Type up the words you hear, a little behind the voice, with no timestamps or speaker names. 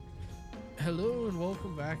Hello and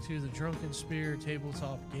welcome back to the Drunken Spear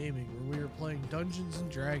Tabletop Gaming, where we are playing Dungeons and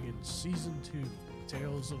Dragons Season 2,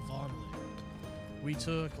 Tales of Vonley. We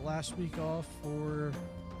took last week off for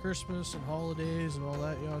Christmas and holidays and all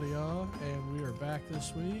that yada yada, and we are back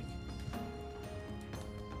this week.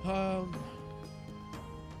 I'll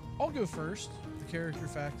go first. The character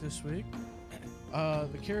fact this week.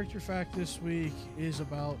 The character fact this week is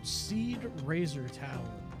about Seed Razor Talon,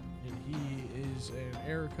 and he is an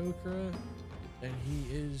Aarakocra, and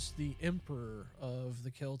he is the emperor of the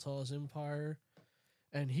Keltaz Empire,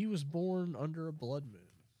 and he was born under a blood moon,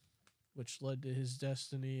 which led to his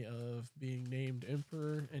destiny of being named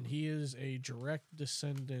emperor, and he is a direct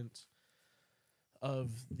descendant of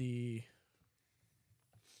the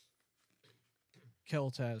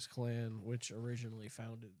Keltaz clan, which originally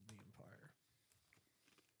founded the empire.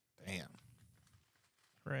 Damn.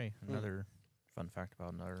 Hooray. Another fun fact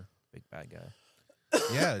about another big bad guy.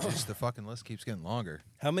 Yeah, just the fucking list keeps getting longer.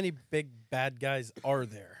 How many big bad guys are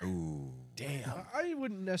there? Ooh. Damn. I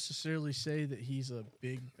wouldn't necessarily say that he's a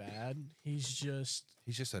big bad. He's just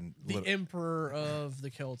a the little... emperor of the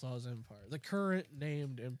Keltaz Empire, the current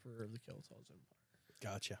named emperor of the Keltaz Empire.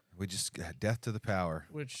 Gotcha. We just got death to the power.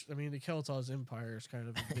 Which, I mean, the Keltaz Empire is kind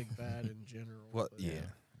of a big bad in general. Well, but yeah.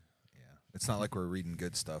 It's not like we're reading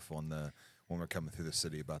good stuff on the when we're coming through the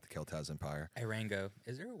city about the Keltaz Empire. Hey, Rango,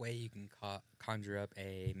 is there a way you can conjure up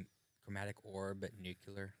a chromatic orb but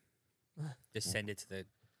nuclear? Just send it to the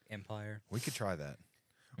Empire? We could try that.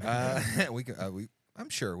 I'm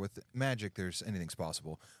sure with magic, there's anything's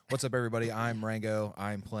possible. What's up, everybody? I'm Rango.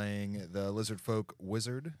 I'm playing the Lizard Folk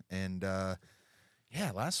Wizard, and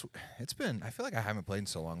it's been. I feel like I haven't played in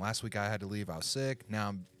so long. Last week I had to leave. I was sick. Now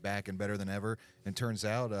I'm back and better than ever. And turns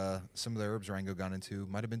out some of the herbs Rango got into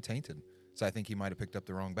might have been tainted. So I think he might have picked up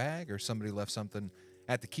the wrong bag, or somebody left something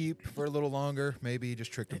at the keep for a little longer. Maybe he just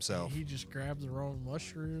tricked himself. He just grabbed the wrong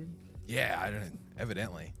mushroom. Yeah,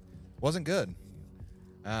 evidently. Wasn't good.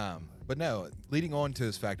 But no, leading on to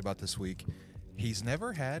his fact about this week, he's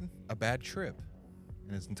never had a bad trip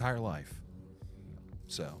in his entire life.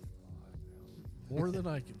 So. More than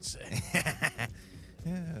I can say.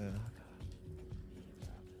 Yeah.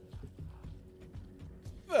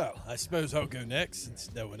 Well, I suppose I'll go next since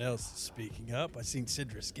no one else is speaking up. I seen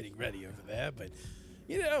Sidrus getting ready over there, but,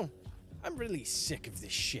 I'm really sick of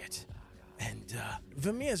this shit. And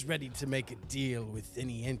Vermeer's ready to make a deal with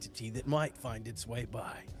any entity that might find its way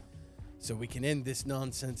by. So we can end this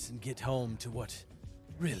nonsense and get home to what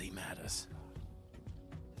really matters.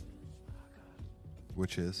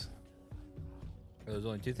 Which is? There's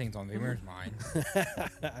only two things on Vermeer's mind.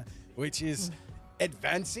 Which is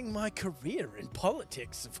advancing my career in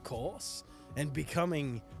politics, of course, and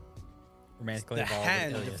becoming Romantically the involved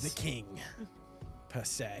hand with of Ilias. the king, per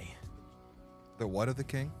se. The what of the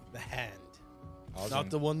king? The hand. Awesome.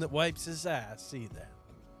 Not the one that wipes his ass, either.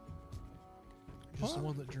 Just the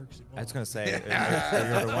one that jerks him off. I was going to say,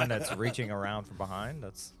 you're the one that's reaching around from behind.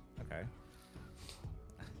 That's okay.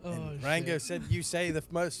 Oh, And Rango shit. said you say the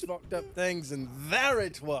most fucked up things, and there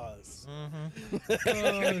it was. Yeah.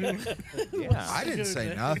 I didn't Go say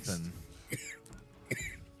next. nothing.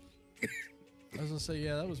 I was going to say,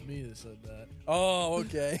 yeah, that was me that said that. Oh,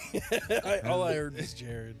 okay. All I heard was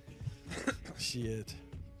Jared. Shit.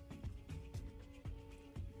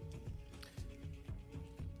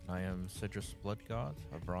 I am Sidrus Blood God,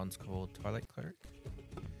 a bronze gold Twilight Cleric.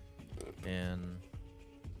 And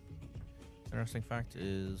interesting fact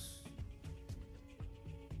is,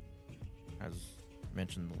 as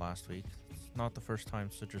mentioned last week, it's not the first time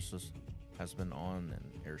Sidrus has been on an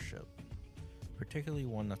airship, particularly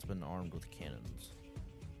one that's been armed with cannons.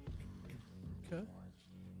 Okay.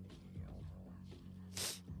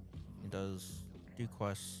 He does do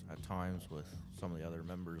quests at times with some of the other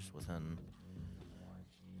members within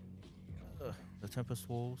the Tempest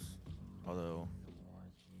Wolves, although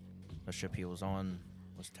the ship he was on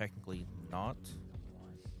was technically not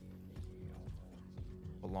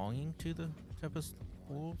belonging to the Tempest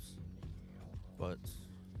Wolves, but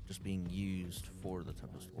just being used for the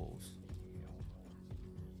Tempest Wolves.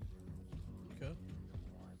 Okay.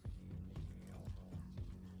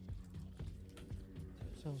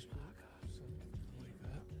 Sounds cool. Something like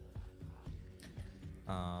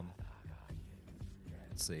that.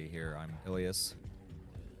 Let's see here. I'm Ilias,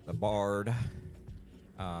 the Bard.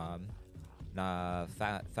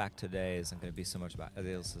 Fact today isn't going to be so much about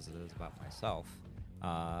Ilias as it is about myself.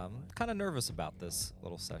 Kind of nervous about this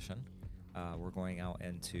little session. We're going out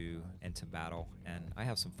into battle, and I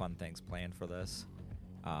have some fun things planned for this.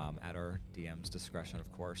 At our DM's discretion,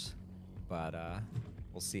 of course. But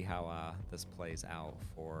we'll see how this plays out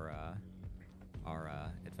for our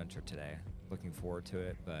adventure today. Looking forward to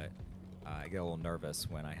it, but I get a little nervous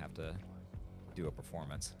when I have to do a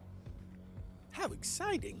performance. How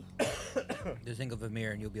exciting! Just think of a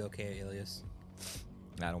mirror and you'll be okay, Ilias.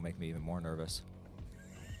 That'll make me even more nervous.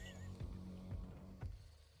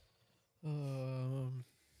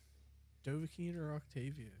 Dovahkiin or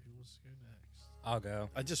Octavia? Who wants to go next? I'll go.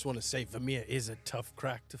 I just want to say Vermeer is a tough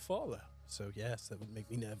crack to follow. So, yes, that would make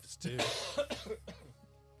me nervous too.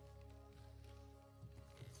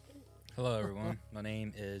 Hello, everyone. My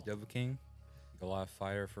name is Dovahkiin, Goliath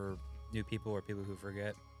fighter for new people or people who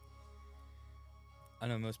forget. I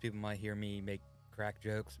know most people might hear me make crack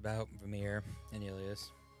jokes about Vermeer and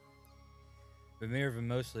Ilias. Vermeer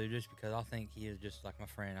mostly just because I think he is just like my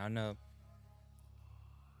friend. I know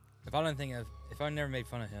if I never made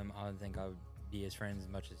fun of him, I don't think I would be his friend as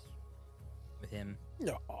much as with him.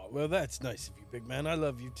 Oh, well, that's nice of you, big man. I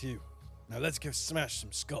love you too. Now let's go smash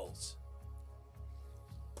some skulls.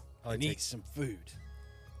 And eat some food.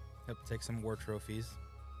 Yep, take some war trophies.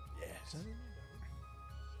 Yes.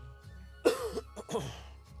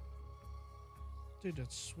 Dude,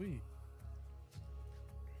 that's sweet.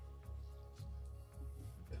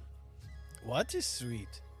 What is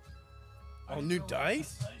sweet? All new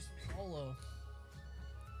dice? Solo.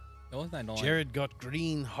 The only thing I don't like, Jared got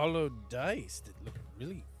green hollowed dice that look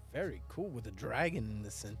really very cool with a dragon in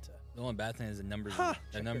the center. the only bad thing is the numbers. Ha!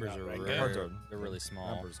 The Check numbers it out, are right really, there. they're really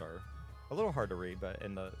small. Numbers are a little hard to read, but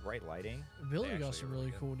in the right lighting, Billy they got actually some are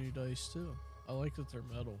really good. cool new dice too. I like that they're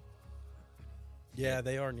metal. Yeah,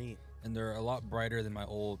 they are neat. And they're a lot brighter than my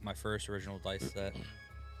first original dice set.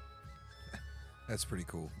 That's pretty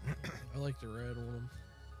cool. I like the red on them.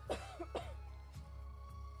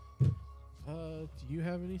 Do you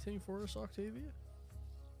have anything for us, Octavia?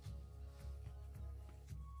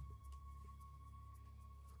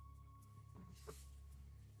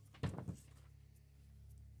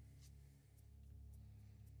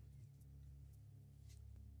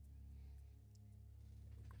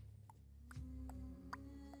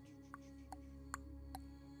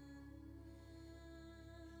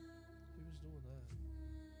 Who was doing that?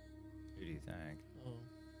 Who do you think? Oh.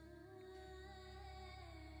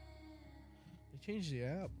 They changed the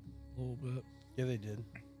app a little bit. Yeah, they did.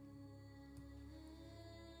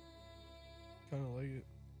 Kind of like it.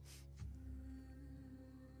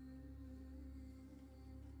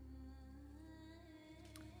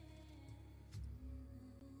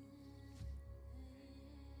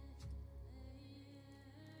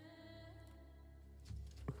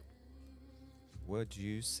 Would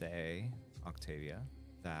you say, Octavia,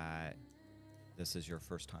 that this is your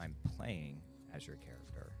first time playing as your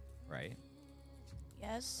character, right?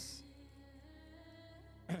 Yes.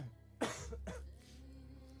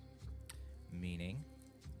 Meaning?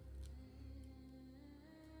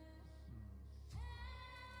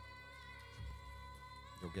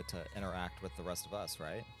 You'll get to interact with the rest of us,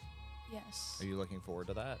 right? Yes. Are you looking forward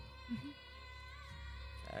to that? Mhm.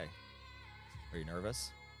 Okay. Are you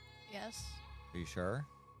nervous? Yes. Are you sure?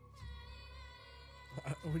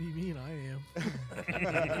 What do you mean I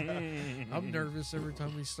am? I'm nervous every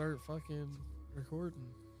time we start fucking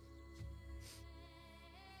recording.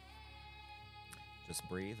 Just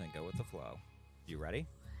breathe and go with the flow. You ready?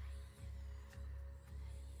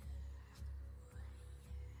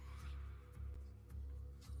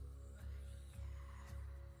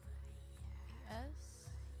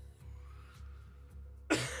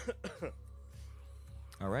 Yes.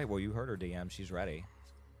 All right. Well, you heard her, DM. She's ready.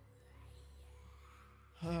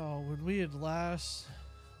 Oh, when we had last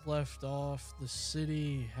left off, the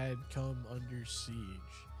city had come under siege.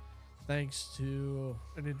 Thanks to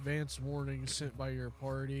an advance warning sent by your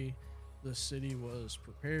party, the city was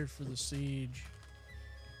prepared for the siege.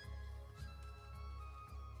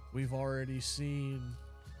 We've already seen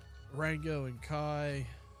Rango and Kai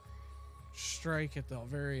strike at the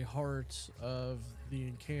very heart of the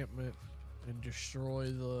encampment and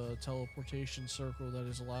destroy the teleportation circle that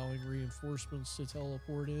is allowing reinforcements to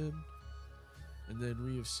teleport in. And then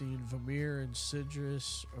we have seen Vermeer and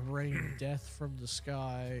Sidrus rain death from the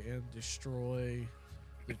sky and destroy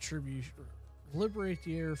the liberate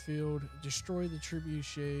the airfield, destroy the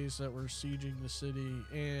trebuchets that were sieging the city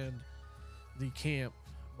and the camp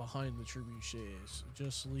behind the trebuchets,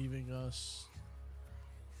 just leaving us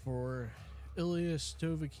for Ilias,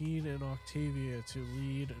 Dovahkiin, and Octavia to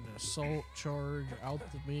lead an assault charge out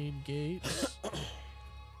the main gates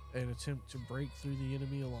and attempt to break through the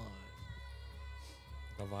enemy line.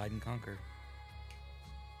 Divide and conquer.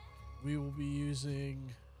 We will be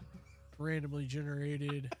using randomly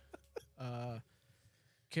generated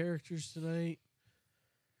characters tonight,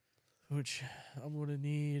 which I'm going to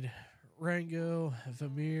need Rango,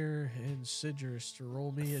 Vamir, and Sidrus to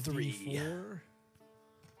roll me a 3. D4.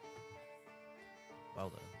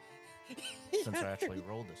 Well then, since I actually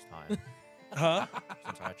rolled this time, Huh? With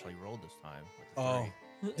a Oh.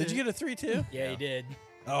 3. Did you get a 3 too? Yeah, he did.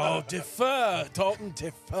 Oh, defer, Dalton,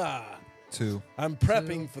 defer. 2. I'm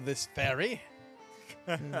prepping for this fairy.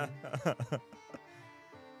 All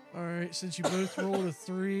right, since you both rolled a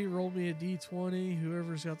 3, roll me a D20.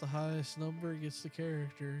 Whoever's got the highest number gets the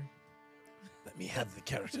character. Let me have the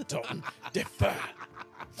character, Dalton. Defer.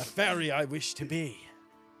 A fairy I wish to be.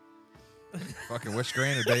 Fucking wish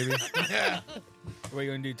granted, baby. What are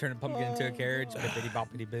you gonna do? Turn a pumpkin into a carriage? Bippity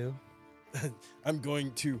boppity boo. I'm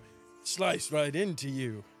going to slice right into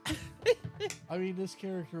you. I mean, this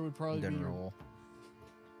character would probably Didn't be roll.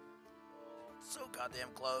 So goddamn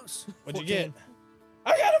close. What'd you get?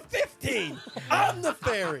 I got a 15. I'm the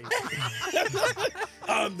fairy.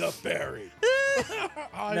 I'm the fairy.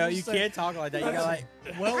 I No, just you said, can't talk like that. You got like.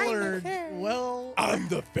 Well earned. Well I'm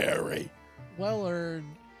the fairy.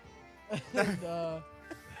 earned. And,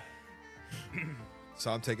 So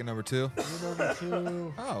I'm taking number 2. you're number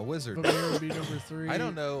 2. Oh, wizard. Vamir would be number 3. I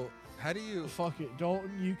don't know. How do you? Fuck it.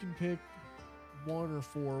 Dalton, you can pick 1 or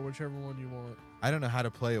 4, whichever one you want. I don't know how to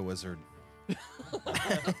play a wizard. You've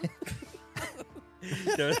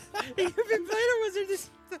been playing a wizard this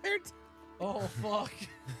entire time. Oh, fuck.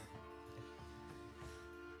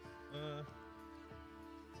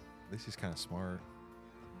 At least he's kind of smart.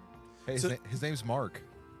 Hey, So- his name's Mark.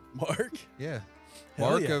 Mark? Yeah. Hell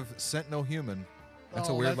Mark yeah. of Sentinel Human. That's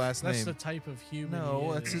a Oh, weird last That's name. the type of human. No,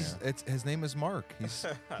 he that's is. his name is Mark. He's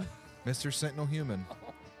Mr. Sentinel Human.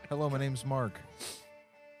 Hello, my name's Mark.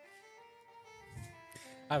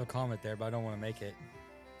 I have a comment there, but I don't want to make it.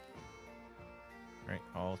 Right,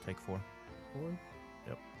 I'll take 4. 4?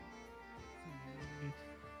 Yep.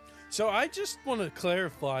 So I just want to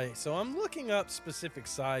clarify. So I'm looking up specific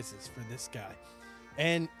sizes for this guy.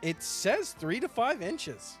 And it says 3 to 5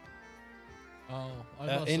 inches.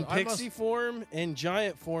 Oh, In pixie form and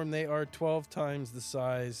giant form, they are 12 times the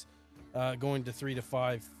size, going to 3 to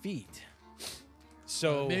 5 feet.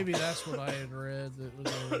 So maybe that's what I had read. That was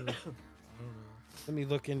I don't know. let me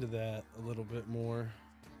look into that a little bit more.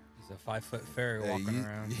 He's a 5-foot fairy Hey, walking you,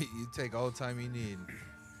 around. you take all the time you need,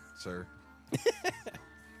 sir.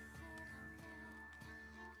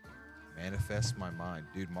 Manifest my mind.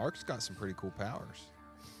 Dude, Mark's got some pretty cool powers.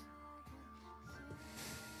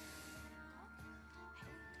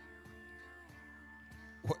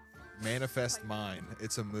 What? Manifest mind.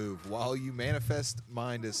 It's a move. While you manifest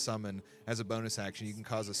mind is summoned as a bonus action, you can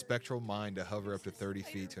cause a spectral mind to hover up to 30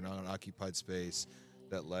 feet to an unoccupied space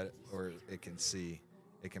that it can see.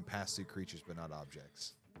 It can pass through creatures but not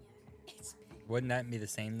objects. Wouldn't that be the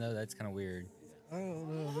same though? That's kind of weird. I don't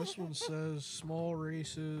know. This one says small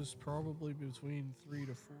races, probably between 3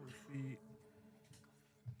 to 4 feet.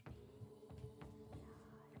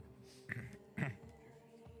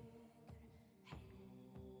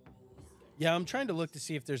 Yeah, I'm trying to look to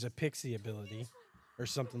see if there's a pixie ability or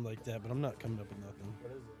something like that, but I'm not coming up with nothing.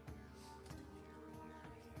 What is it?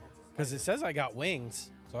 Because it says I got wings,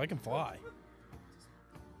 so I can fly.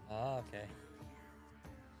 Oh, okay.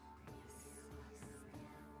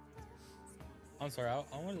 I'm sorry. I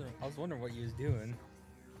was wondering what you was doing.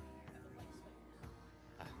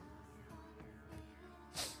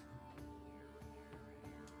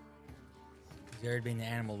 Jared being the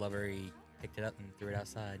animal lover, he picked it up and threw it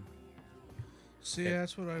outside. See,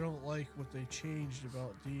 that's what I don't like. What they changed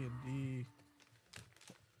about D&D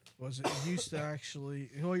was it used to actually.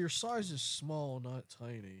 Well, your size is small, not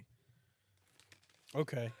tiny.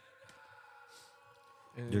 Okay.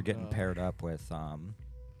 And, You're getting paired up with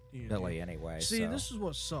D&D. Billy anyway. See, so. this is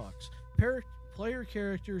what sucks. Player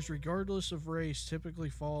characters, regardless of race, typically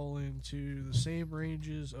fall into the same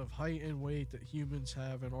ranges of height and weight that humans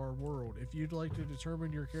have in our world. If you'd like to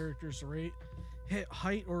determine your character's rate, hit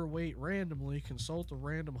height or weight randomly, consult the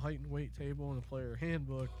random height and weight table in the player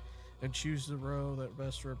handbook, and choose the row that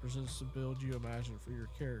best represents the build you imagine for your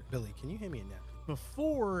character. Billy, can you hand me a napkin?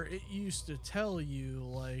 Before, it used to tell you,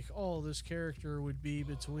 like, oh, this character would be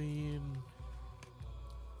between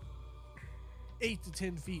 8 to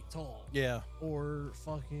 10 feet tall. Yeah. Or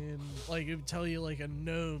fucking, like, it would tell you, like, a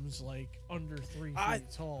gnome's, like, under 3 feet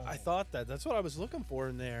tall. I thought that. That's what I was looking for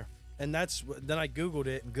in there. And then I Googled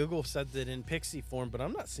it, and Google said that in pixie form, but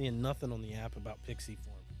I'm not seeing nothing on the app about pixie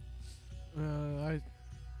form.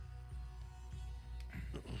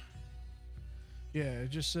 Yeah, it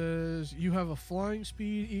just says you have a flying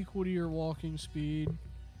speed equal to your walking speed.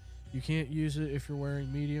 You can't use it if you're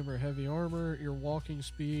wearing medium or heavy armor. Your walking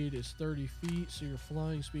speed is 30 feet, so your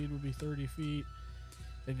flying speed would be 30 feet.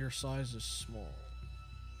 and your size is small.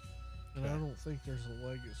 And I Okay. don't think there's a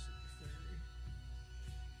legacy fairy.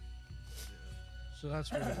 So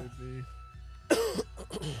that's what it would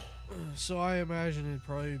be. So I imagine it'd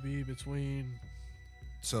probably be between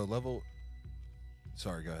So level.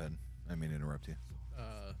 Sorry, go ahead. I didn't mean to interrupt you.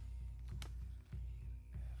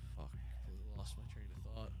 fuck, I lost my train of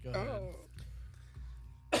thought. Go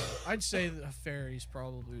ahead. I'd say that a fairy's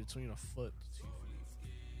probably between a foot to 2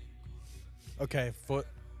 feet. Okay, foot.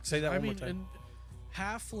 Say that I one mean, more time. and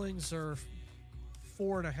halflings are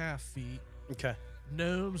 4.5 feet. Okay.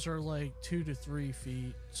 Gnomes are like 2 to 3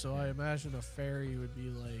 feet. So I imagine a fairy would be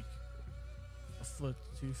like a foot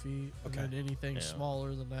to 2 feet. Okay. And then anything Yeah.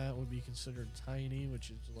 smaller than that would be considered tiny,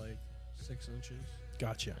 which is like 6 inches.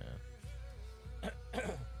 Gotcha.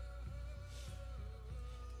 Yeah.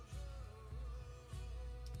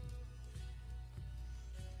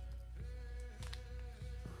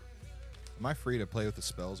 Am I free to play with the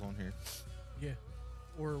spells on here? Yeah.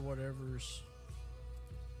 Or whatever's.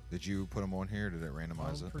 Did you put them on here? Or did it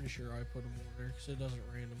randomize I'm it? pretty sure I put them on there because it doesn't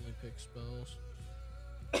randomly pick spells.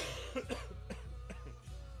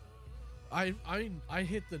 I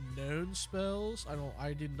hit the known spells.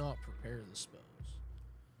 I did not prepare the spells.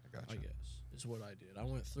 I got I you. guess is what I did. I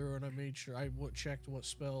went through and I made sure I checked what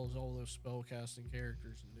spells all those spell casting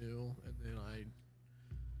characters knew, and then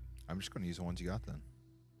I'm just going to use the ones you got then.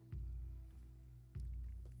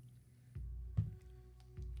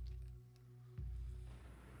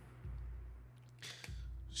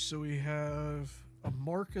 So we have a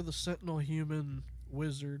Mark of the Sentinel Human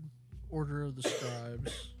Wizard, Order of the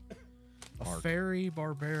Scribes, a Mark. Fairy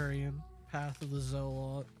Barbarian, Path of the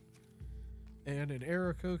Zealot, and an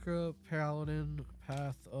Aarakocra Paladin,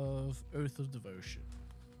 Path of Oath of Devotion.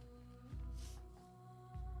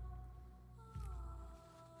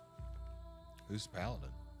 Who's the paladin?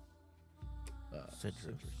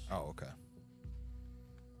 Citrus. Oh, okay.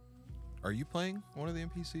 Are you playing one of the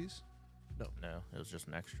NPCs? No, it was just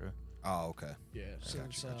an extra. Oh, okay. Yeah,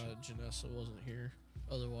 since Janessa wasn't here.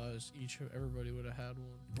 Otherwise, everybody would have had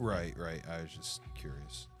one. Right. I was just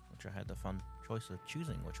curious. Which I had the fun choice of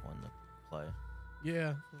choosing which one to play.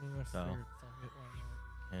 Yeah, I So. figured, fuck it,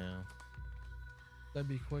 why not? Yeah. That'd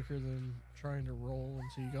be quicker than trying to roll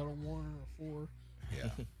until you got a 1 or a 4. Yeah.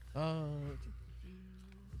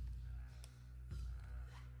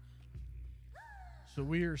 So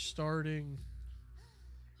we are starting.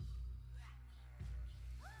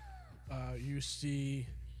 You see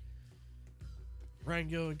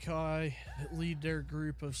Rango and Kai lead their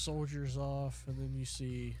group of soldiers off, and then you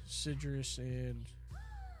see Sidrus and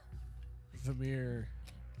Vamir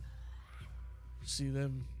see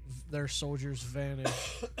their soldiers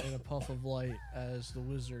vanish in a puff of light as the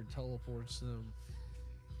wizard teleports them.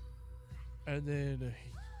 And then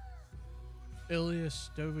Ilias,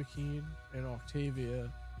 Dovahkiin, and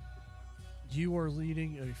Octavia, you are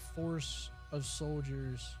leading a force of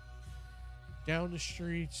soldiers down the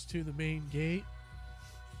streets to the main gate,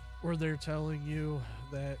 where they're telling you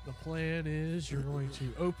that the plan is you're going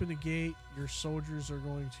to open the gate, your soldiers are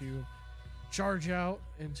going to charge out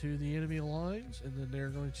into the enemy lines, and then they're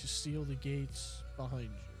going to seal the gates behind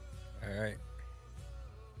you. All right.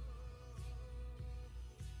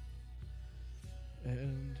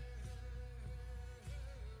 And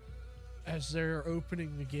as they're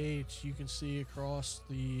opening the gates, you can see across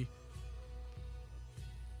the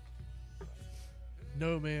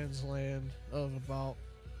no man's land of about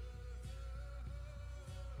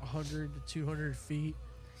 100 to 200 feet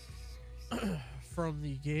from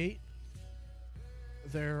the gate.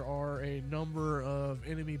 There are a number of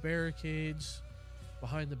enemy barricades.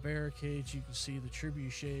 Behind the barricades, you can see the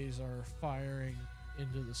trebuchets are firing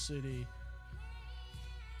into the city.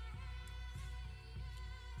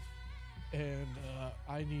 And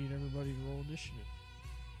I need everybody to roll initiative.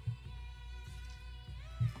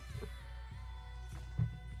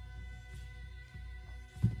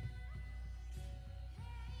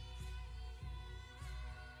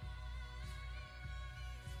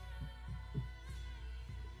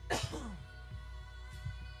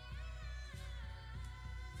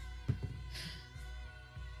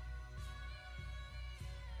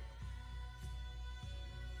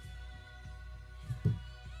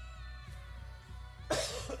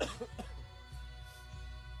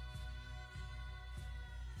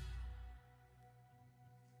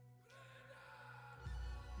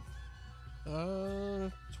 Uh,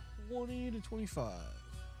 20 to 25.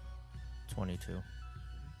 22.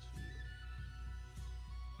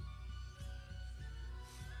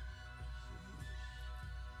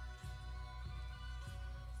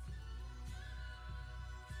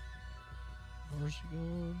 Where's he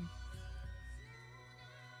going?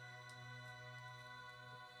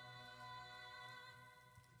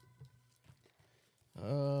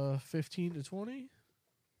 15 to 20.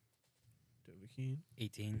 Dovahkiin,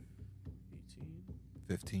 18. 18.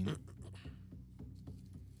 15.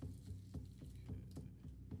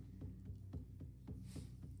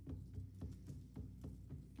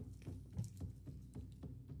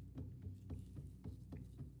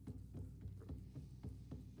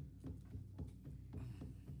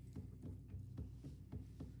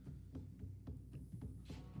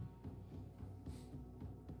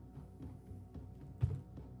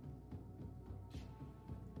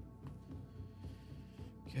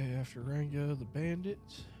 Okay, after Rango, the bandit.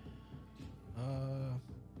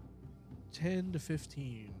 10 to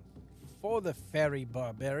 15. For the fairy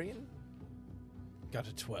barbarian, got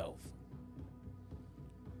a 12.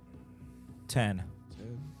 10.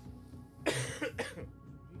 10.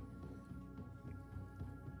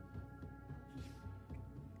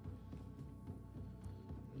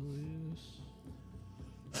 Ilias.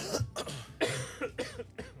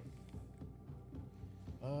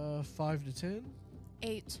 5 to 10.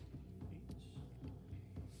 8.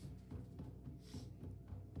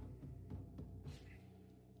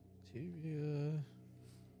 Tibia.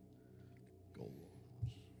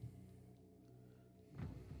 Golems.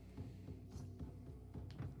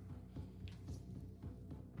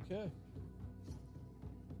 Okay.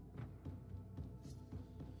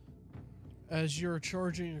 As you're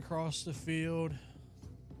charging across the field,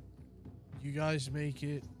 you guys make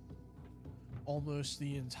it almost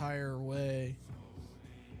the entire way.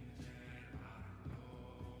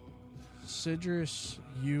 Sidrus,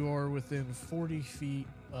 you are within 40 feet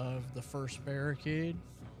of the first barricade.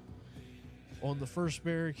 On the first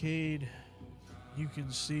barricade, you can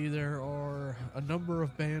see there are a number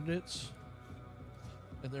of bandits,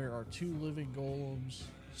 and there are 2 living golems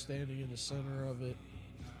standing in the center of it.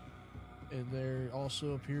 And there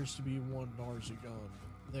also appears to be 1 Narzagon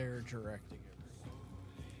there directing everyone.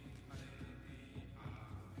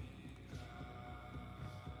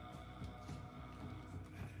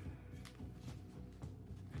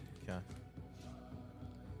 Okay.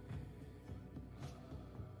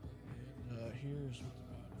 And here's what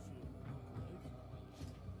the battlefield will look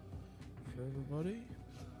like for everybody.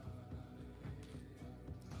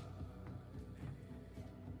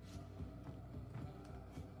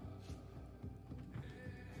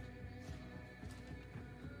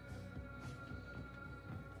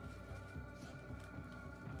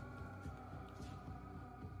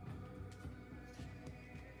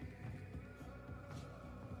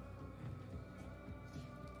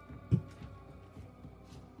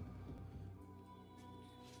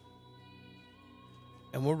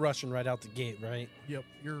 And we're rushing right out the gate, right? Yep,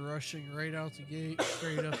 you're rushing right out the gate,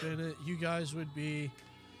 straight up in it. You guys would be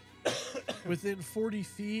within 40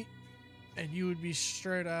 feet, and you would be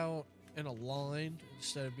straight out in a line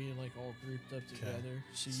instead of being like all grouped up together.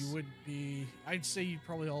 So you wouldn't be, I'd say you'd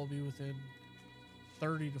probably all be within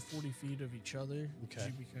 30 to 40 feet of each other. Okay.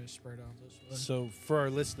 You'd be kind of spread out this way. So for our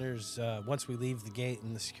listeners, once we leave the gate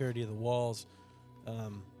and the security of the walls,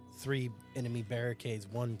 3 enemy barricades,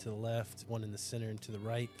 1 to the left, 1 in the center, and to the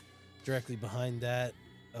right. Directly behind that,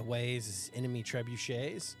 a ways, is enemy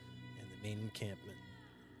trebuchets and the main encampment.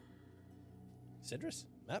 Sidrus,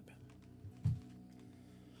 map.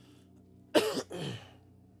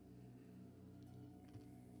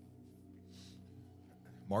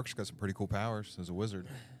 Mark's got some pretty cool powers as a wizard.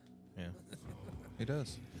 Yeah. He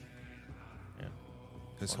does. Yeah.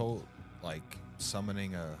 His whole, like,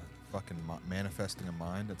 summoning a fucking manifesting a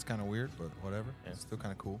mind, that's kind of weird, but whatever. Yeah. It's still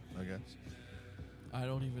kind of cool, I guess. I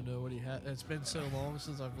don't even know what he had. It's been so long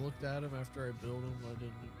since I've looked at him after I built him. I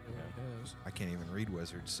didn't even know what he has. I can't even read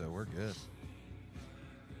wizards, so we're good.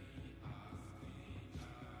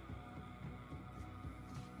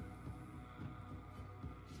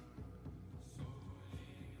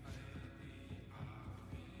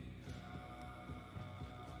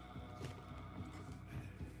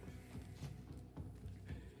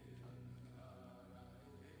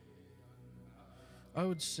 I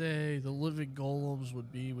would say the living golems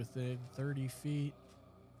would be within 30 feet.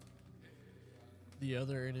 The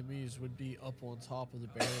other enemies would be up on top of the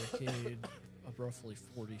barricade, up roughly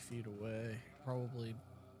 40 feet away, probably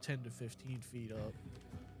 10 to 15 feet up.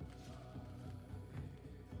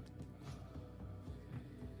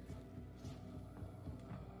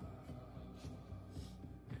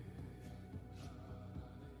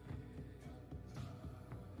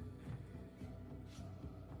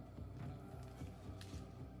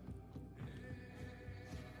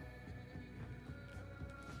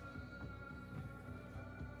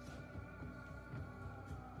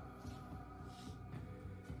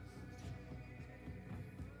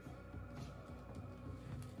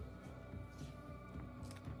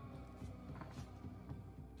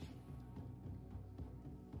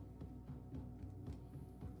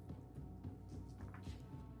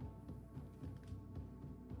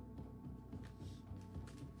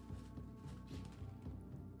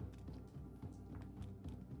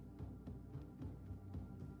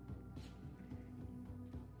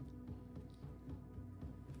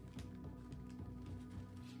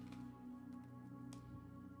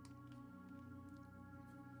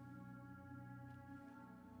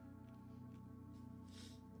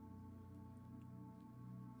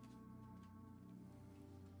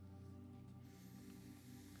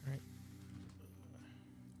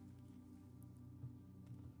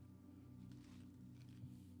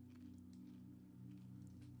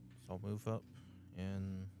 So I'll move up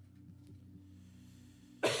and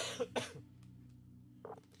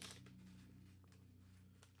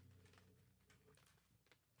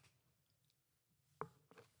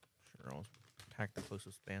sure I'll attack the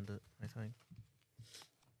closest bandit, I think.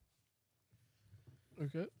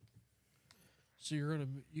 Okay. So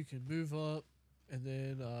you can move up, and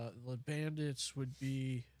then the bandits would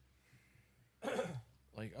be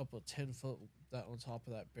like up a 10-foot that on top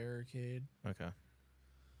of that barricade. Okay.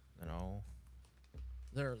 Then I'll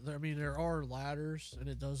I mean, there are ladders, and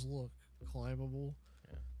it does look climbable,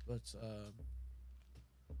 yeah. but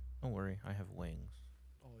Don't worry, I have wings.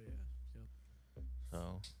 oh yeah, yep.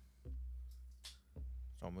 So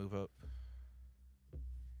I'll move up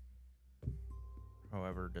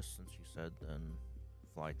however distance you said, then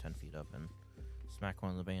fly 10 feet up and smack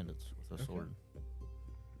one of the bandits with a Okay. sword.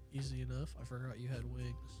 Easy enough. I forgot you had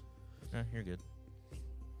wings. Yeah, you're good.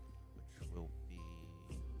 Which will be...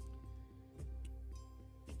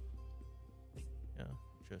 Yeah,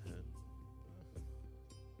 should hit.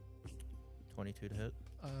 22 to hit.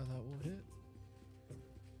 That will hit.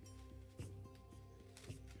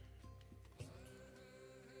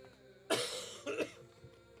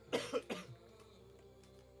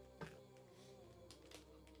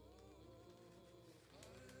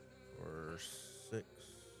 For 6.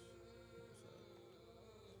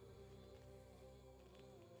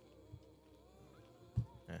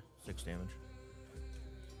 Yeah, 6 damage.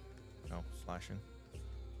 No, slashing.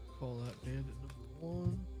 Call that bandit number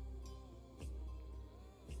 1.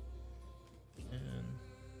 And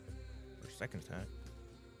for second attack,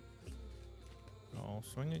 I'll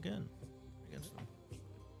swing again against them.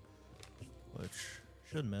 Which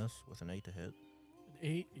should miss with an 8 to hit. An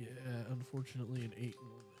 8? Yeah, unfortunately, an 8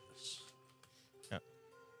 will miss. Yep.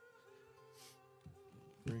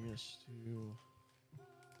 Bring us to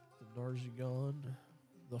the Narzagon.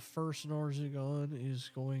 The first Narzagon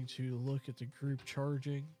is going to look at the group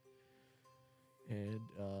charging, and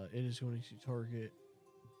it is going to target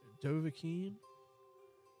Dovahkiin.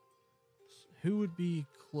 Who would be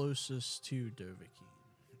closest to Dovahkiin?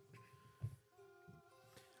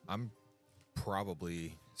 I'm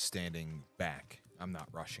probably standing back. I'm not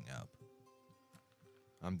rushing up.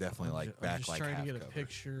 I'm definitely like I'm back, just like trying half to get a cover.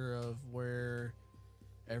 picture of where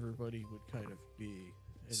everybody would kind of be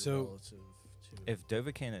in So- relative to. If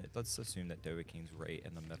Dovahkiin, let's assume that Dovahkiin's right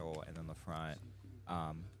in the middle and in the front.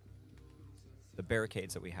 The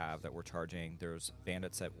barricades that we have that we're charging, there's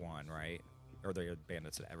bandits at one, right? Or there are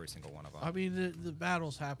bandits at every single one of them. I mean, the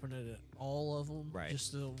battles happen at all of them. Right.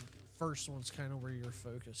 Just the first one's kind of where you're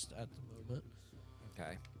focused at the moment.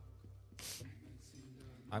 Okay.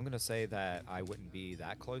 I'm going to say that I wouldn't be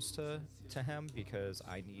that close to him because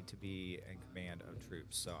I need to be in command of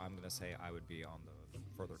troops. So I'm going to say I would be on the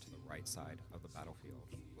further to the right side of the battlefield.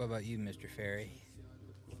 What about you, Mr. Fairy?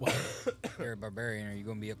 Well, You're a barbarian. Are you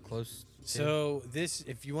going to be up close? so this,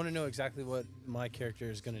 if you want to know exactly what my character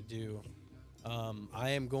is going to do,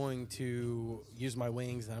 I am going to use my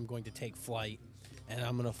wings and I'm going to take flight, and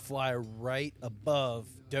I'm going to fly right above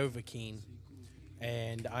Dovahkiin,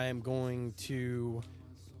 and I am going to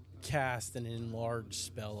cast an enlarge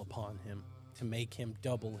spell upon him to make him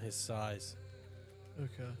double his size.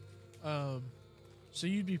 Okay. So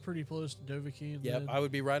you'd be pretty close to Dovahkiin. Yep, then? I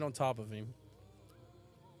would be right on top of him.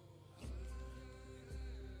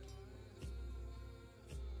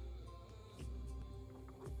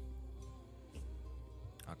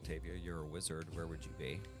 Octavia, you're a wizard. Where would you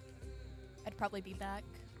be? I'd probably be back.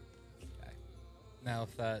 Okay. Now,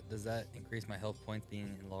 does that increase my health points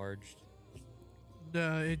being enlarged?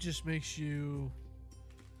 No, it just makes you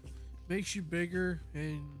bigger,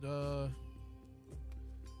 and I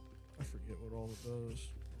forget what all it does.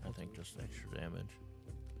 I think just extra damage.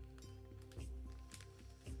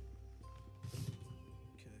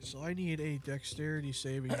 Okay, so I need a dexterity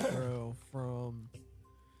saving throw from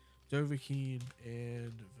Dovahkiin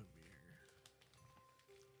and Vamir.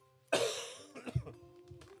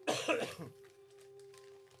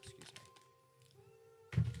 Excuse me.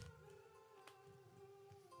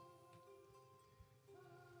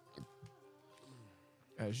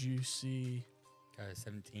 As you see,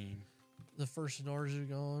 17. the first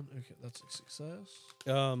Narzagon. Okay, that's a success.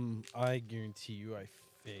 I guarantee you I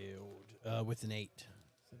failed with an 8.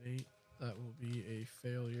 It's an 8. That will be a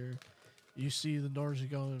failure. You see the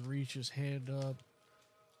Narzagon reach his hand up,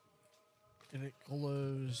 and it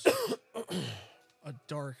glows a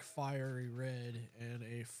dark fiery red, and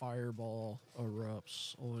a fireball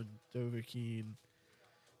erupts on Dovahkiin,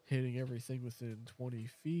 hitting everything within 20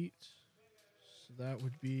 feet. So that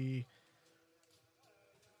would be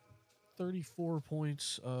 34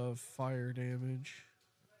 points of fire damage.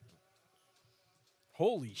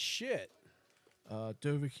 Holy shit.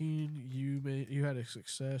 Dovahkiin, you had a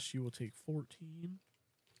success. You will take 14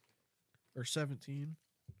 or 17.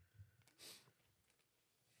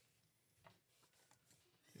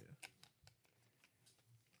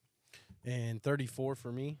 And 34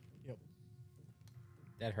 for me. Yep.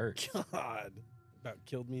 That hurts. God. About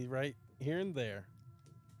killed me right here and there.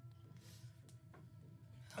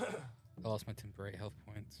 I lost my temporary health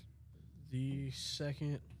points. The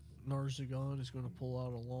second Narzugon is going to pull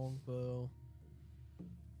out a longbow.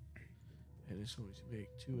 And it's going to make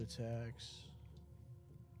 2 attacks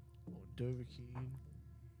on Dovahkiin.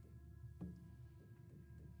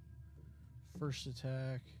 First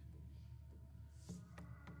attack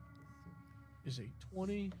is a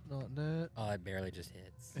 20, not net. Oh, it barely just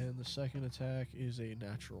hits. And the second attack is a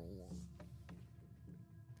natural 1.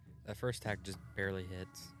 That first attack just barely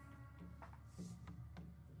hits.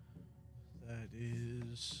 That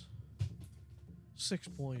is 6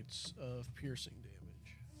 points of piercing damage.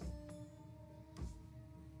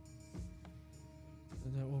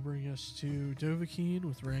 And that will bring us to Dovahkiin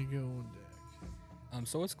with Rango on deck.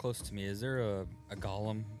 So what's close to me? Is there a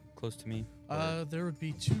golem close to me? There would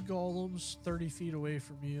be 2 golems 30 feet away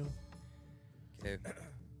from you. Okay.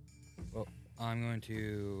 Well, I'm going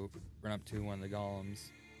to run up to one of the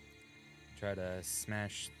golems, try to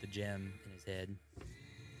smash the gem in his head.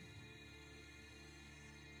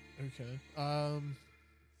 Okay.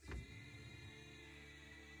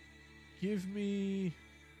 Give me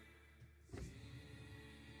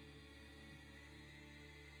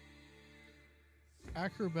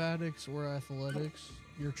acrobatics or athletics,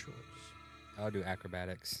 your choice. I'll do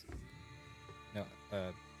acrobatics. No,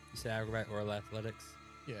 you said acrobat or athletics?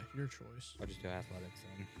 Yeah, your choice. I'll just do athletics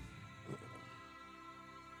then.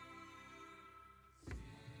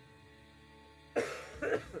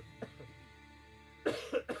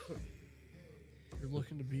 You're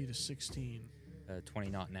looking to beat a 16. 20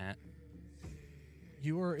 not nat.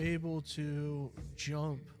 You are able to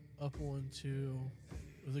jump up onto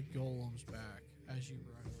the golem's back as you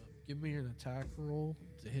run up. Give me an attack roll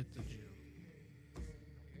to hit the gem.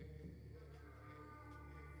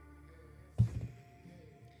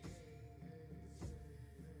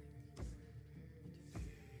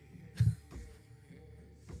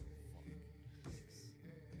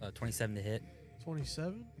 Uh, 27 to hit.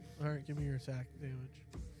 27? Alright, give me your attack damage.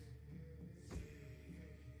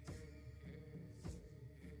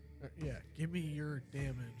 Yeah, give me your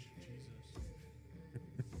damage.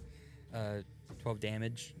 Jesus. 12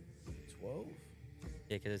 damage. 12?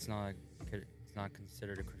 Yeah, because it's not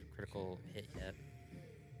considered a critical hit yet.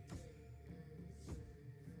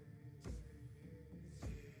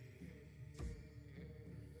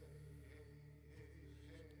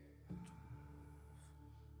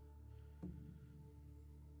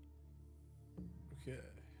 Okay.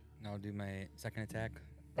 And I'll do my second attack.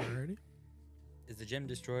 Alrighty? Is the gem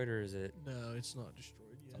destroyed or is it? No, it's not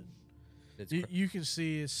destroyed yet. It's You can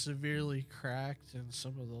see it's severely cracked, and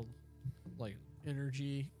some of the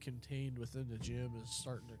energy contained within the gem is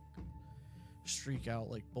starting to streak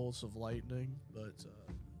out like bolts of lightning, but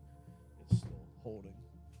it's still holding.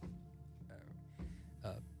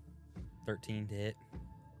 13 to hit.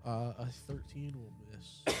 A 13 will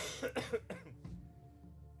miss.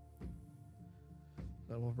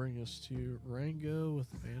 That will bring us to Rango with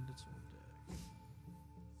the bandits on deck.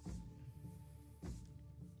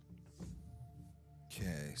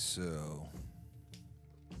 Okay, so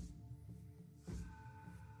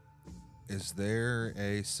is there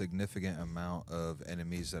a significant amount of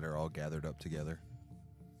enemies that are all gathered up together?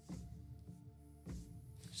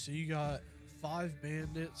 So you got 5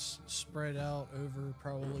 bandits spread out over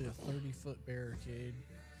probably a 30-foot barricade.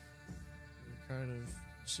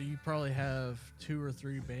 So you probably have 2 or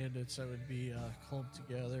 3 bandits that would be clumped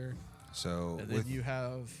together. So And then you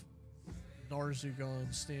have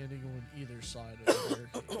Narzugon standing on either side of the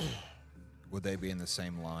barricade. would they be in the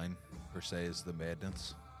same line per se as the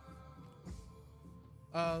bandits?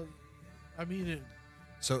 I mean,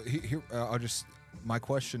 So here, my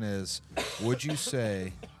question is, would you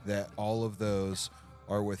say that all of those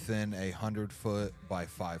are within 100 foot by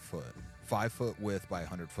 5 foot, 5 foot width by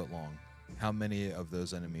 100 foot long? How many of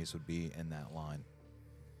those enemies would be in that line?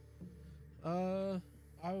 I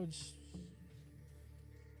would.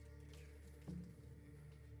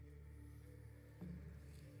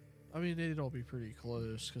 I mean, they'd all be pretty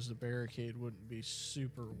close because the barricade wouldn't be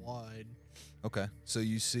super wide. Okay, so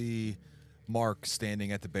you see Mark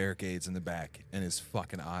standing at the barricades in the back, and his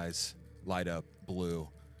fucking eyes light up blue,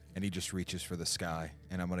 and he just reaches for the sky.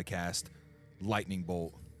 And I'm gonna cast Lightning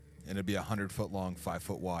Bolt, and it'll be 100 foot long, 5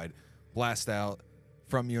 foot wide. Blast out,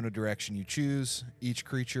 from you in a direction you choose. Each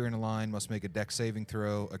creature in a line must make a dex saving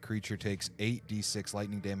throw. A creature takes 8d6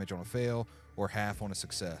 lightning damage on a fail or half on a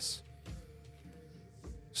success.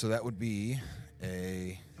 So that would be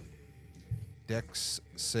a dex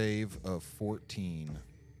save of 14.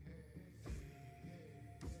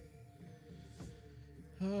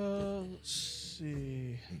 Let's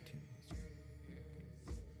see. 18.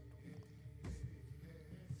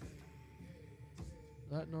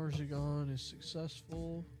 That Narzagon is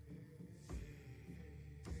successful.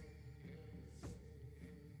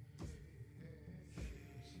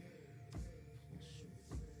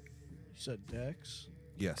 You said Dex.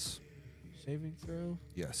 Yes. Saving throw.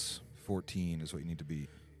 Yes. 14 is what you need to beat.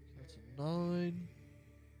 That's a 9.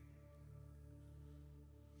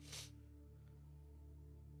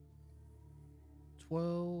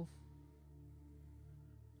 $12.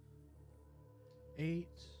 8.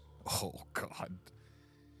 Oh, God.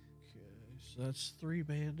 Okay, so that's 3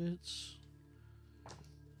 bandits.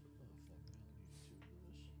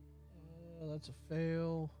 That's a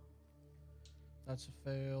fail. That's a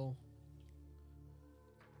fail.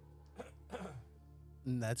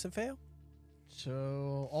 And that's a fail?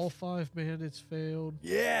 So all 5 bandits failed,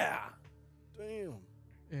 Yeah. Damn.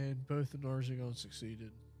 and both the Narzagon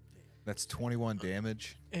succeeded. That's 21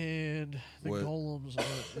 damage. And the What- golems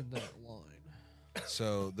are in that line.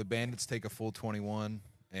 So the bandits take a full 21,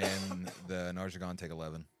 and the Narzagon take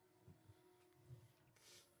 11.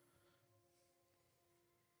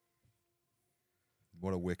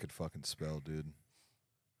 What a wicked fucking spell, dude.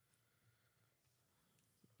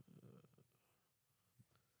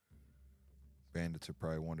 Bandits are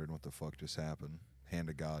probably wondering what the fuck just happened. Hand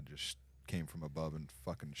of God just came from above and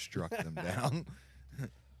fucking struck them down.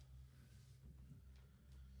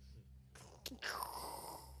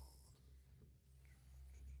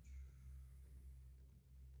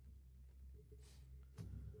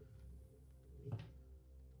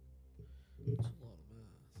 That's a lot of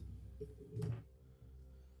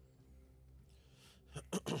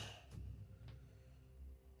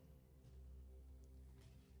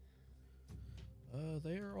math.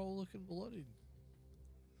 They are all looking bloodied.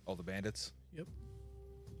 All the bandits? Yep.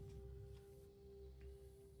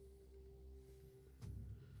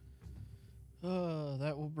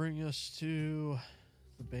 That will bring us to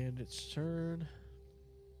the bandit's turn.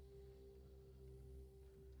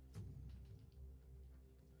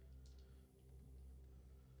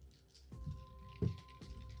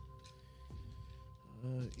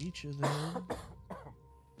 Each of them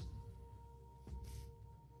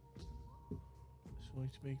is going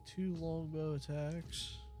to make 2 longbow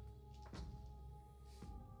attacks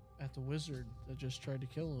at the wizard that just tried to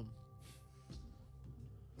kill him.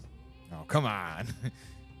 Oh, come on.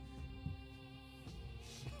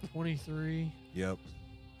 23, Yep.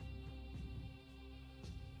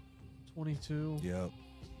 22, Yep.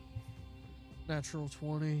 natural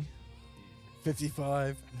 20,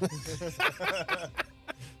 55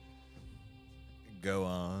 Go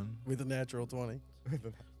on. with a natural 20.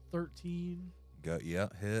 13, Go. Yeah.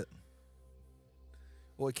 Hit.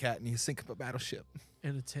 Boy, cat, and you sink up a battleship.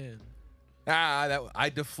 and a 10.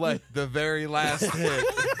 I deflect the very last hit.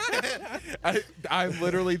 I'm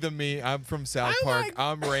literally the me. I'm from South Oh Park.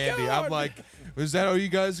 my I'm Randy. God. I'm like, is that all you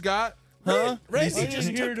guys got? Huh? Randy I just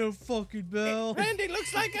didn't hear no fucking bell. Randy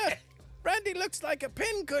looks like a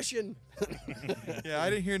pin cushion. Yeah, I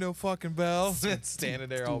didn't hear no fucking bell. Standing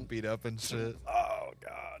there all beat up and shit. Oh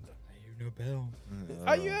God. I hear no bell.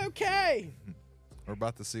 Are you okay? We're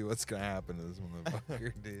about to see what's gonna happen to this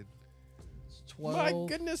motherfucker, dude. It's 12. My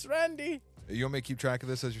goodness, Randy. You want me to keep track of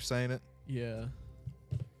this as you're saying it? Yeah.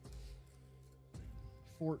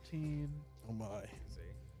 14. Oh my.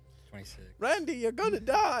 26. Randy, you're gonna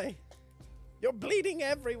die. You're bleeding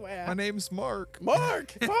everywhere. My name's Mark.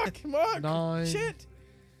 Mark! Fuck, Mark! 9. Shit!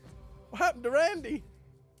 What happened to Randy?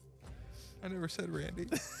 I never said Randy.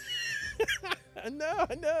 I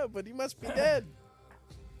know, but he must be dead.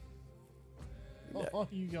 Oh,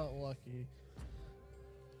 you got lucky.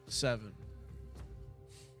 7.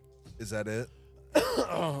 Is that it?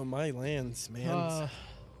 Oh, my lands, man.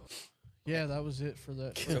 Yeah, that was it for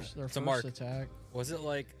their So first Mark- attack. Was it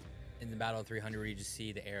like in the Battle of 300 where you just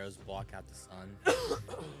see the arrows block out the sun?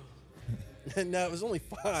 No, it was only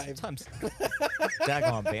 5. Sometimes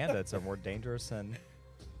daggone bandits are more dangerous than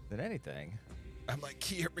anything. I'm like,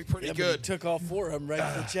 he hit me pretty Yeah, but he good. took all 4 of them right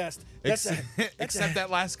in the chest. That's Except that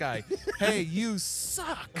last guy. Hey, you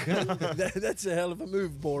suck. that's a hell of a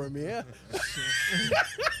move, Boromir.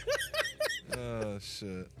 Oh,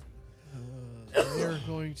 shit. They're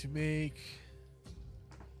going to make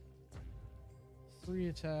 3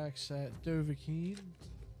 attacks at Dovahkiin.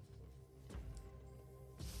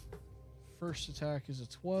 first attack is a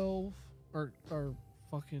 12 or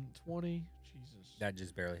fucking 20. Jesus. That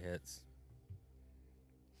just barely hits.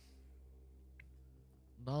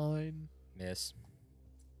 9, Miss.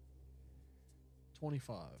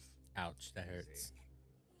 25. Ouch, that hurts.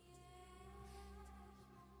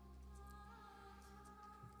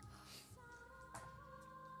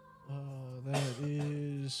 That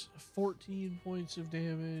is 14 points of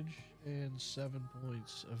damage and 7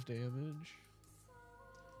 points of damage.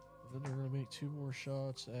 And then they're going to make 2 more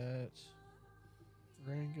shots at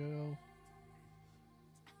Rango.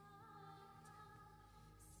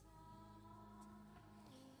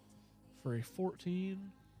 For a 14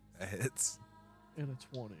 That hits. and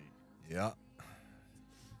a 20. Yeah.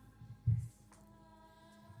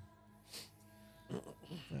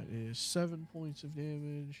 That is 7 points of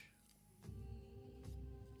damage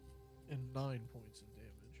and 9 points of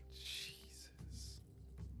damage. Jesus.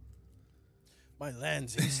 My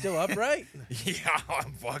lands, are you still upright? Yeah,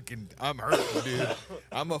 I'm hurting, dude.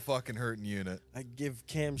 I'm a fucking hurting unit. I give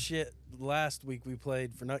Cam shit last week we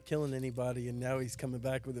played for not killing anybody, and now he's coming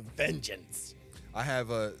back with a vengeance. I have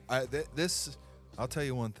this. I'll tell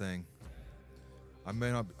you one thing. I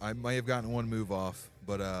may have gotten one move off,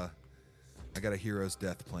 but I got a hero's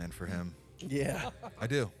death plan for him. Yeah, I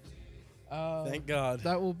do. thank God.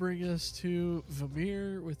 That will bring us to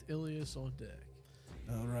Vamir with Ilias on deck.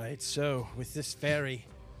 All right, so with this fairy,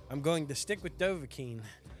 I'm going to stick with Dovahkiin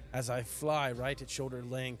as I fly right at shoulder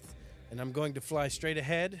length, and I'm going to fly straight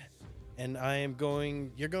ahead, and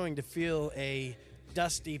you're going to feel a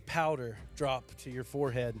dusty powder drop to your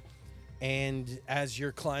forehead, and as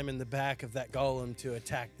you're climbing the back of that golem to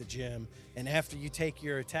attack the gem, and after you take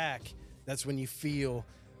your attack, that's when you feel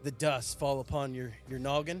the dust fall upon your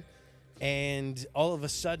noggin, and all of a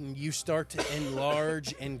sudden you start to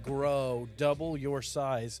enlarge and grow, double your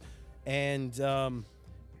size, and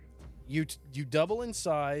you double in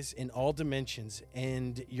size in all dimensions,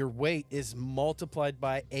 and your weight is multiplied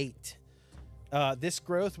by 8. This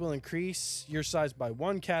growth will increase your size by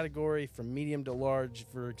 1 category from medium to large,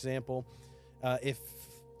 for example.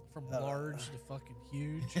 From large to fucking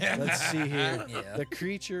huge. Let's see here. Yeah. The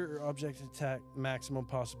creature or object attack maximum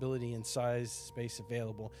possibility and size space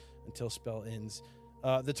available until spell ends.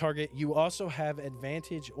 The target, you also have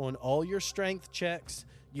advantage on all your strength checks.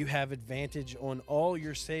 You have advantage on all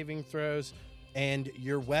your saving throws, and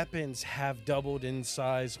your weapons have doubled in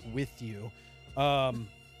size with you.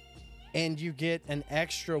 And you get an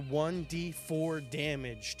extra 1d4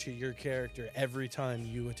 damage to your character every time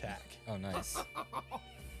you attack. Oh, nice.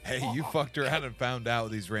 Hey, you fucked around and found out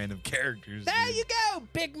these random characters. There dude. you go,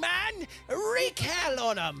 big man! Wreak hell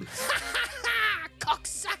on them!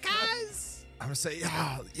 Cocksuckers! I'm gonna say,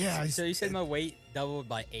 yeah. So you said my weight doubled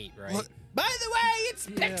by 8, right? Look, By the way, it's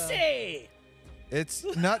Pixie! it's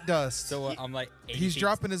nut dust. So I'm like 80 He's feet,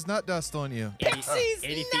 dropping his nut dust on you. 80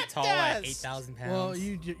 feet tall at 8,000 pounds. Well,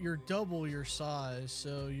 you're double your size,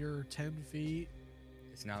 so you're 10 feet.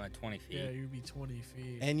 It's now at 20 feet. Yeah, you'd be 20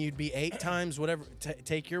 feet. And you'd be 8 times whatever.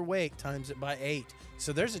 Take your weight, times it by 8.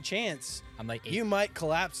 So there's a chance I'm like 8. you might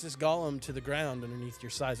collapse this golem to the ground underneath your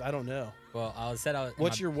size. I don't know. Well, I said I was.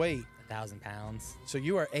 What's your weight? 1,000 pounds. So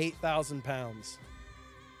you are 8,000 pounds.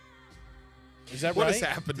 Is that What right? has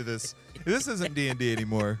happened to this? This isn't D&D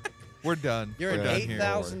anymore. We're done. You're We're an done here.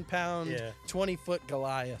 8,000 pound, Yeah. 20-foot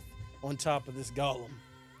Goliath on top of this golem.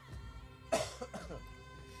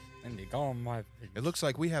 And they go on my. It looks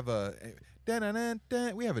like we have a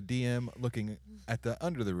DM looking at the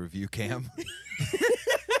under the review cam.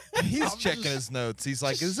 He's checking his notes. He's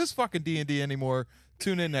like, "Is this fucking D&D anymore?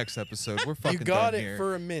 Tune in next episode. We're fucking You got done it here."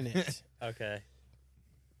 for a minute. Okay.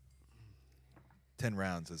 10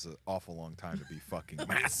 rounds is an awful long time to be fucking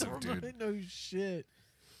massive, dude. No shit.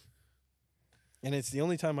 And it's the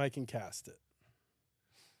only time I can cast it.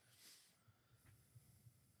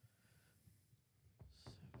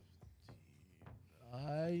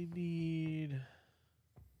 I need.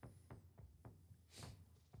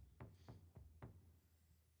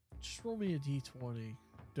 Just roll me a d20,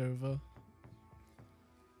 Dova.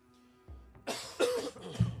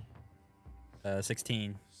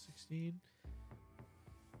 16. 16.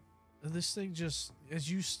 And this thing just, as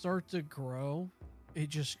you start to grow, it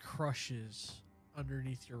just crushes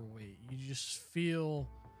underneath your weight. You just feel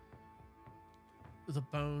the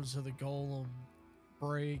bones of the golem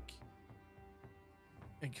break.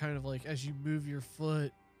 And kind of like as you move your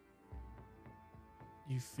foot,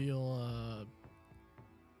 you feel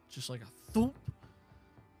just like a thump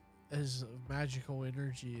as magical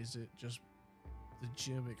energy as it just, the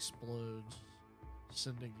gem explodes,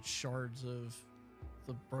 sending shards of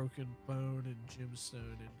the broken bone and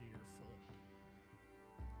gemstone into your foot.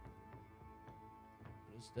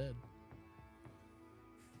 is dead.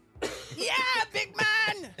 Yeah, big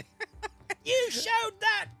man! You showed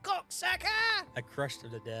that, cocksucker! I crushed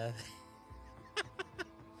him to death.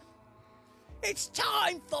 It's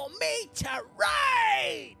time for me to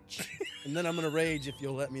rage! And then I'm gonna rage if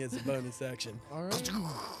you'll let me as a bonus action. All right.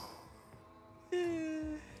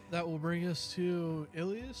 That will bring us to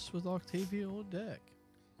Ilias with Octavia on deck.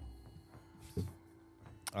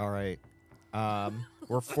 All right.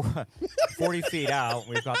 We're 40 feet out.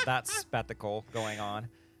 We've got that spectacle going on.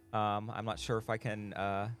 I'm not sure if I can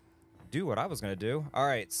do what I was going to do. All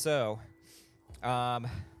right, so I'm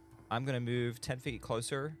going to move 10 feet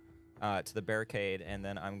closer to the barricade, and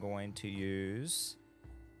then I'm going to use...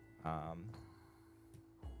 pretty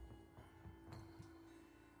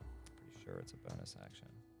sure it's a bonus action.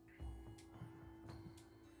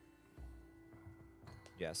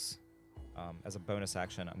 Yes. As a bonus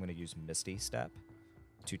action, I'm going to use Misty Step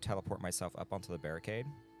to teleport myself up onto the barricade.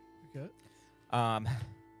 Okay.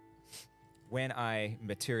 When I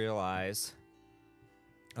materialize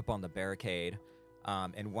up on the barricade,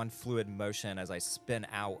 in one fluid motion as I spin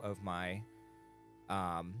out of my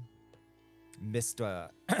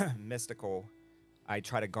mystical, I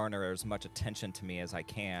try to garner as much attention to me as I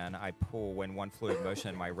can. I pull in one fluid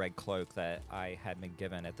motion my red cloak that I had been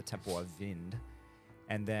given at the Temple of Vind.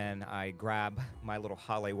 And then I grab my little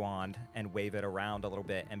holly wand and wave it around a little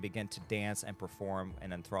bit and begin to dance and perform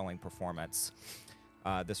an enthralling performance.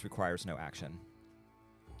 This requires no action.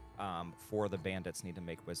 For the bandits need to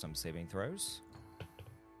make wisdom saving throws.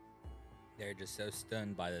 They're just so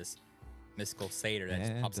stunned by this mystical satyr that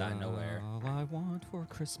just pops out of nowhere. All I want for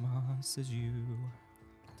Christmas is you.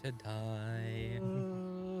 To die.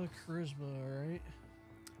 Charisma,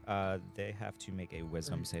 right? They have to make a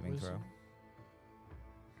wisdom saving throw.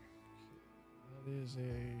 That is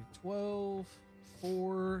a 12,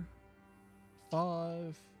 4,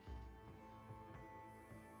 5,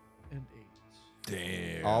 and 8.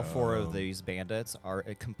 Damn. All four of these bandits are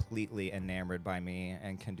completely enamored by me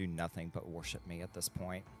and can do nothing but worship me at this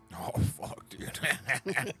point. Oh, fuck, dude.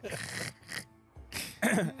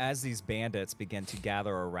 As these bandits begin to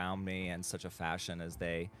gather around me in such a fashion as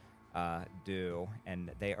they do,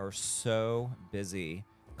 and they are so busy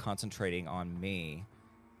concentrating on me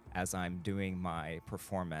as I'm doing my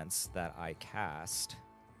performance that I cast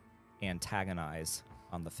Antagonize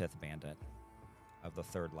on the 5th bandit of the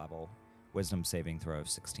 3rd level. Wisdom saving throw of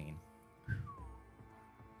 16.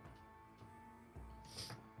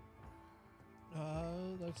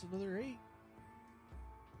 That's another 8.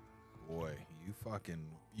 Boy,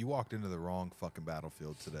 you walked into the wrong fucking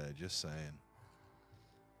battlefield today, just saying.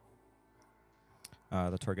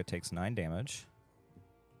 The target takes 9 damage.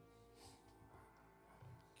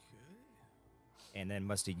 And then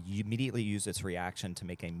must immediately use its reaction to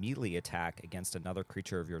make a melee attack against another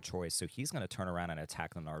creature of your choice. So he's going to turn around and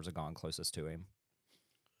attack the Narzagon closest to him.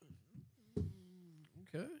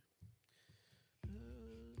 Okay.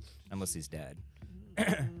 Unless he's dead.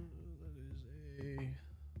 That is a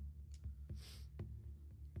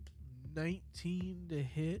 19 to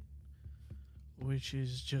hit, which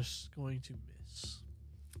is just going to miss.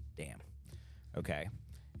 Damn. Okay.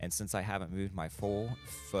 And since I haven't moved my full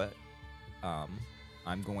foot,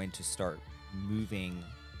 I'm going to start moving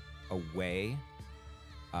away.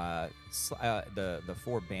 The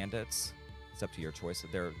 4 bandits, it's up to your choice.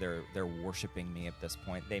 They're worshiping me at this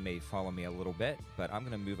point. They may follow me a little bit, but I'm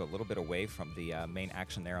going to move a little bit away from the main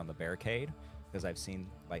action there on the barricade because I've seen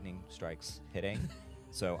lightning strikes hitting.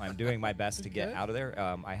 So I'm doing my best to get out of there.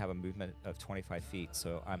 I have a movement of 25 feet,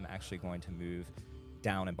 so I'm actually going to move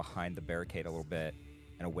down and behind the barricade a little bit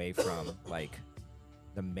and away from like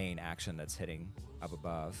the main action that's hitting up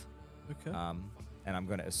above. Okay. And I'm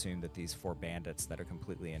going to assume that these 4 bandits that are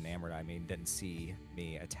completely enamored, didn't see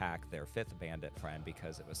me attack their 5th bandit friend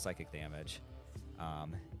because it was psychic damage,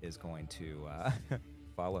 is going to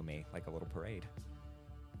follow me like a little parade.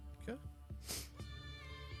 Okay.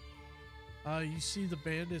 You see the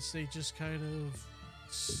bandits, they just kind of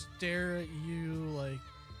stare at you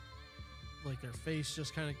like their face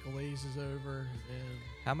just kind of glazes over, and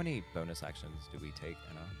How many bonus actions do we take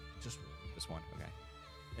in a... just one? Okay.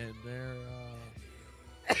 and they're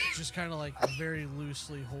just kind of like very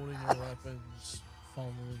loosely holding their weapons,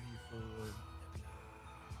 following you forward.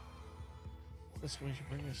 That's going to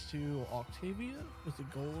bring us to Octavia with the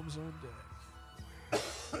golems on deck.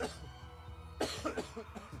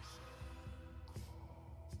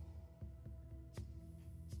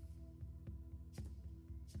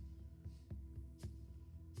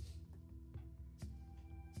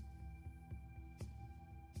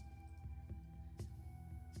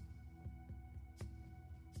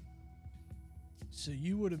 So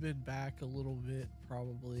you would have been back a little bit,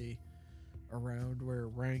 probably around where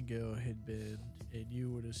Rango had been, and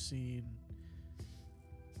you would have seen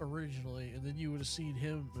originally, and then you would have seen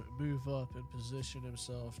him move up and position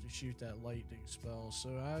himself to shoot that lightning spell.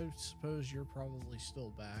 So I suppose you're probably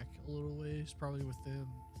still back a little ways, probably within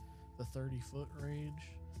the 30-foot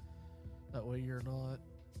range. That way you're not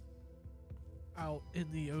out in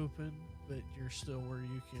the open, but you're still where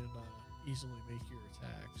you can easily make your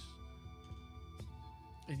attacks.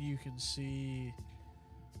 And you can see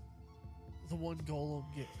the one golem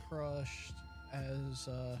get crushed as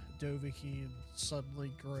Dovahkiin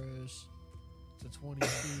suddenly grows to 20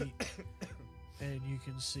 feet. And you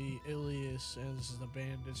can see Ilias as the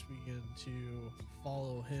bandits begin to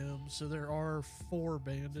follow him. So there are 4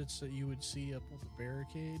 bandits that you would see up on the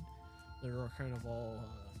barricade. They're kind of all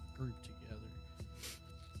grouped together.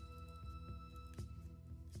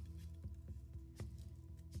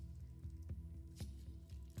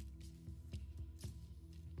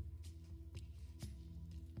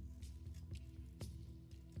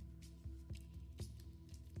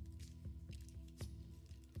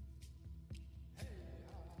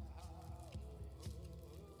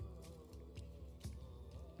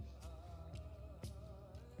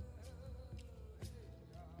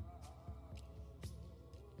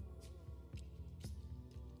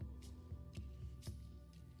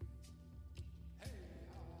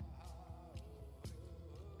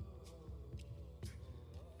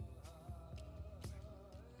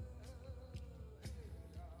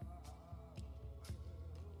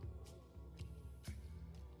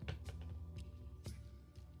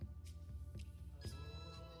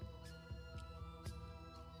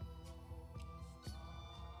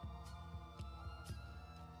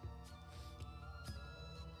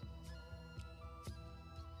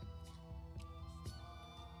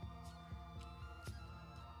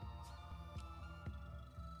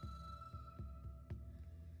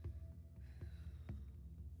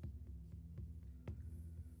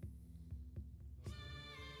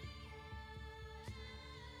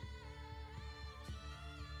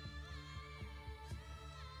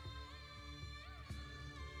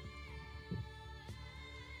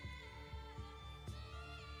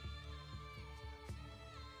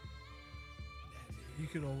 You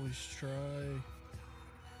could always try the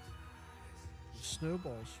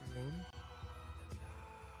snowballs for one.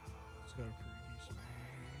 It's got a pretty decent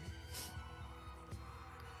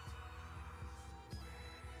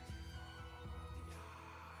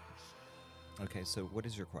range. Okay, so what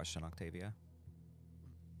is your question, Octavia?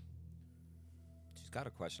 She's got a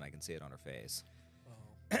question. I can see it on her face.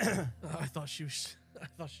 Oh. I thought she was trying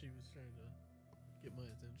to get my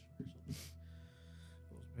attention or something.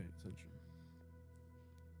 I was paying attention.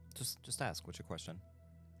 Just ask. What's your question?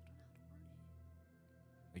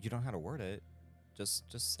 You don't know how to word it. Just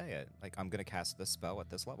say it. Like, I'm gonna cast this spell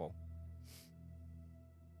at this level.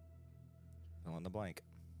 Fill in the blank.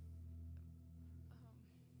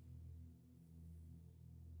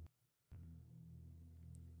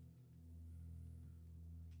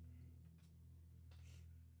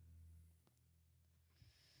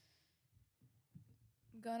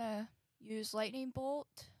 I'm gonna use lightning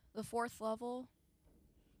bolt, the 4th level,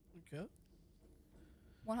 Okay.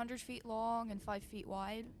 100 feet long and 5 feet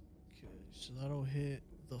wide. Okay, so that'll hit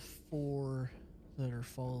the 4 that are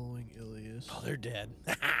following Ilias. Oh, they're dead.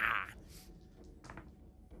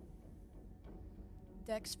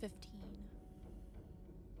 Dex 15.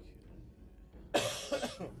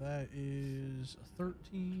 That is a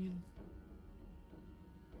 13,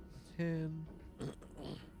 a 10,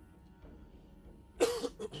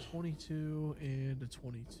 22, and a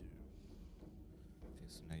 22. Okay,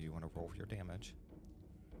 so now you want to roll for your damage.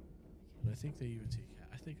 And I think they even take.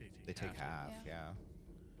 I think They take half, Yeah. yeah.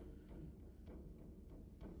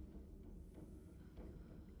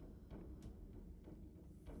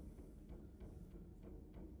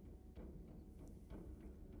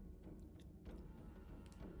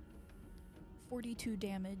 $42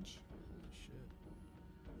 damage. Holy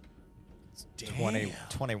shit. Damn.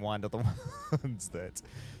 21 to the ones that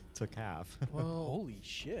took half. Well, Holy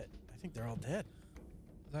shit. I think they're all dead.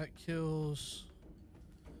 that kills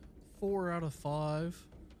 4 out of 5,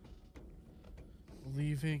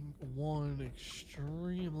 leaving 1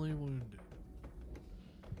 extremely wounded.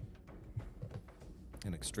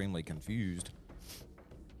 And extremely confused.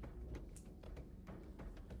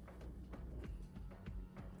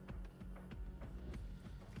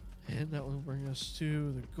 And that will bring us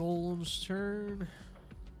to the golem's turn.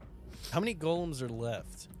 How many golems are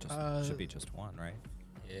left? Should be just one, right?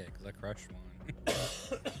 Yeah, because I crushed one.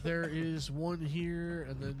 There is one here,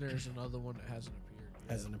 and then there's another one that hasn't appeared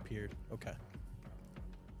yet. Hasn't appeared. Okay.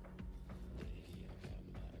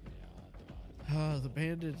 The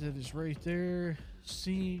bandit that is right there,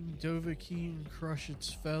 seeing Dovahkiin crush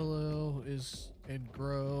its fellow and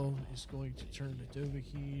grow, is going to turn to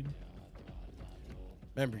Dovahkiin.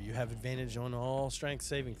 Remember, you have advantage on all strength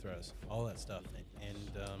saving throws, all that stuff, and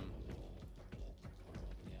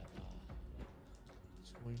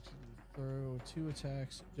It's going to throw 2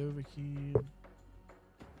 attacks at Dovahkiin.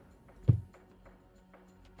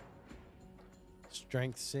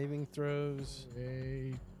 strength saving throws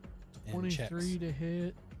A and 23 checks. to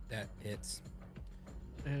hit That hits.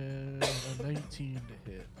 and a 19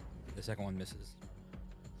 to hit. The second one misses.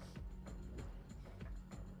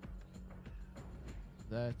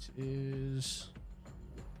 That is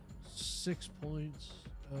 6 points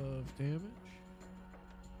of damage,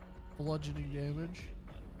 bludgeoning damage.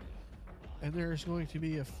 And there's going to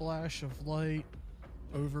be a flash of light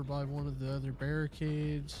over by one of the other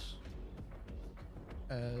barricades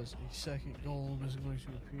as a second golem is going to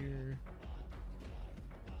appear.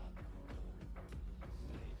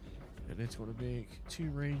 And it's going to make 2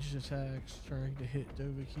 ranged attacks trying to hit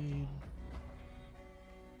Dovahkiin.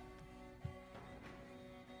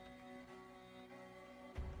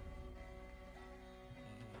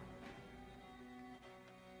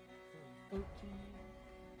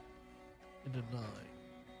 And a 9.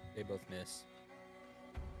 They both miss.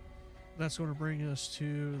 That's going to bring us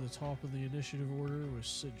to the top of the initiative order with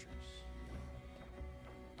Sidrus.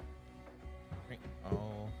 Right.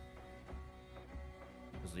 Oh.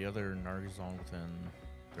 Is the other Nargazon within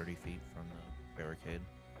 30 feet from the barricade?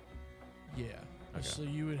 Yeah. Okay. So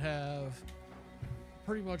you would have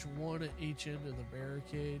pretty much one at each end of the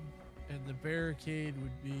barricade, and the barricade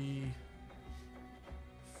would be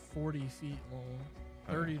 40 feet long.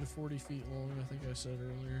 30 to 40 feet long, I think I said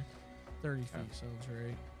earlier. 30 feet sounds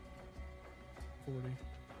right. 40.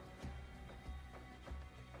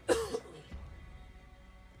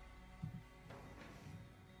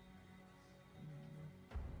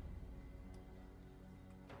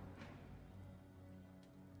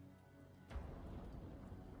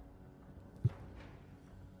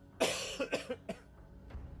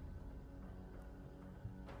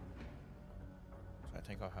 So I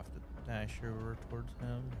think I'll have to dash over towards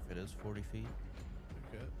him if it is 40 feet.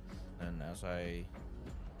 Okay. And as I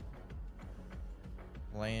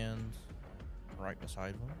land right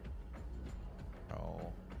beside him,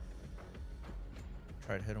 I'll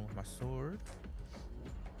try to hit him with my sword.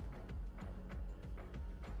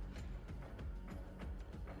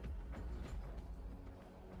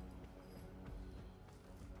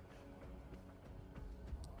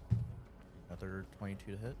 Another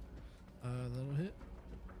 22 to hit. That'll hit.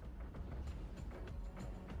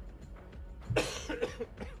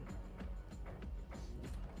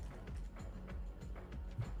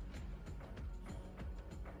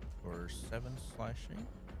 For 7 slashing.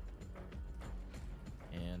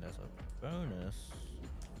 And as a bonus,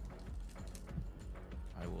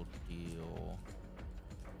 I will deal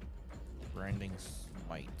branding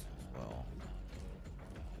smite as well.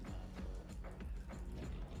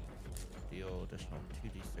 Deal additional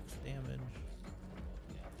 2d6 damage.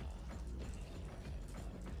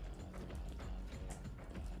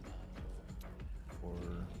 For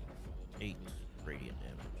 8 radiant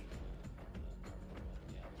damage.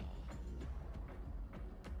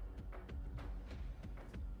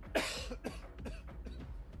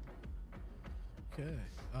 Okay.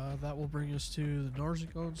 That will bring us to the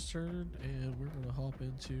Narzagon's turn, and we're going to hop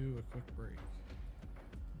into a quick break.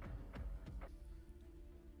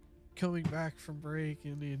 Coming back from break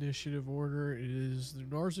in the initiative order is the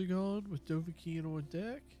Narzagon with Dovahkiin on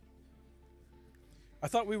deck. I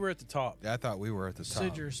thought we were at the top. I thought we were at the top.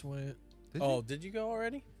 Sidrus went. Did Oh, did you go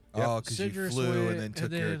already? Oh, because you Sidrus flew went, and then took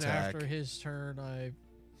and your then attack. after his turn,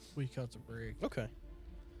 we cut the break. Okay.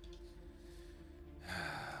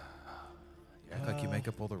 You act like you make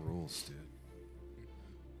up all the rules, dude.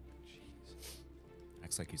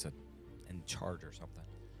 Acts like he's in charge or something.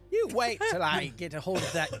 You wait till I get a hold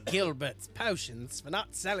of that Gilbert's potions for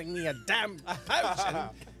not selling me a damn potion.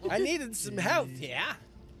 I needed some help here.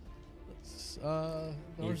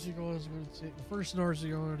 Narzagon is going to take the first.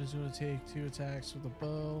 Narzagon is going to take 2 attacks with a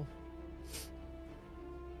bow.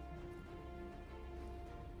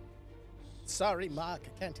 Sorry, Mark,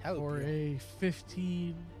 I can't help For you. a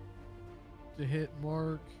 15 to hit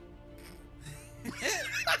Mark.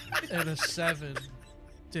 And a 7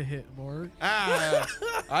 to hit Mark. Ah,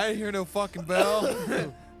 I didn't hear no fucking bell.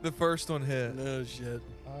 The first one hit. No shit.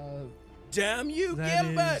 Uh, Damn you, that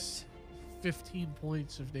Gilbert! is 15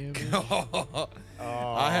 points of damage.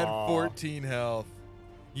 I had 14 health.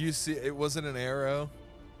 You see, it wasn't an arrow.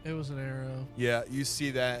 It was an arrow. Yeah, you see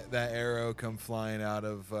that arrow come flying out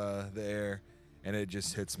of the air, and it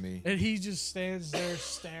just hits me. And he just stands there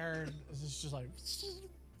staring. It's just like,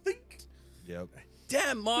 think. Yep.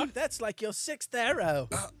 Damn, Mark, that's like your 6th arrow.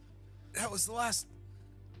 That was the last.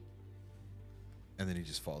 And then he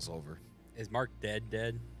just falls over. Is Mark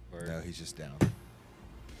dead? Or No, he's just down.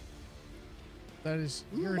 That is,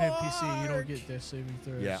 you're an NPC. You don't get death saving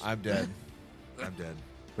throws. Yeah, I'm dead. I'm dead.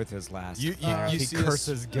 With his last, You he see a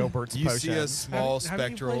curses Gilbert's You see a potion. small Have you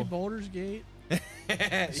spectral. played Baldur's Gate?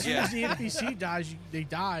 As soon as the NPC dies, they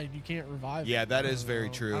die and you can't revive Yeah, them. that I is don't very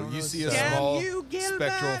know. I true. don't know You if see a it's- Damn small you, Gilbert!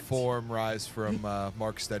 spectral form rise from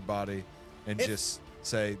Mark's dead body and just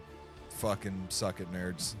say, fucking suck it,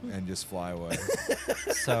 nerds, and just fly away.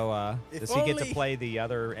 So, If does he get to only- play the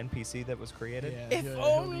other NPC that was created? Yeah, If he'll be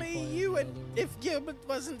only playing you the had. other one. If Gilbert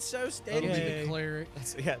wasn't so That'll be steady. the cleric.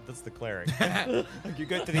 That's the cleric. You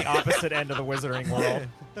go to the opposite end of the wizarding world.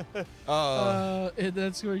 And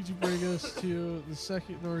that's going to bring us to the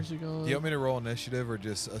second Narzagon. Do you want me to roll initiative or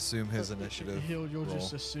just assume his initiative? You'll roll?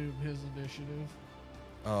 just assume his initiative.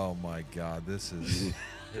 Oh my god, this is.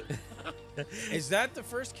 Is that the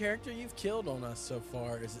first character you've killed on us so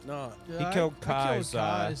far? Is it not? Yeah, He I killed killed Kai's,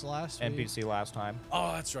 last week. NPC last time.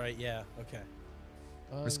 Oh, that's right. Yeah. Okay.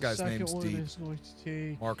 This The guy's second name's one Deep. is going to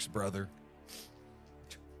take Mark's brother.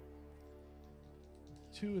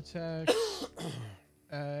 2 attacks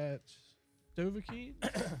at Dovahkiin.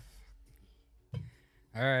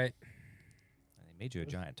 All right. And they made you a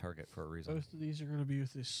giant target for a reason. Both of these are going to be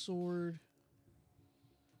with his sword.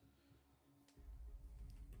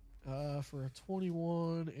 For a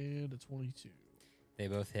 21 and a 22. They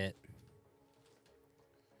both hit.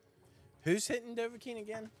 Who's hitting Dovahkiin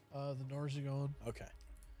again? The Narzagon. Okay.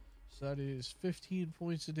 So that is 15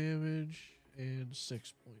 points of damage and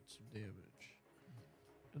 6 points of damage.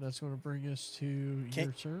 And that's going to bring us to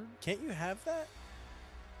your turn. Can't you have that?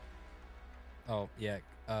 Oh yeah.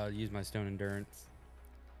 Use my stone endurance.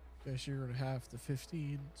 Okay, so you're going to have the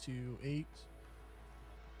 15 to 8.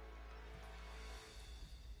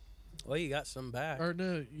 Well, you got some back. Or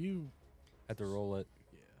no, you. Have to roll it.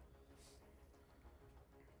 Yeah.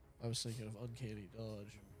 I was thinking of uncanny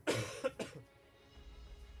dodge.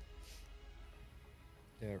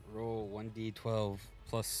 Yeah. Roll 1d12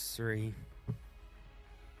 plus 3.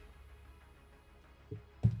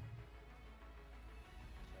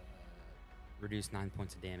 Reduce 9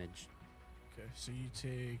 points of damage. Okay, so you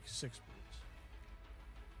take 6 points.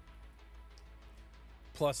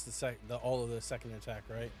 Plus the all of the second attack,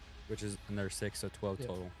 right? Which is another 6, so 12 Yep.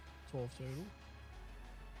 total. 12 total. And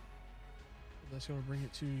that's going to bring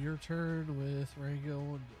it to your turn with Rango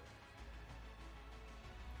and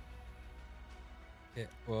Yeah,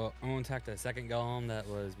 well, I'm going to attack the second golem that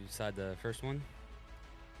was beside the first one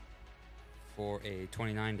for a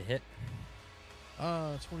 29 to hit.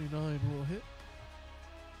 29 will hit.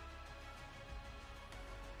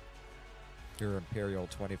 Your Imperial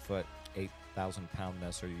 20-foot, 8,000-pound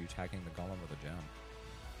miss. Are you attacking the golem with a gem?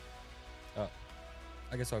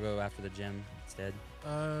 I guess I'll go after the gem instead.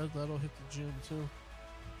 That'll hit the gym too.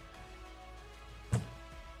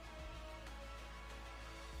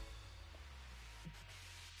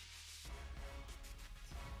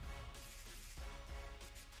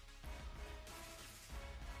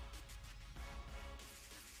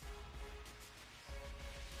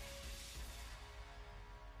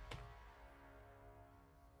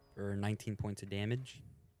 For 19 points of damage.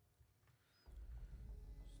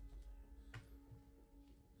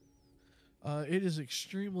 It is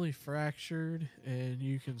extremely fractured, and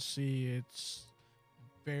you can see it's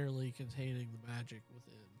barely containing the magic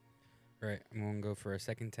within. Right, I'm going to go for a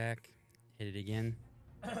second attack. Hit it again.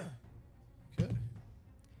 Okay.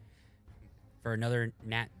 For another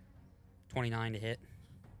nat 29 to hit.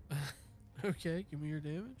 Okay, give me your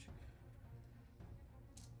damage.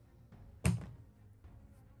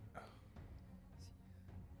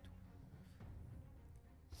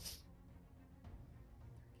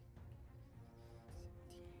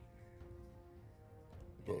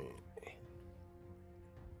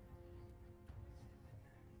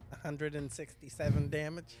 $167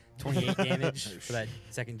 damage. 28 damage for that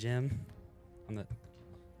second gem. On the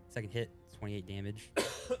second hit, 28 damage.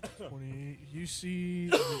 28. You see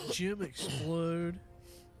the gym explode,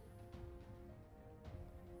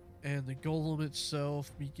 and the golem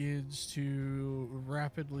itself begins to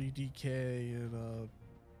rapidly decay in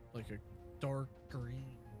a dark green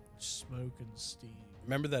smoke and steam.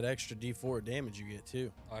 Remember that extra D4 damage you get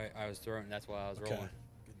too. I was throwing, that's why I was rolling.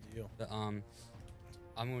 Good deal. The, I'm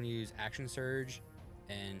going to use Action Surge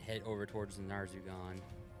and head over towards the Narzagon.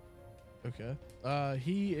 Okay.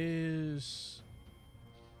 He is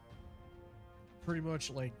pretty much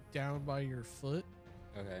like down by your foot.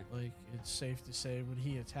 Okay. Like, it's safe to say when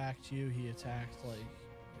he attacked you, he attacked, like,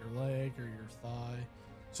 your leg or your thigh.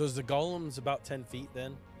 So is the golem's about 10 feet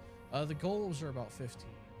then? The golems are about 15.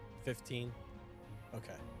 15?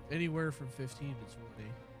 Okay. Anywhere from 15 to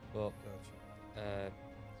 20. Well, Gotcha.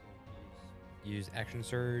 use action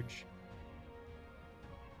surge.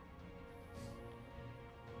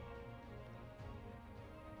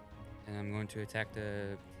 And I'm going to attack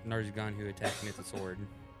the Narzugon who attacked me with the sword.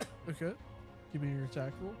 Okay. Give me your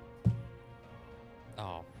attack roll.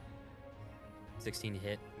 Oh. 16 to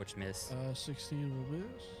hit, which miss. 16 will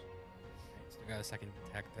miss. Still got a second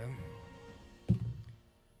attack though.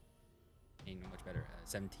 Ain't much better.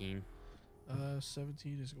 17.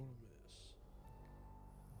 17 is going to miss.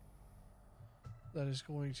 That is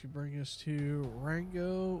going to bring us to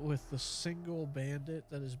Rango with the single bandit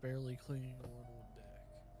that is barely clinging on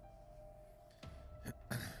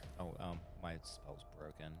deck. Oh, my spell's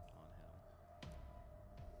broken on him.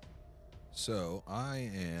 So my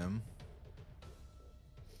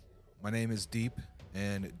name is Deep,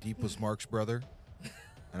 and Deep was Mark's brother,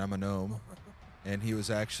 and I'm a gnome. And he was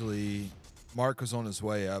actually, Mark was on his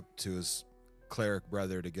way up to his cleric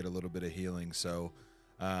brother to get a little bit of healing. So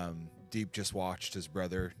Deep just watched his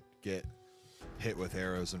brother get hit with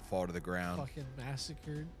arrows and fall to the ground. Fucking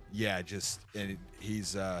massacred. Yeah, and he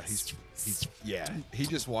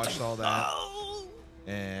just watched all that,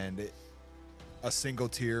 and a single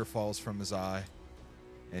tear falls from his eye,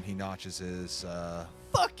 and he notches his.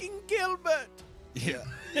 Fucking Gilbert! Yeah,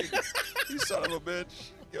 you son of a bitch,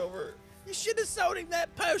 Gilbert. You should have sold him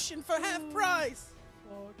that potion for half price.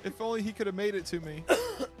 If only he could have made it to me.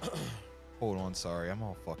 Hold on, sorry, I'm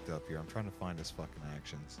all fucked up here. I'm trying to find his fucking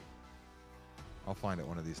actions. I'll find it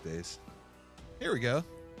one of these days. Here we go.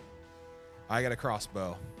 I got a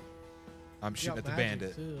crossbow. I'm shooting at the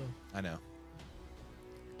bandit. Too. I know.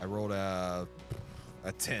 I rolled a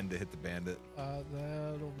 10 to hit the bandit.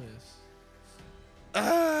 That'll miss.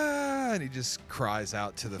 Ah! And he just cries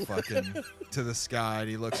out to the fucking to the sky, and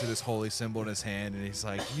he looks at his holy symbol in his hand, and he's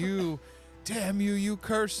like, "You, damn you! You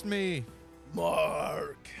cursed me,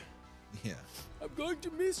 Mark. Yeah. I'm going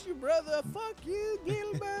to miss you, brother. Fuck you,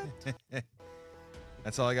 Gilbert.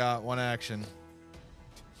 That's all I got. One action.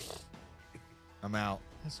 I'm out.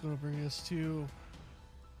 That's going to bring us to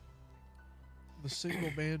the single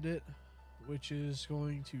bandit, which is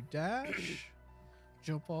going to dash,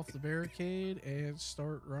 jump off the barricade, and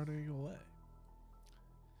start running away.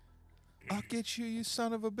 I'll get you, you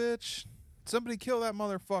son of a bitch. Somebody kill that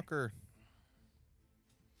motherfucker.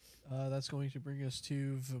 That's going to bring us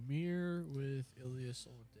to Vamir with Ilias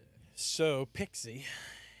on deck. So Pixie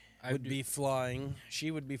would be flying. She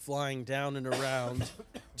would be flying down and around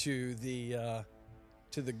to the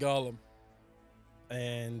golem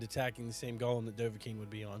and attacking the same golem that Dovahkiin would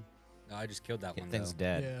be on. No, I just killed that one. Thing's Though.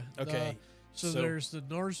 dead. Yeah. Okay. So there's the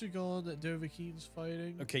Narzugon that Dovahkiin's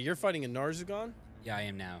fighting. Okay, you're fighting a Narzugon? Yeah, I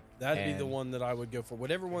am now. That'd be the And- one that I would go for.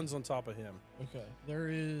 Whatever one's on top of him. Okay. There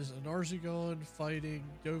is a Narzugon fighting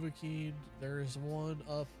Dovahkiin. There is one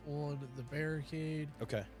up on the barricade.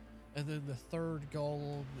 Okay. And then the third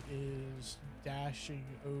golem is dashing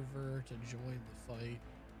over to join the fight.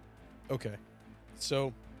 Okay.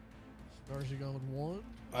 So Narzugon 1.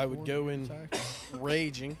 I would One go in attack.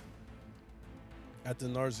 raging at the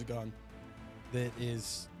Narzugon that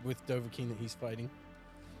is with Dovahkiin that he's fighting.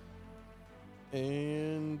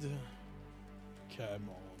 And come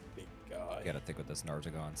on, big guy. You gotta think with this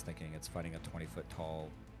Narzugon's thinking it's fighting a 20-foot tall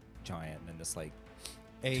giant and this like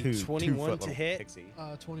A 2 21 2-foot to little hit. pixie.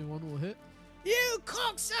 21 will hit. You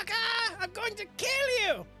cocksucker! I'm going to kill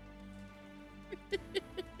you!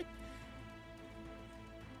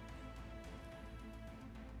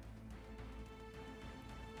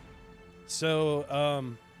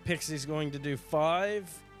 So, Pixie's going to do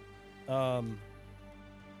 5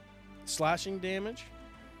 slashing damage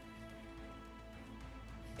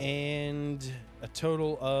and a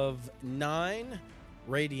total of 9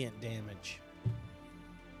 radiant damage.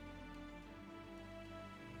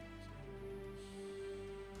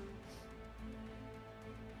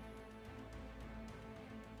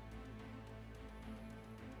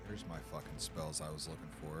 There's my fucking spells I was looking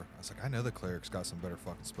for. I was like, I know the cleric's got some better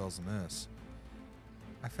fucking spells than this.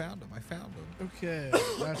 I found them. Okay.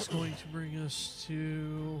 That's going to bring us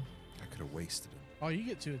to. I could have wasted them. Oh, you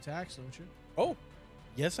get 2 attacks, don't you? Oh,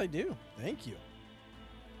 yes, I do. Thank you.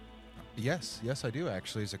 Yes, I do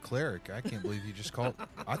actually. As a cleric, I can't believe you just called.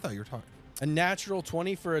 I thought you were talking. A natural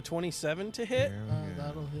 20 for a 27 to hit. There we go.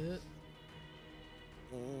 That'll hit.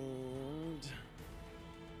 And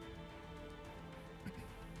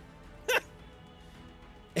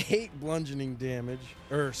 8 bludgeoning damage,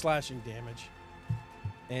 or slashing damage.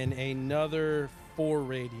 and another 4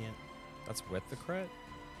 radiant. That's with the crit?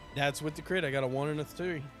 That's with the crit. I got a 1 and a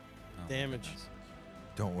 3 Oh, my damage. goodness.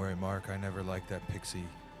 Don't worry, Mark. I never liked that pixie,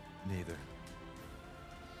 neither.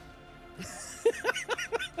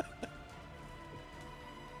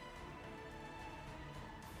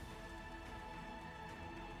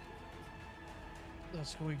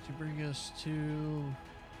 That's going to bring us to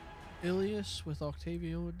Ilias with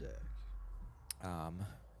Octavio on deck.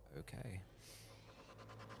 Okay.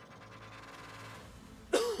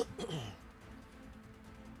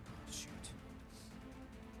 Shoot.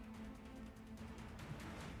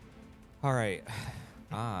 All right.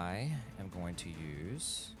 I am going to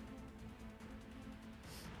use.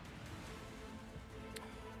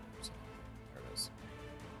 There it is.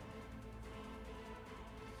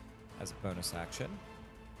 As a bonus action,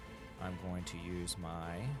 I'm going to use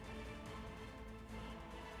my.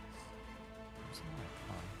 Where's the mic?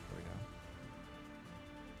 Oh, there we go.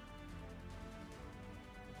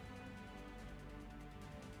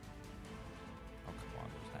 Oh, come on.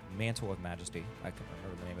 Where's that? Mantle of Majesty. I can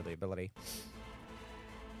remember the name of the ability.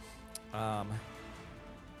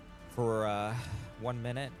 For 1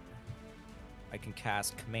 minute, I can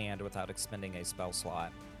cast Command without expending a spell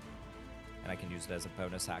slot. And I can use it as a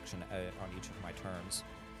bonus action on each of my turns.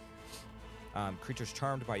 Creatures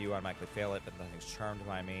charmed by you automatically fail it, but nothing's charmed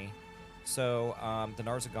by me. So the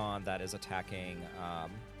Narzagon that is attacking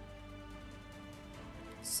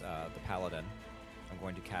the Paladin, I'm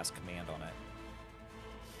going to cast Command on it.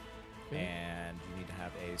 Okay. And you need to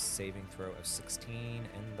have a saving throw of 16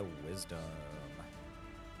 in the Wisdom.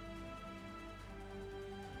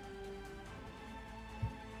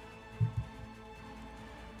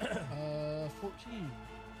 14.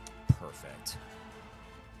 Perfect.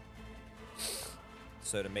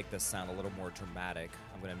 So to make this sound a little more dramatic,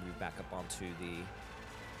 I'm going to move back up onto the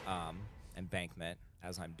embankment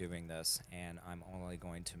as I'm doing this, and I'm only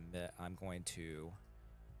going to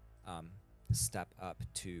step up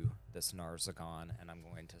to this Narzagon, and I'm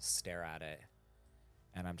going to stare at it,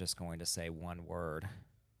 and I'm just going to say one word: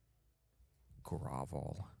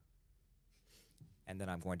 grovel. And then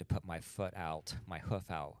I'm going to put my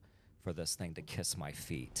hoof out for this thing to kiss my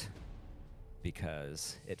feet,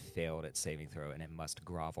 because it failed its saving throw and it must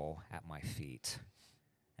grovel at my feet,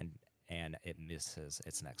 and it misses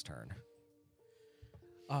its next turn.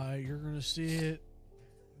 You're going to see it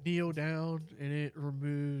kneel down, and it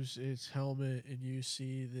removes its helmet, and you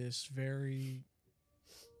see this very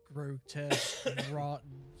grotesque,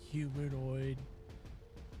 rotten humanoid,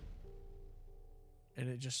 and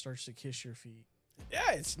it just starts to kiss your feet.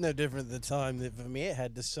 Yeah, it's no different than the time that Vermeer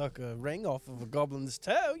had to suck a ring off of a goblin's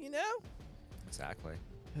toe, you know? Exactly.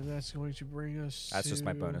 And that's going to bring us That's just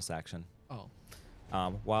my to- bonus action. Oh.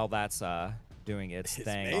 While that's doing its His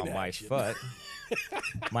thing main on my action. foot,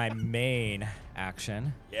 my main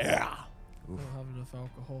action. Yeah. I don't have enough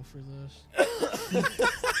alcohol for this.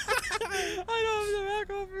 I don't have the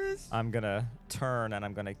back over this. I'm gonna turn and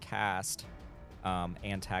I'm gonna cast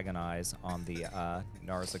antagonize on the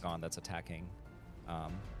Narzagon that's attacking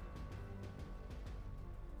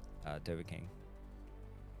Dovahkiin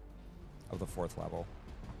of the 4th level.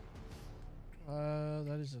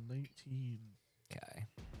 That is a 19 Okay.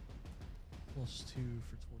 plus 2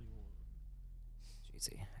 for 21.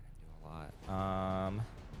 Jeezy, I didn't do a lot.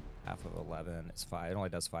 Half of 11. It's 5. It only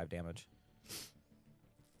does 5 damage.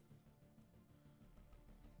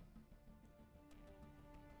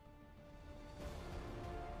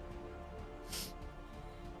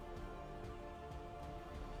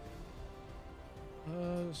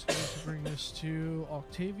 It's going to bring us to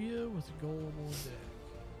Octavia with a golem on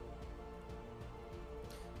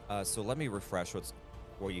deck. So let me refresh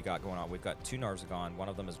what you got going on. We've got 2 Narzagon. One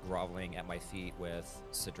of them is groveling at my feet with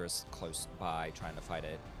Sidrus close by trying to fight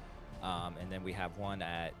it. And then we have one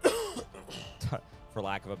at, for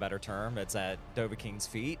lack of a better term, it's at Dovahkiin's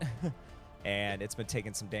feet. And it's been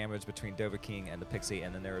taking some damage between Dovahkiin and the pixie.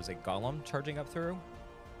 And then there is a golem charging up through.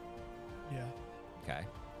 Yeah. Okay.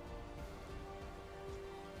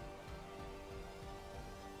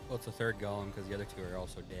 Well, it's a third golem because the other 2 are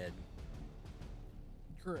also dead.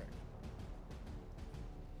 Correct.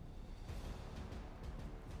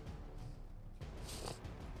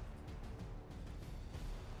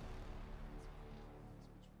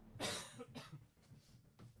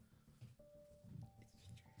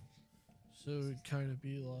 So it'd kind of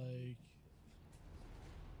be like,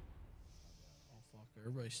 oh fuck,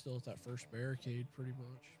 everybody's still at that first barricade, pretty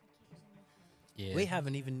much. Yeah. We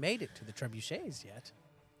haven't even made it to the trebuchets yet.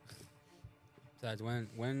 Besides,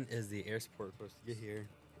 when is the air support supposed to get here?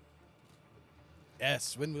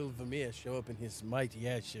 Yes, when will Vermeer show up in his mighty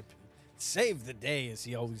airship? save the day as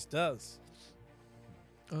he always does.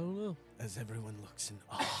 I don't know. As everyone looks in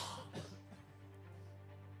awe.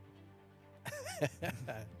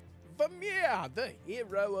 Vermeer, the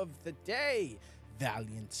hero of the day.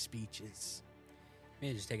 Valiant speeches.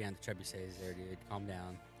 Maybe just taking out the trebuchets there, dude. Calm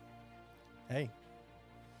down. Hey.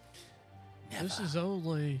 This is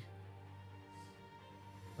only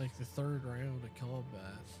like the third round of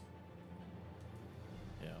combat.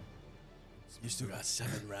 Yeah. You still got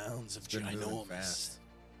 7 rounds of It's been moving ginormous. fast.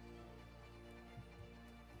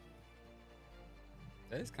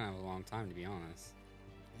 That is kind of a long time, to be honest.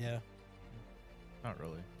 Yeah. Not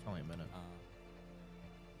really. It's only a minute.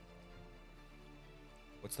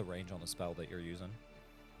 What's the range on the spell that you're using?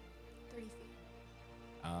 30 feet.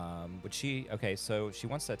 Would she? Okay, so she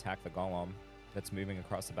wants to attack the golem that's moving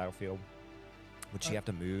across the battlefield. Would she have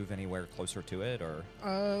to move anywhere closer to it, or?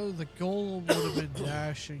 The golem would have been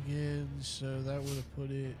dashing in, so that would have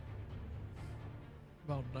put it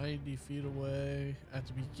about 90 feet away. At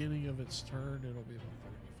the beginning of its turn, it'll be about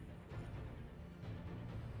 30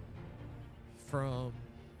 feet away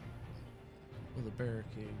from the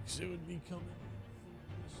barricades. It would be coming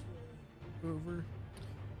this way over.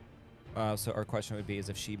 So our question would be: is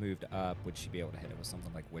if she moved up, would she be able to hit it with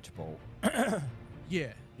something like Witch Bolt?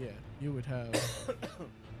 Yeah, you would have.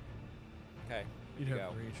 Okay. You'd you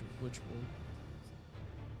have go. range with Witch Bolt.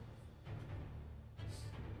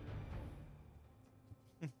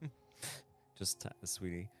 Just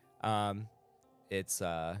sweetie. It's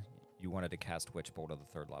you wanted to cast Witch Bolt at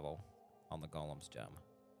the 3rd level on the golem's gem.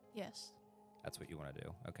 Yes. That's what you want to do.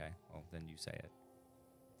 Okay. Well, then you say it.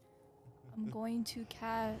 I'm going to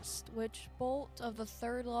cast Witch Bolt of the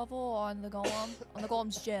 3rd level on the golem, on the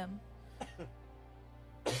golem's gem.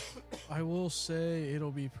 I will say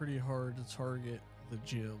it'll be pretty hard to target the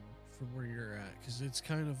gym from where you're at because it's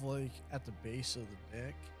kind of like at the base of the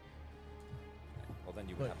neck. Well, then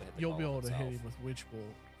you would But have to hit the you'll be golem able to hit itself. him with Witch Bolt.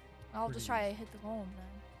 I'll Pretty just try to hit the golem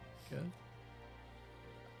then. Okay. Uh,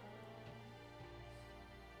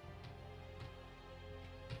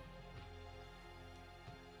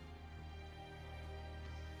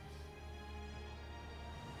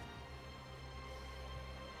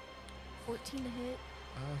 14 to hit.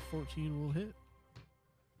 14 will hit.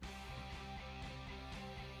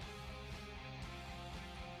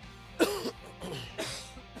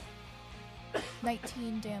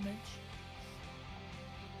 $19 damage.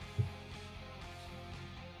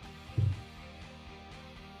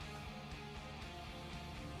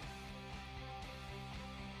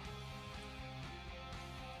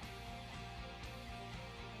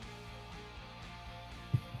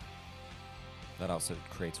 That also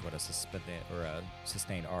creates what, a suspended or a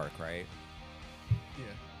sustained arc, right? Yeah.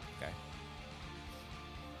 Okay.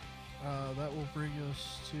 That will bring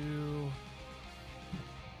us to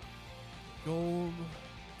Golem.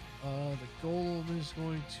 The Golem is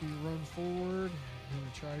going to run forward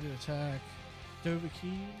and try to attack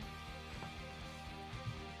Dovahkiin.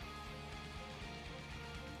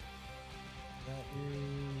 That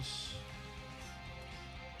is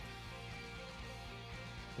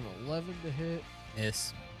an 11 to hit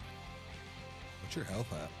Miss. What's your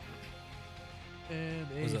health at?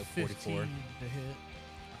 and Was a it 44? 15 to hit.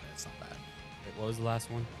 That's not bad. Wait, what was the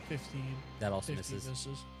last one? 15. That also 15 misses.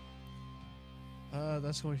 misses.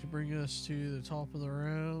 That's going to bring us to the top of the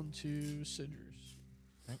round to Sidrus.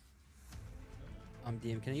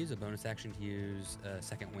 DM, can I use a bonus action to use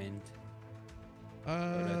second wind? Or do I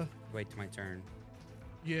Uh, have to wait till my turn.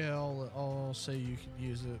 yeah, I'll say you can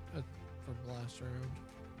use it from last round.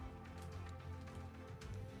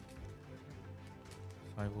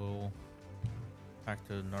 I will back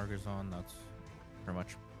to Nargazon. That's pretty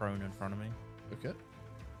much prone in front of me. Okay.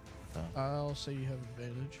 So, I'll say you have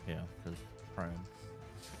advantage. yeah, because prone.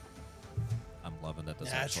 I'm loving that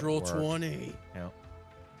this Natural actually worked. 20. Yep.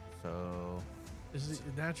 So, Is it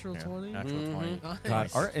a natural yeah, 20? natural 20. Nice. God,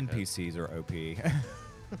 our NPCs are OP.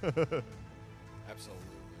 Absolutely.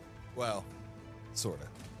 Well, sort of.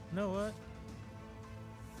 You know what?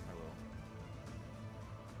 I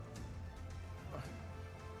will.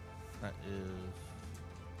 That is.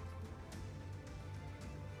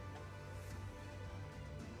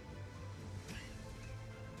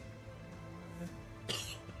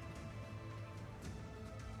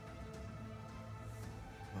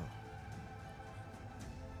 Oh.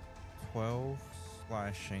 12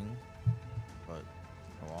 slashing, but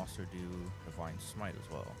I'll also do Divine Smite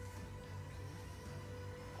as well.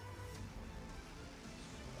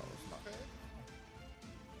 That was not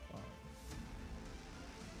fun.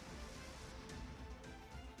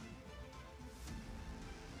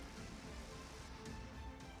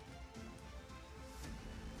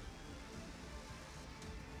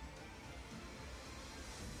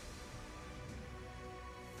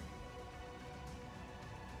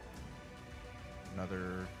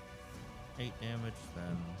 another 8 damage,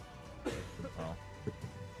 then, well,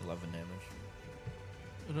 11 damage.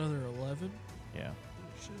 Another 11. Yeah.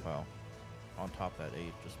 Oh, shit. Well, on top of that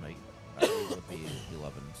 8, just make that 8 would be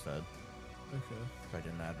 11 instead. Okay. If I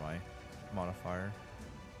didn't add my modifier.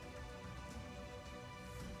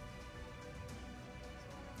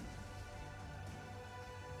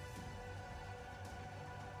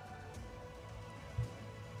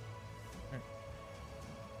 Alright.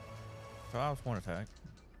 So that was one attack.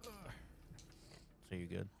 So you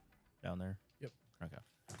good down there? Yep. Okay.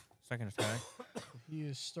 Second attack He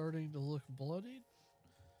is starting to look bloodied.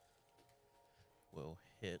 will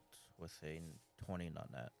hit with a 20,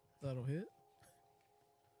 not that. That'll hit.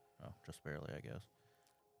 Oh, just barely, I guess.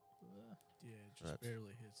 Yeah, it So just that's-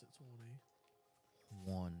 barely hits at 20.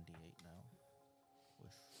 1d8 now.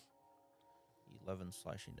 With 11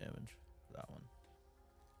 slashing damage for that one.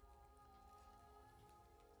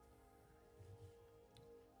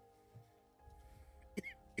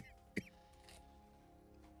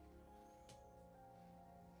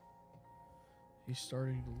 He's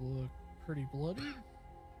starting to look pretty bloody.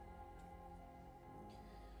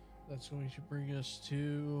 That's going to bring us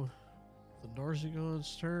to the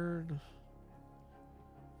Narzagon's turn.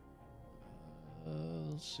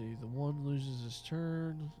 Let's see. The one loses his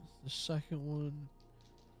turn. The second one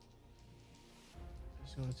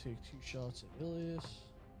is going to take 2 shots at Ilias.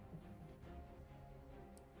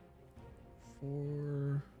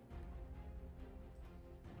 For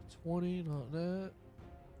 20, not that.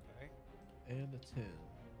 And a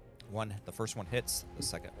 10. The first one hits. The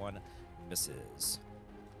second one misses.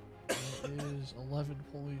 That is 11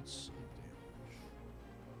 points of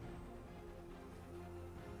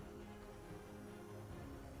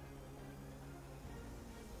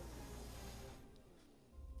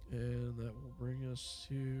damage. And that will bring us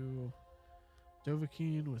to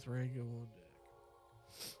Dovahkiin with Rango on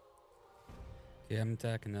deck. Okay, I'm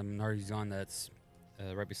attacking them. Narzagon that's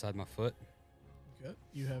right beside my foot. Okay,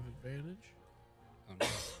 you have advantage. Oh, no.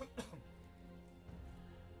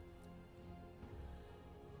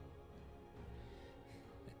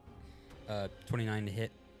 29 to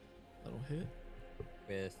hit That'll hit.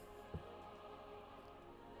 with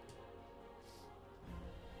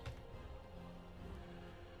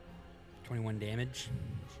 21 damage.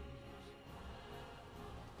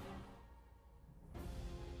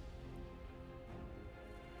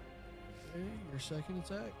 Okay, your second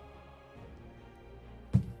attack.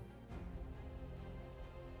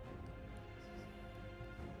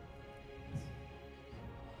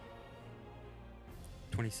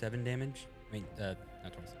 $27 damage. I mean, not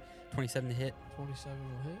 27. 27 to hit. 27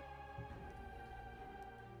 will hit.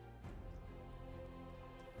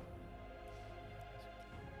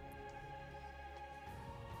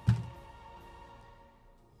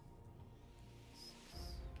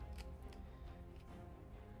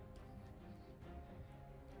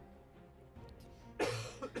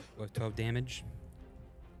 With 12 damage.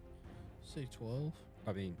 Say 12.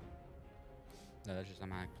 I mean, no, that's just on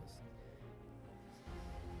my plus.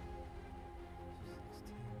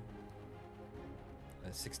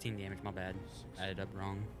 16 damage, my bad. Added up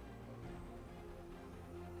wrong.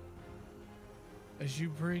 As you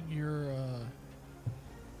bring your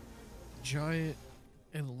giant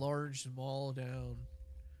enlarged maul down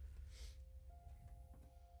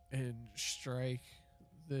and strike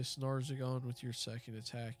this Narzagon with your second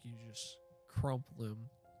attack, you just crumple him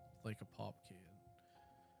like a pop can.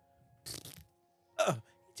 Oh,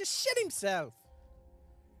 he just shit himself.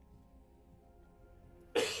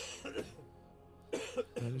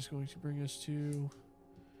 That is going to bring us to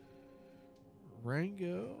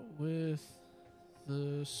Rango with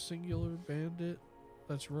the singular bandit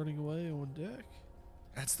that's running away on deck.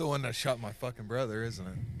 That's the one that shot my fucking brother, isn't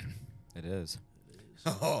it? It is.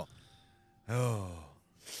 Oh. Oh.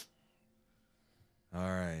 All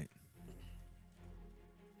right.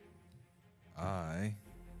 I'm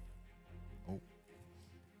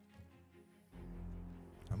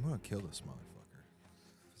going to kill this motherfucker.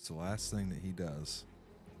 It's the last thing that he does.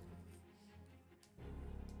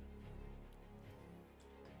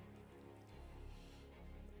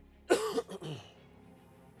 I'm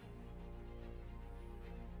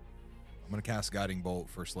going to cast Guiding Bolt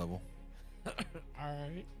first level. All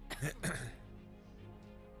right.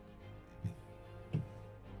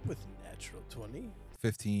 With natural 20.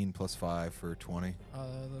 15 plus 5 for 20.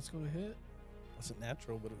 That's going to hit. Wasn't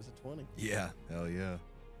natural, but it was a 20. Yeah. Hell yeah.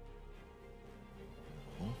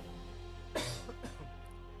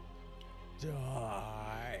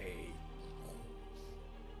 Die.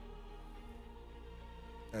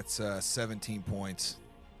 That's 17 points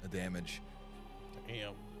of damage.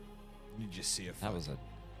 Damn. You just see That was a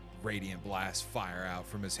radiant blast fire out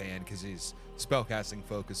from his hand because his spellcasting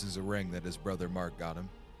focus is a ring that his brother Mark got him.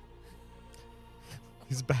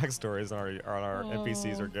 These backstories on our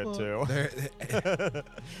NPCs are good too. You're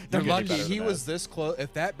They're lucky better he than was us. this close.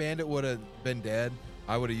 If that bandit would have been dead,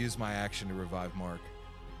 I would have used my action to revive Mark.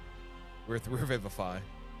 Revivify.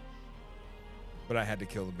 But I had to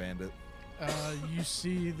kill the bandit. You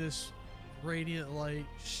see this radiant light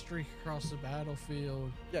streak across the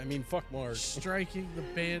battlefield, Yeah, I mean, fuck Mark. striking the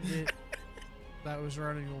bandit that was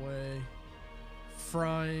running away,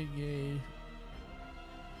 frying a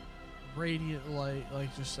radiant light,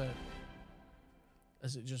 like just that,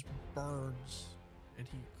 as it just burns and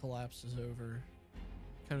he collapses over,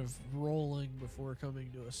 kind of rolling before coming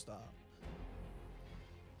to a stop,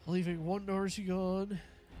 leaving one Narzigon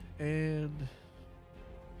and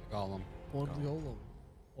Golem. one Golem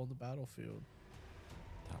on the battlefield.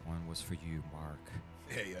 That one was for you, Mark.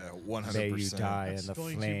 Hey, 100%. May you die in That's the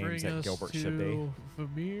going to flames bring that us Gilbert to should be.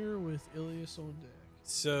 Vamir with Ilias on deck.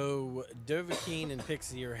 So Dovahkiin and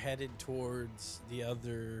Pixie are headed towards the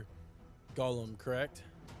other golem, correct?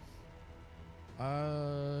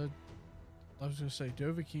 I was gonna say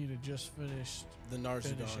Dovahkiin had just finished The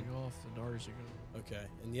finishing Narzagon. off the Narzagon. Okay,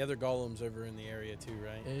 and the other golem's over in the area too,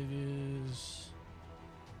 right?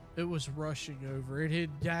 It was rushing over. It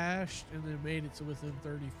had dashed and then made it to within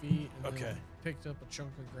 30 feet and Okay. then picked up a chunk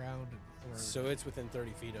of ground and thrown So it. it's within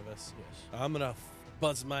 30 feet of us. Yes. I'm gonna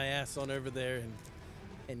buzz my ass on over there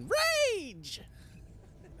and rage.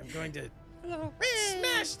 I'm going to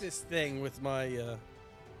smash this thing with my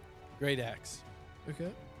great axe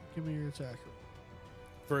Okay. Give me your attack.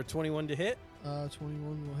 for a 21 to hit.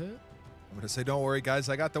 21 will hit. I'm going to say, don't worry, guys.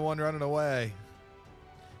 I got the one running away.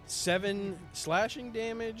 7 slashing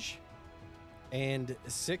damage and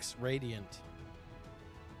 6 radiant.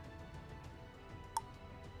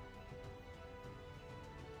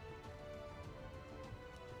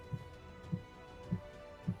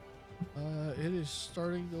 It is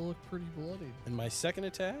starting to look pretty bloody. And my second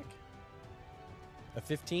attack, a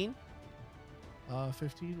 15.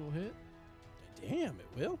 15 will hit. Damn, it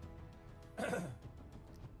will.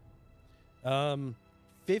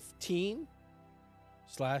 15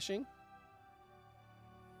 slashing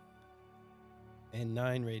and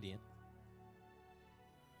 9 radiant.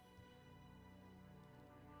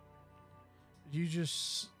 You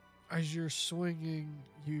just, as you're swinging,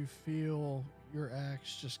 you feel your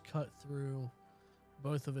axe just cut through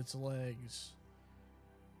both of its legs,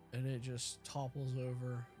 and it just topples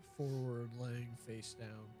over forward, laying face down.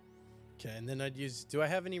 Okay, and then I'd use. Do I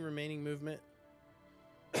have any remaining movement?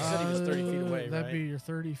 You said he was 30 feet away, That'd right? be your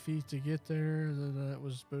 30 feet to get there, and then that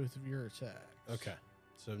was both of your attacks. Okay,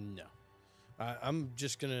 so no. I'm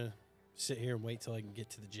just gonna sit here and wait till I can get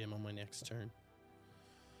to the gym on my next turn.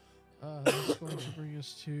 That's going to bring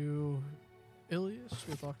us to Ilias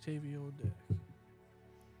with Octavia on deck.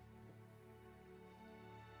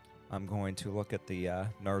 I'm going to look at the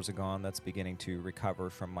Narzagon that's beginning to recover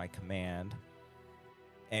from my command.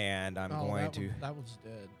 And I'm going to... That one's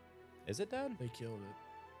dead. Is it dead? They killed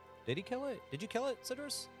it. Did he kill it? Did you kill it,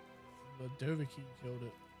 Citrus? But Dovahkiin killed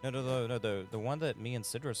it. No. The one that me and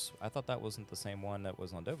Citrus... I thought that wasn't the same one that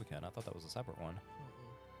was on Dovahkiin. I thought that was a separate one.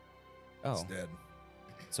 It's Oh. dead.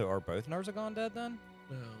 So are both Narzagon dead then?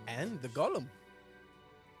 No. And the golem.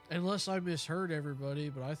 Unless I misheard everybody,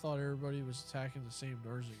 but I thought everybody was attacking the same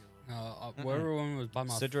Narzagon. Everyone was by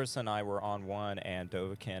my Citrus and I were on one, and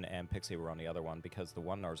Dovahkiin and Pixie were on the other one because the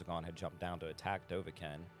one Narzagon had jumped down to attack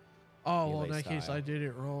Dovahkiin. Oh, well, in Melee that case, style. I did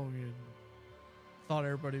it wrong and thought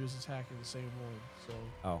everybody was attacking the same one. So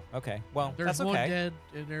Oh, okay. Well, there's that's one okay. dead,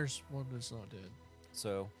 and there's one that's not dead.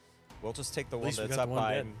 So we'll just take the one least we that's got up the one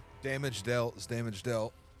by. dead. Damage dealt is damage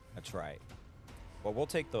dealt. That's right. Well, we'll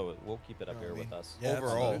take the. We'll keep it up No, here I mean, with us. Yeah,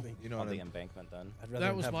 Overall, absolutely. you know on what I the mean? embankment then. I'd rather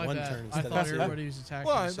That was have my one bad. turn I instead thought of two. everybody was attacking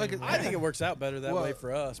Well, the same like, one. I think it works out better that Well- way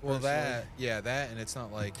for us. Well, personally. that, and it's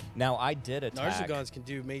not like Now I did attack. Narzagons can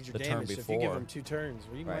do major the turn damage. So if you give before. them 2 turns,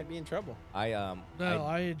 we Right. might be in trouble. No,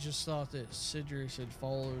 I had just thought that Sidrus had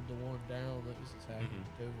followed the one down that was attacking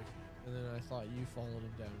Dovahkiin, and then I thought you followed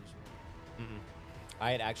him down as well.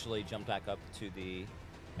 I had actually jumped back up to the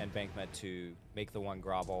embankment to make the one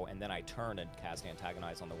grovel, and then I turned and cast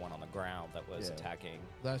Antagonize on the one on the ground that was Yeah. attacking.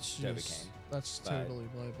 That's Dovahkiin. just that's But- totally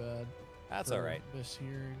my bad. That's for all right.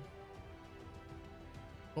 Mishearing.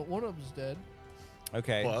 But one of them's dead.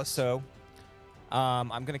 Okay. Plus. So, I'm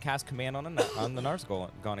gonna cast command on on the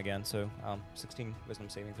Narzagon again. So, 16 Wisdom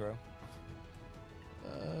saving throw.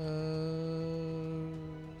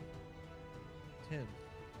 10.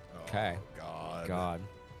 Okay. Oh, God. God.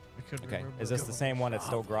 I couldn't Okay. remember. Is this the same one that's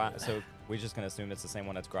still so We just gonna assume it's the same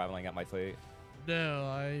one that's groveling at my feet.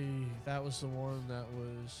 No, that was the one that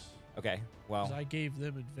was. Okay. 'Cause Well, I gave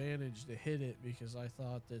them advantage to hit it because I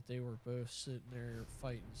thought that they were both sitting there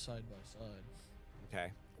fighting side by side.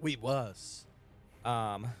 okay. We was.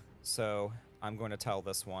 So I'm going to tell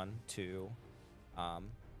this one to,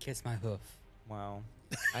 Kiss my hoof. well,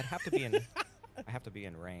 I'd have to be in. I have to be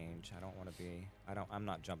in range. I don't want to be. I'm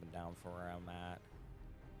not jumping down from where I'm at.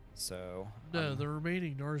 So. No, the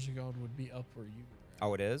remaining Narzagon would be up where you were.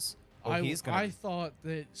 Oh, it is. Oh, I, he's gonna. I thought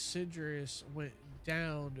that Sidrus went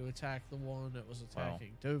down to attack the one that was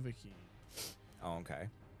attacking Dovahkiin. Oh, okay.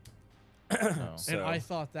 No. So, And I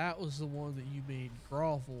thought that was the one that you made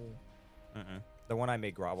grovel. the one I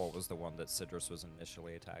made grovel was the one that Sidrus was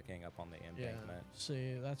initially attacking up on the Yeah. embankment.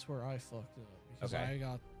 See, that's where I fucked up because Okay.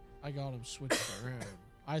 I got him switched around.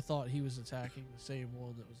 I thought he was attacking the same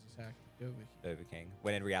one that was attacking Dovahkiin. Dova King.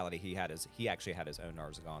 When in reality, he actually had his own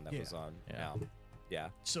Narzagon that Yeah. was on. Yeah. Yeah.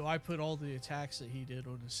 So I put all the attacks that he did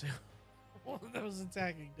on the same one that was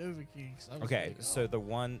attacking Dovahkiin. Okay. So the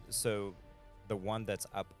one that's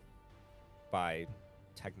up by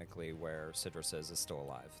technically where Sidrus is still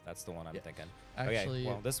alive. That's the one I'm Yeah. thinking. Actually, okay.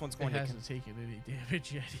 Well, this one's it going to. hasn't taken any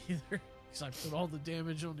damage yet either. Because I put all the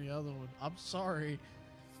damage on the other one. I'm sorry.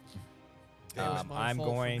 That was my I'm fault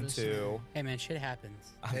for going missing to. it. Hey man, shit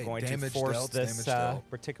happens. I'm Hey, going to damage force dealt, this damage dealt.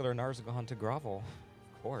 particular Narzagon to grovel.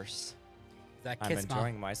 Of course. That I'm kiss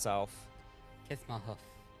enjoying myself. kiss my hoof.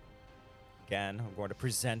 Again, I'm going to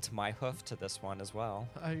present my hoof to this one as well.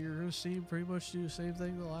 You're going to see him pretty much do the same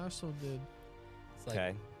thing the last one did. It's like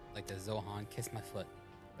Okay. like the Zohan kiss my foot.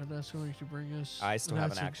 And that's going to bring us. I still and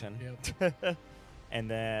have an that's action. Yep. And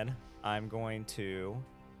then I'm going to.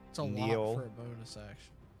 It's a Kneel. lot for a bonus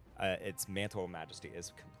action. Its Mantle of Majesty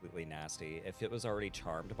is completely nasty. If it was already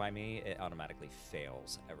charmed by me, it automatically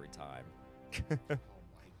fails every time. Oh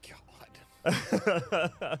my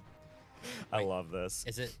god. I Wait, love this.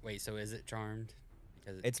 Is it so is it charmed?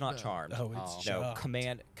 Because It's not No. charmed. Oh, it's No, shocked.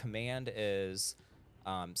 command is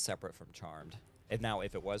separate from charmed. And now,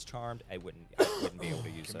 if it was charmed, I wouldn't be able to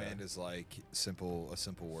use Command it. is like a simple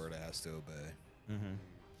word it has to obey. Mm-hmm.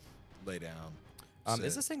 Lay down. Is sit.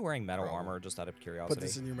 this thing wearing metal Roll. armor? Just out of Put curiosity.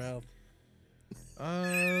 this in your mouth.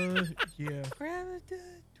 Yeah. grab it, twist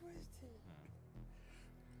it.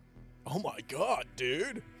 Oh my god,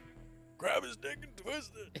 dude. Grab his dick and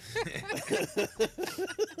twist it.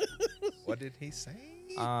 What did he say?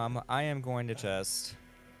 I am going to just.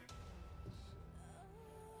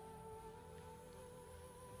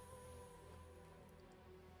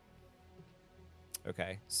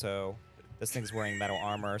 Okay, so this thing's wearing metal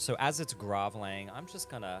armor. So as it's groveling, I'm just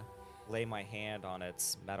gonna lay my hand on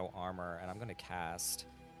its metal armor and I'm gonna cast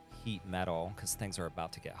heat metal because things are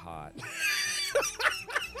about to get hot.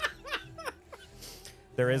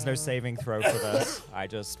 There is no saving throw for this. I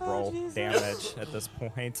just roll damage at this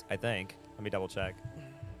point, I think. Let me double check.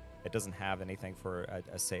 It doesn't have anything for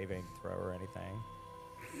a saving throw or anything.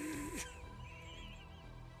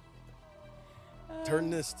 Turn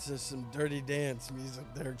this to some dirty dance music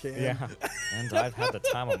there, Cam. Yeah, and I've had the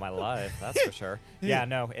time of my life, that's for sure. Yeah,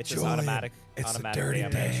 no, it's just Julian, automatic. It's automatic a dirty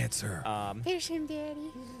damage. dancer. There's him,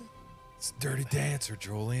 daddy. It's a dirty dancer,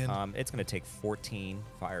 Julian. It's gonna take 14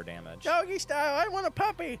 fire damage. Doggy style, I want a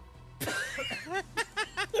puppy.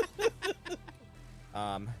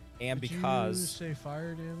 And Did because you say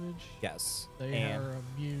fire damage? yes, They and are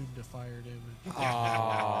immune to fire damage.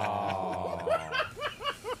 oh,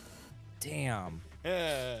 damn.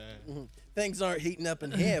 Things aren't heating up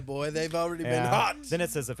in here, boy. They've already been Yeah. hot. Then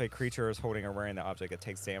it says if a creature is holding or wearing the object, it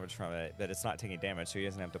takes damage from it, but it's not taking damage, so he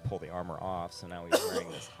doesn't have to pull the armor off. So now he's wearing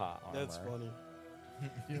this hot armor. That's funny.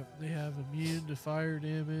 Yep, they have immune to fire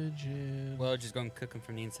damage and Well, just go and cook him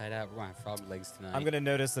from the inside out. We're going to have frog legs tonight. I'm gonna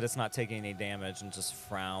notice that it's not taking any damage and just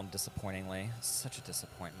frown disappointingly. Such a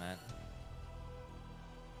disappointment.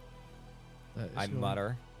 that is I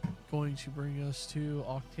mutter. going to bring us to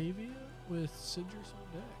Octavia with Sidrus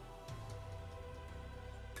on deck.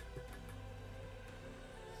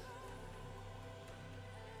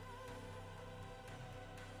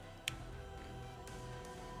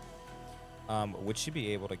 Would she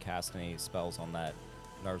be able to cast any spells on that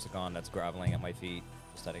Narzagon that's groveling at my feet?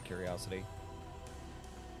 Just out of curiosity.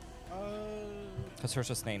 Because her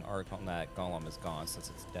sustained arc on that golem is gone since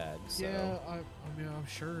it's dead. So. Yeah, I mean, I'm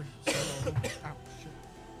sure. So. Ow, shit.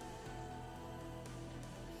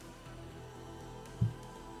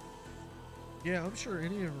 Yeah, I'm sure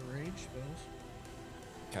any of her range spells.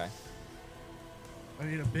 Okay. I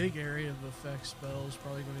mean, a big area of effect spell is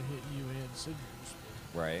probably going to hit you and Sidrus.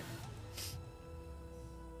 Right.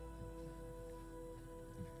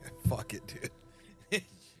 Fuck it, dude.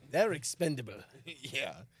 They're expendable.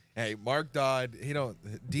 Yeah. Hey, Mark Dodd,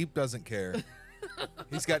 Deep doesn't care.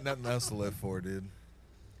 He's got nothing else to live for, dude.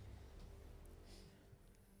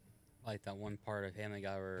 Like that one part of Family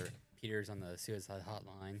Guy where Peter's on the suicide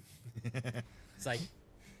hotline. It's like,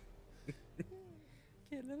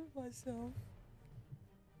 can't live with myself.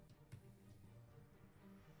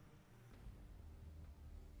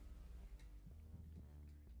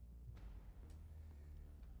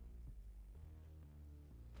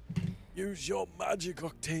 Use your magic,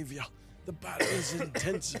 Octavia. The battle is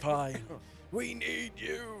intensifying. We need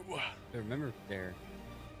you. But remember there,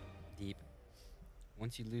 Deep,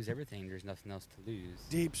 once you lose everything, there's nothing else to lose.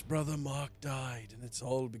 Deep's brother Mark died, and it's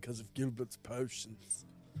all because of Gilbert's potions.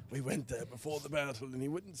 We went there before the battle, and he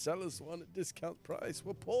wouldn't sell us one at discount price.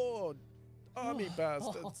 We're poor army Oh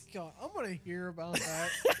bastards. God, I'm gonna hear about that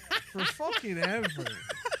for fucking ever.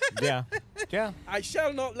 Yeah. Yeah. I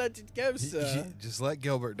shall not let it go, sir. Just let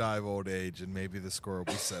Gilbert die of old age, and maybe the score will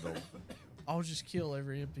be settled. I'll just kill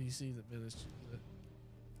every NPC that mentions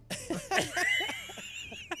it.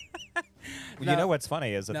 You know what's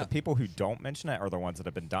funny is that the people who don't mention it are the ones that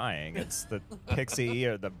have been dying. It's the pixie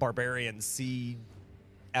or the barbarian sea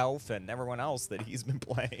elf and everyone else that he's been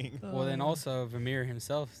playing. Well, then also Vermeer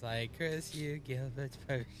himself is like, curse you, Gilbert's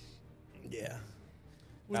potion. Yeah.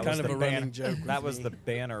 That Kind was of the a running joke with That was me. the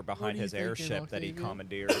banner behind you his thinking, airship that he Octavia?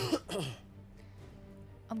 commandeered.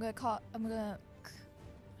 I'm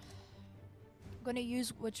gonna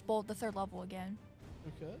use Witch Bolt the 3rd level again.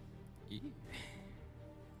 Okay.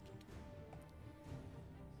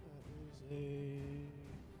 That is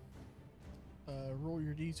a roll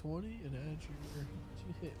your d20 and add your to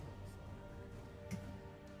hit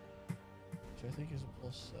modifier, which I think is a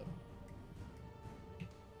 +7.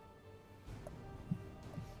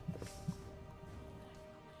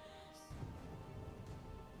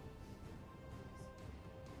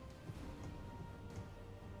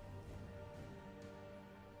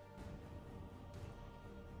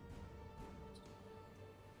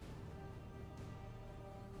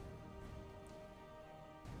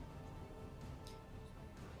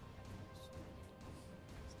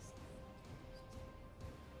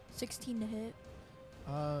 $16 to hit.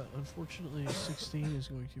 Unfortunately, 16 is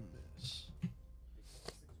going to miss.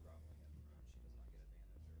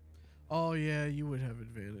 Oh yeah, you would have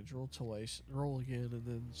advantage. Roll twice. Roll again, and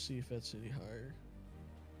then see if that's any higher.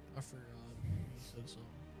 I forgot. You said something.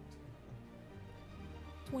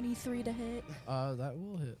 23 to hit. That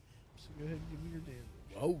will hit. So go ahead and give me your damage.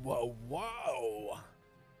 Whoa, whoa, whoa.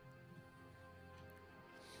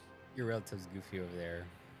 Your relative's goofy over there.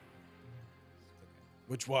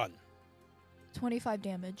 Which one? 25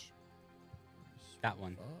 damage. That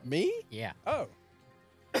one. Me? Yeah. Oh.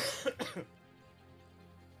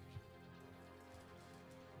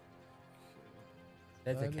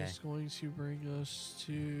 That's That okay. is going to bring us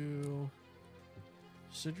to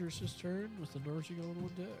Citrus's turn with the Narsigon on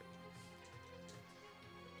deck.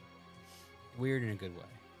 Weird in a good way.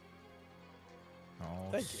 I'll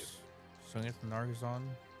Thank you. Swing at the Nargazon in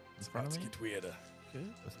It's front about of to me get weirder. Okay.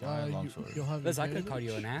 with my longsword. You'll have Liz, I could call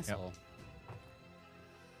you an advantage. asshole.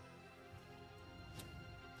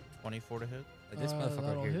 24 to hit. But this that'll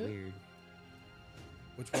motherfucker here hit. is weird.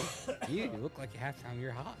 Which one? You look like half time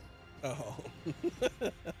you're hot. Oh.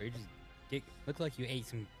 Or you just look like you ate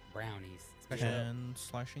some brownies. Especially 10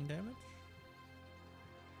 slashing damage.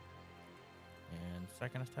 And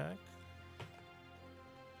second attack.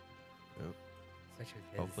 Oh, especially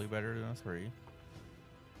with hopefully better than a 3.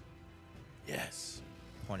 Yes.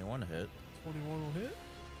 21 to hit. 21 will hit.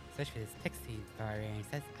 especially his texting barbarian. He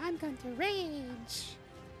says, I'm going to rage.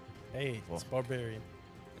 Hey, it's barbarian.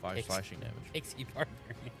 5 Ex- slashing damage. Pixie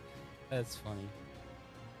barbarian. That's funny.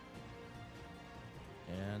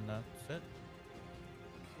 And that's it.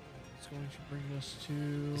 It's going to bring us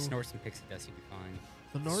to Just snort some pixie dust, you'll be fine.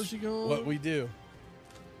 the Narsigon. What we do?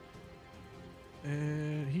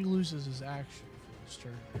 And he loses his action for this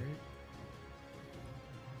turn, right?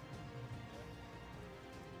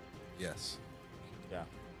 Yes. Yeah.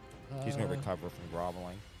 He's going to Uh, recover from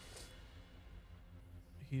groveling.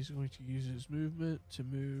 He's going to use his movement to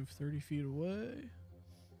move 30 feet away.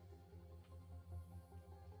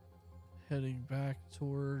 Heading back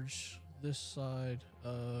towards this side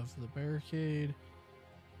of the barricade.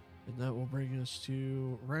 And that will bring us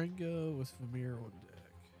to Rango with Vamir on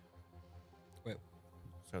deck.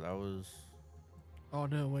 So that was Oh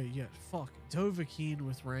no, wait, yeah, fuck. Dovahkiin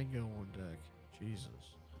with Rango on deck. Jesus.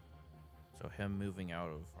 so him moving out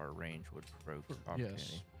of our range would provoke opportunity.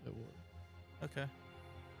 Yes, it would. Okay.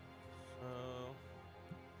 So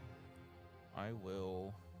I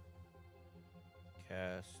will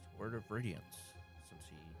cast Word of Radiance since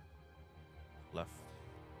he left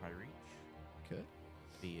my reach. Okay.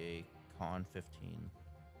 Be a con 15.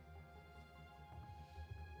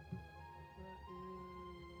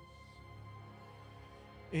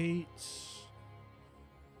 Eight.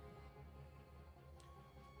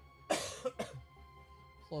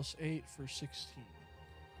 Plus 8 for 16.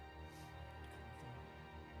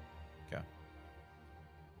 Okay.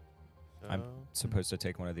 I'm supposed to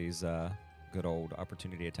take one of these good old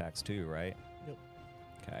opportunity attacks too, right? Yep.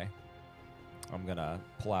 Okay. I'm gonna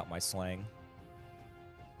pull out my sling.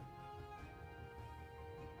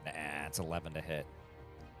 Nah, it's 11 to hit.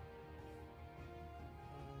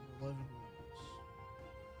 11 wounds.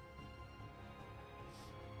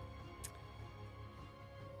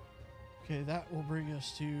 Okay, that will bring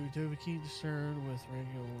us to Dovahkiin's turn with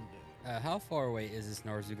Rango wounded. How far away is this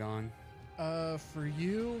Narzugon? For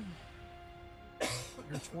you,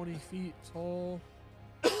 you're 20 feet tall,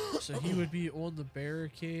 so he would be on the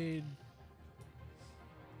barricade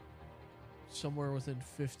somewhere within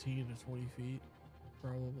 15 to 20 feet,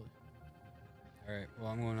 probably. All right. Well,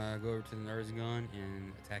 I'm gonna go over to the Narzugon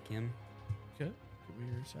and attack him. Okay, give me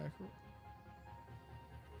your attack roll.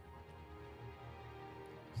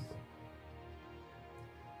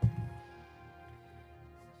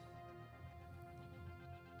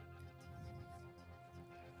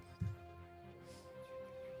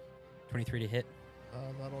 $23 to hit.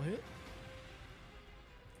 That'll hit.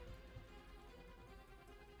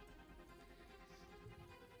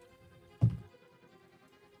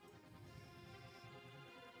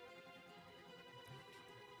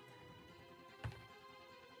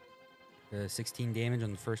 16 damage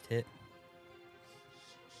on the first hit.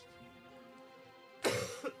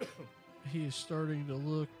 He is starting to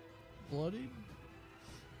look bloodied.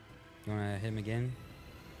 You wanna hit him again?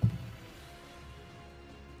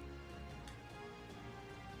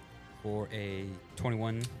 For a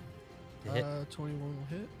 21 to hit. 21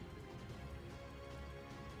 will hit.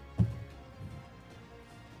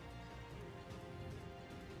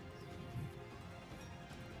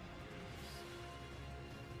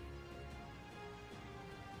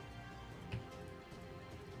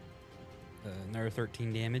 Another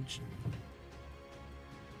 13 damage.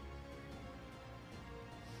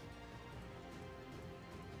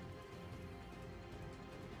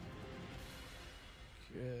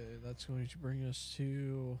 Okay, that's going to bring us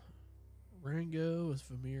to Rango with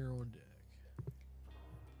Vamir on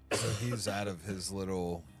deck. So he's out of his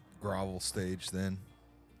little grovel stage then.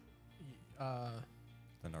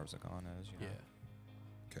 The Narzugon is, Yeah.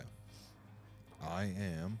 Okay. I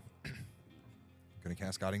am going to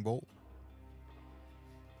cast Guiding Bolt.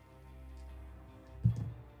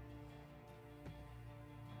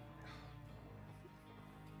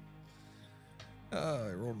 I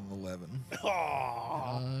rolled an 11.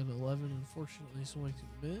 An 11, unfortunately, is going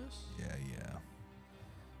to miss. Yeah.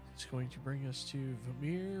 It's going to bring us to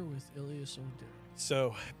Vamir with Ilias on deck.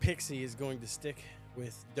 So Pixie is going to stick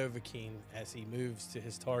with Dovahkiin as he moves to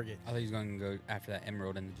his target. I thought he was going to go after that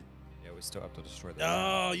emerald and Yeah, we still have to destroy the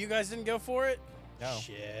Oh, you guys didn't go for it? No.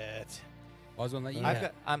 Shit. I was going to let you I've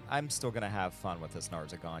got, I'm still gonna have fun with this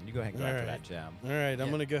Narzugon. You go ahead and go after Alright. that gem. All right, I'm Yeah.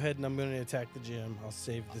 going to go ahead and I'm going to attack the gym. I'll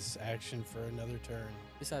save this action for another turn.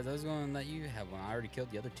 Besides, I was going to let you have one. I already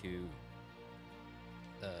killed the other two.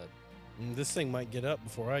 This thing might get up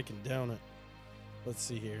before I can down it. Let's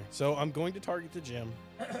see here. So I'm going to target the gym.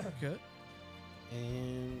 Okay.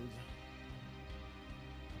 And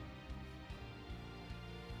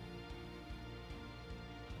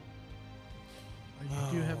You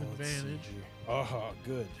do have let's see advantage. here. Oh,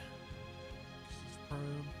 good. 'Cause he's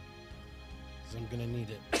prone. 'Cause I'm going to need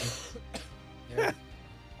it. Yeah.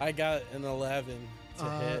 I got an 11 to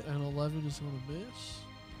hit. An 11 is going to miss.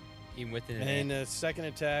 Even with it. And a second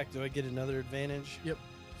attack, do I get another advantage? Yep.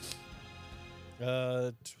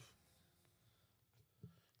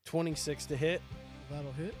 26 to hit?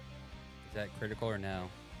 That'll hit. Is that critical or no?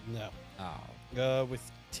 No. Oh.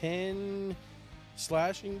 With 10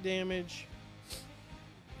 slashing damage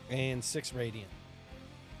and 6 radiant.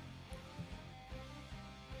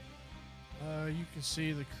 You can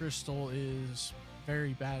see the crystal is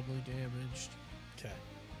very badly damaged. Okay.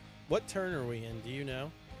 What turn are we in? Do you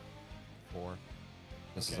know? 4.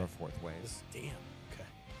 This is Okay. our 4th wave. Damn. Okay.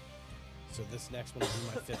 So this next one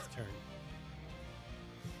will be my 5th turn.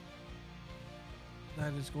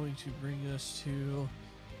 That is going to bring us to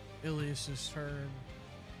Ilias's turn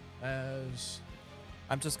as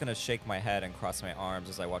I'm just gonna shake my head and cross my arms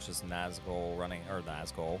as I watch this Nazgul running, or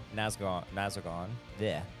Nazagon,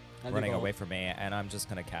 yeah, running away from me, and I'm just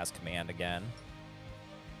gonna cast Command again.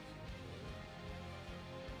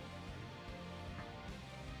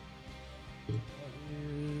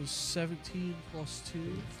 is 17 plus 2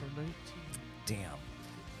 for 19. Damn.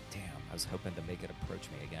 I was hoping to make it approach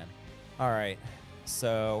me again. All right.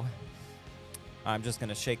 So I'm just going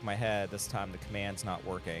to shake my head. This time the command's not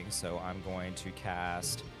working. So I'm going to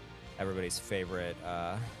cast everybody's favorite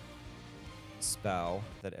spell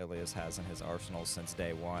that Ilias has in his arsenal since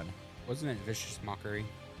day one. Wasn't it Vicious Mockery?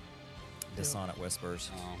 Dissonant Whispers.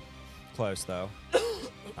 Oh. Close, though.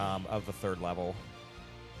 Of the 3rd level.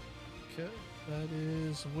 Okay, that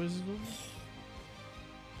is wisdom.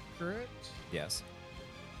 Correct? Yes.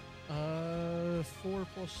 4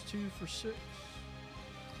 plus 2 for 6.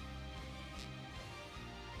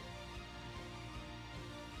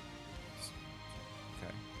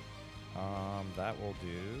 Okay. That will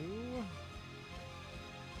do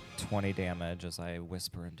 20 damage as I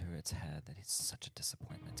whisper into its head that it's such a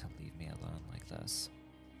disappointment to leave me alone like this.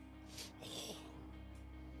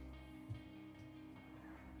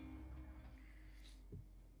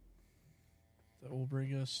 That will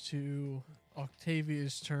bring us to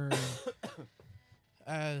Octavia's turn.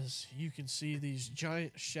 As you can see these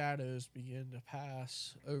giant shadows begin to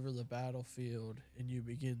pass over the battlefield, and you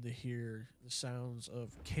begin to hear the sounds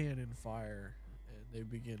of cannon fire, and they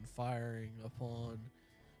begin firing upon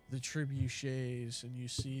the trebuchets, and you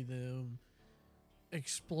see them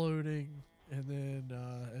exploding. And then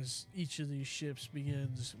as each of these ships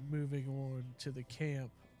begins moving on to the camp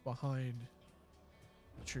behind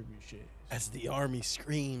the trebuchets. As the army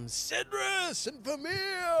screams, Cedrus and Vermeer,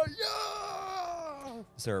 yeah!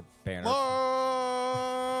 Is there a banner? Oh.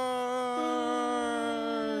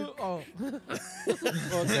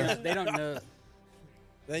 Well, they don't know.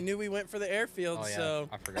 They knew we went for the airfield, Oh, yeah. so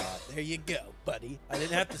I forgot. there you go, buddy. I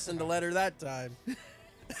didn't have to send a letter that time.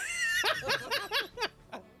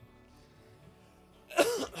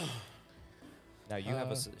 Now you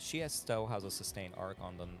have still has a sustained arc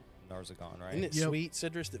on the Narzagon, right? Isn't it Yep. sweet,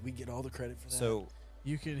 Cedrus, that we get all the credit for that? So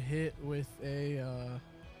You can hit with a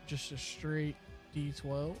just a straight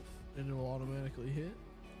D12 and it will automatically hit,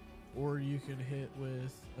 or you can hit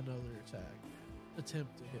with another attack.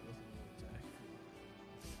 Attempt to hit with another attack.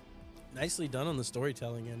 nicely done on the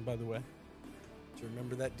storytelling end, by the way. To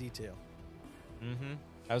remember that detail. Mm-hmm.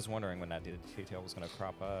 I was wondering when that detail was going to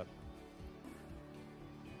crop up.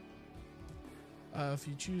 If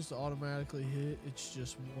you choose to automatically hit, it's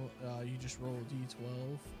just one, you just roll a D12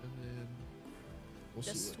 and then we'll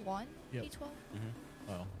see. Just What, one Yep. D12?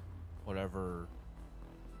 Well, whatever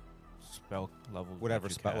spell level. Whatever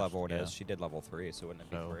that you spell cast, level it yeah. is, she did level 3, so wouldn't it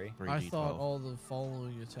be So 3? I 3d12. thought all the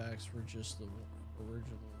following attacks were just the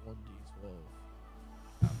original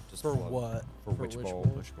 1D12. Just For below- what? For For which which bowl?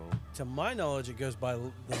 bowl? Push roll. To my knowledge, it goes by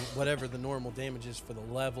whatever the normal damage is for the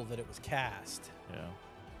level that it was cast. Yeah.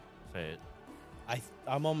 Say it.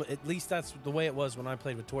 I'm almost, at least that's the way it was when I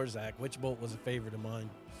played with Torzak. Witch Bolt was a favorite of mine.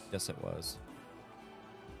 Yes, it was.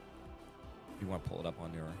 You want to pull it up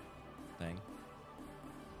on your thing?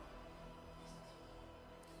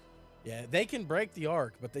 Yeah, they can break the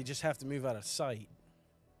arc, but they just have to move out of sight.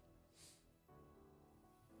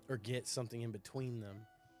 Or get something in between them.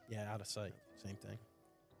 Yeah, out of sight. Same thing.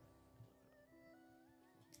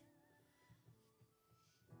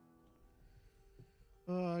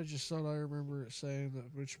 I just thought I remember it saying that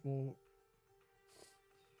Witch Bolt.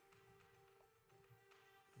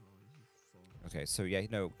 Okay, so yeah,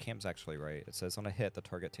 no, Cam's actually right. It says on a hit, the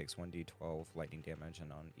target takes 1d12 lightning damage,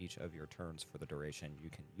 and on each of your turns for the duration, you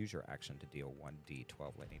can use your action to deal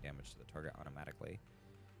 1d12 lightning damage to the target automatically.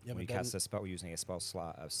 Yeah, When you but cast then- this spell using a spell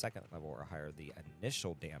slot of 2nd level or higher, the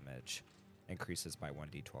initial damage increases by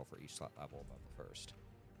 1d12 for each slot level above the first.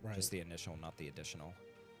 Right. Just the initial, not the additional.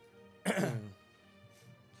 I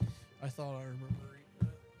thought I remember reading that.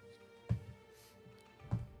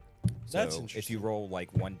 That's So if interesting. you roll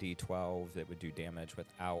like 1d12, it would do damage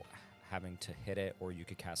without having to hit it, or you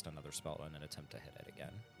could cast another spell and then attempt to hit it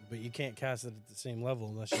again. But you can't cast it at the same level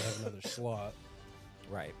unless you have another slot.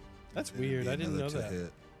 Right. That's It'd weird. be I didn't know another to that.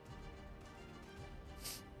 hit.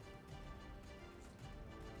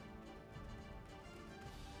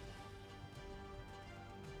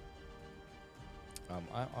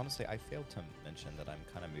 Honestly, I failed to mention that I'm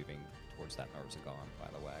kind of moving towards that Narzagon, by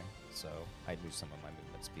the way. So I'd lose some of my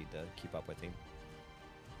movement speed to keep up with him.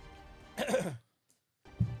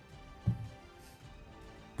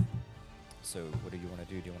 So what do you want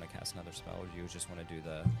to do? Do you want to cast another spell, or do you just want to do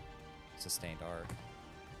the sustained arc?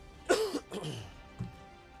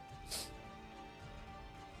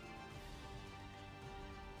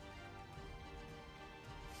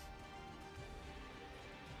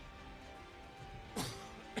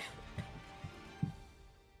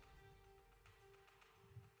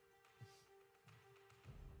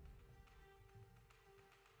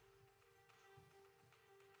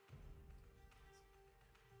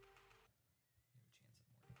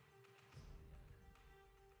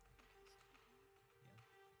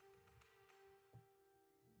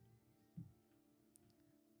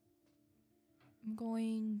 I'm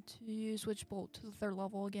going to use Witch Bolt to the 3rd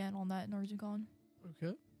level again on that Narzugon.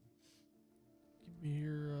 Okay. Give me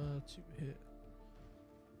your 2 hit.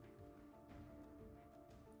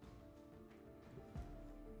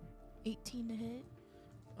 $18 to hit.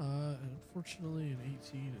 Unfortunately, an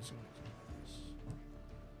 18 is going to miss.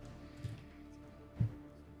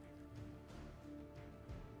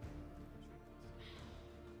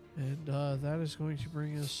 And that is going to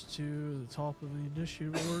bring us to the top of the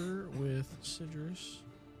initiative order with Sidrus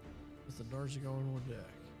with the Narzagon on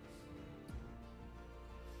deck.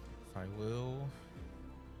 I will,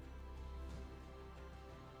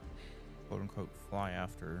 quote unquote, fly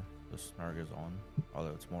after the Snargazon,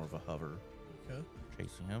 although it's more of a hover, Okay.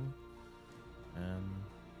 chasing him. And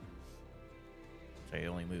say I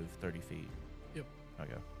only move 30 feet. Yep.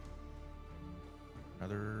 Okay.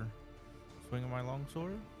 Another swing of my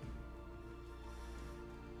longsword.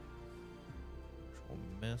 Which will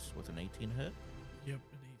miss with an 18 hit. Yep,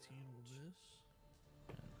 an 18 will miss.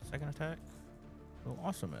 And second attack will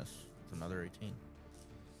also miss with another 18.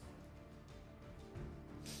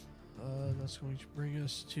 That's going to bring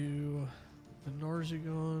us to the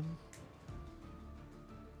Narzagon.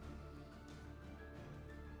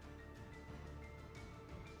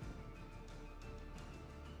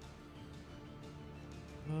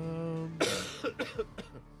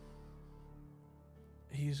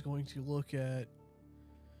 He's going to look at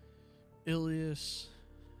Ilias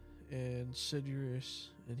and Sidrus,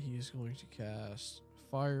 and he's going to cast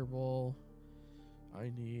Fireball.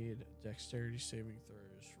 I need dexterity saving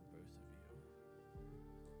throws for both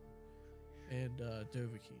of you. And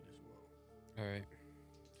Dovahkiin as well. All right.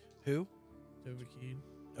 Who? Dovahkiin.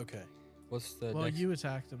 Okay. What's the Well, dex? you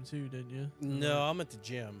attacked him too, didn't you? No, I'm at the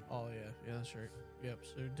gym. Oh, yeah. Yeah, that's right. Yep.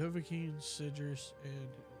 So Dovahkiin, Sidrus, and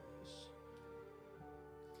Ilias.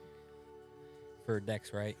 For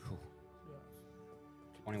dex, right? Yeah.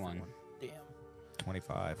 21. Damn.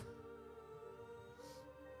 25.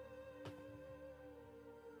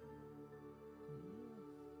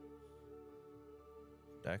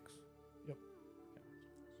 Dex.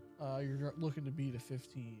 You're looking to beat a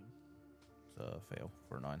 15. It's a fail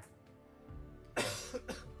for a 9.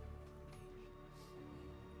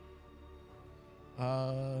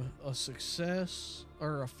 A success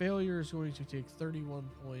or a failure is going to take 31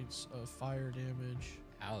 points of fire damage,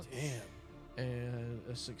 Ouch. Damn. and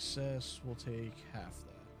a success will take half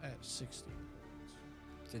that at 16 points.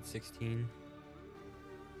 Said 16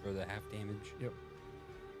 for the half damage. Yep.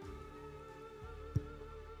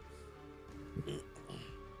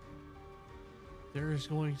 There is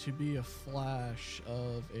going to be a flash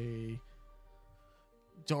of a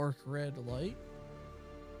dark red light,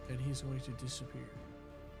 and he's going to disappear.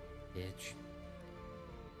 Bitch.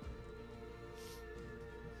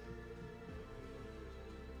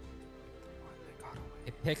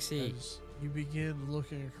 Hey, Pixie. As you begin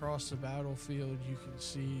looking across the battlefield, you can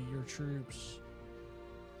see your troops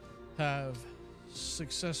have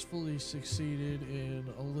successfully succeeded in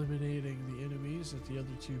eliminating the enemies at the other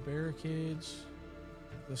 2 barricades.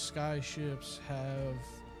 The sky ships have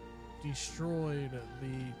destroyed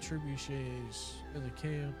the trebuchets in the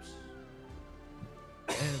camps.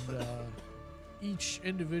 And each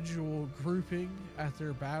individual grouping at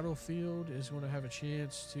their battlefield is going to have a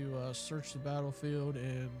chance to search the battlefield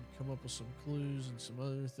and come up with some clues and some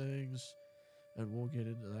other things. And we'll get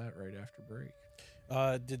into that right after break.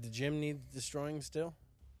 Did the gym need destroying still?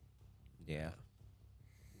 Yeah.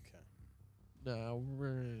 Okay. Now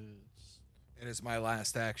we're And as my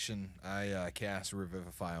last action, I cast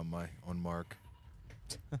Revivify on Mark.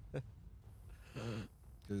 Because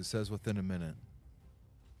it says within a minute.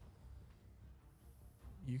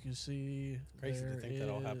 you can see Crazy to there think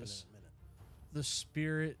that'll happen in is a minute. the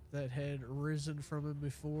spirit that had risen from him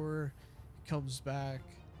before comes back,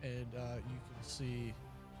 and you can see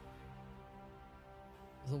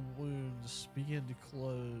the wounds begin to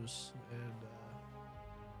close, and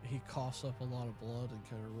he coughs up a lot of blood and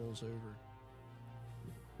kind of rolls over.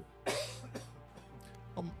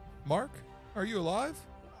 Mark, are you alive?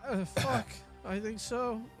 Fuck, I think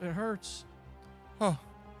so. It hurts. Huh.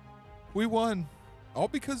 We won. All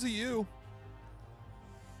because of you.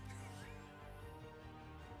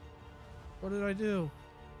 What did I do?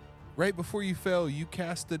 Right before you fell, you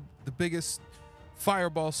casted the biggest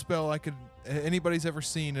fireball spell anybody's ever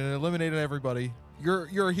seen, and it eliminated everybody.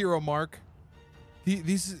 You're a hero, Mark.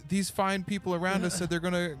 These fine people around us said they're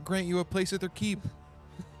gonna grant you a place at their keep.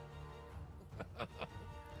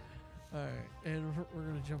 All right, and we're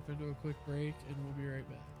gonna jump into a quick break, and we'll be right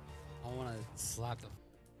back. I want to slap the.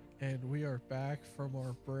 And we are back from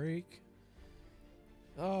our break.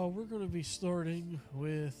 Oh, we're going to be starting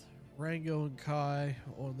with Rango and Kai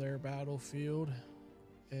on their battlefield.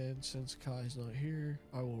 And since Kai's not here,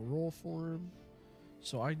 I will roll for him.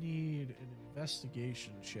 So I need an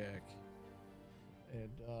investigation check. And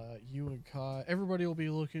you and Kai, everybody will be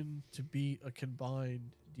looking to beat a combined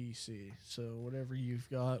DC. So whatever you've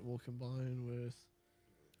got will combine with.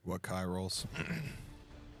 What Kai rolls?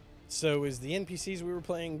 So is the NPCs we were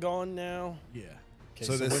playing gone now? Yeah. Okay,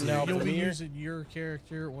 So this we're is- now You'll be Vamir? using your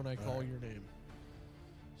character when I call Alright. your name.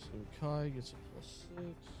 So Kai gets a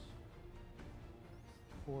 +6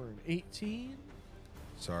 for an 18.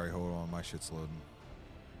 Sorry, hold on. My shit's loading.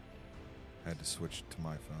 Had to switch to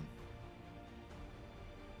my phone.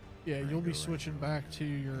 Yeah, you'll Rango, be switching Rango, back Rango. to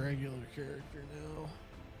your regular character now.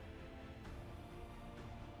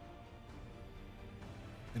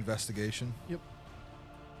 Investigation? Yep.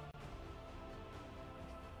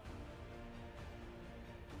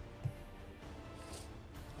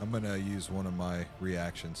 I'm going to use one of my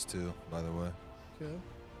reactions too, by the way. Okay.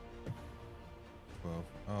 12.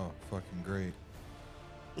 Oh, fucking great.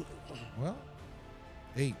 Well,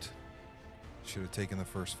 8. Should have taken the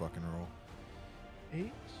first fucking roll.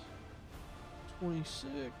 8.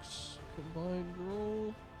 26. Combined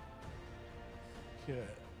roll. Okay.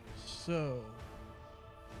 So,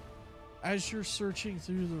 as you're searching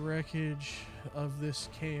through the wreckage of this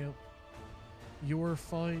camp, you're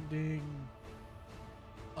finding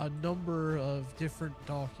a number of different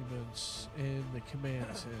documents in the command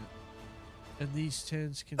tent. And these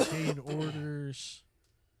tents contain orders.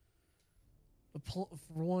 For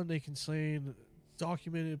one, they contain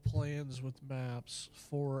documented plans with maps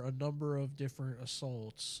for a number of different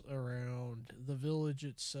assaults around the village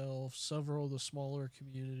itself, several of the smaller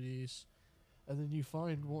communities. And then you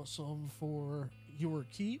find some for your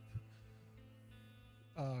keep,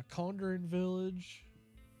 Condorin Village,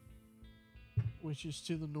 which is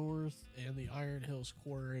to the north, and the Iron Hills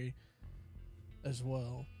Quarry as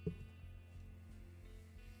well.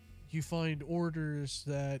 You find orders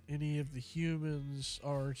that any of the humans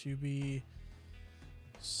are to be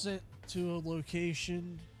sent to a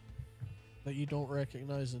location that you don't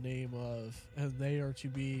recognize the name of, and they are to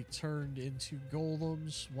be turned into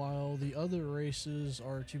golems, while the other races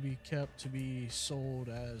are to be kept to be sold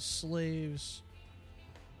as slaves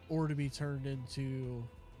or to be turned into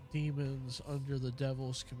demons under the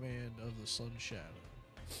devil's command of the Sun Shadow.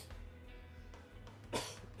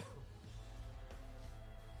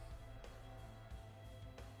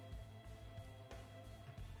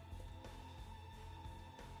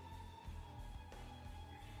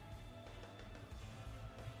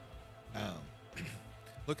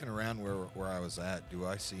 Looking around where I was at, do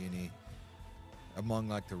I see any among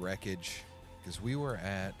like the wreckage? Because we were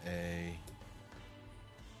at a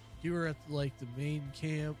You were at like the main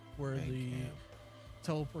camp where main the camp.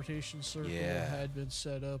 teleportation circle Yeah. had been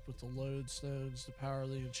set up with the lodestones to power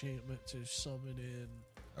the enchantment to summon in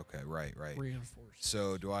Okay, right. reinforcements.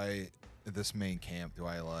 So do I at this main camp? Do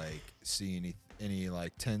I like see any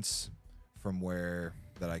like tents from where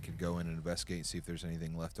that I could go in and investigate and see if there's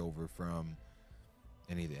anything left over from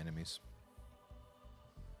any of the enemies?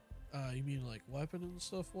 You mean like weapon and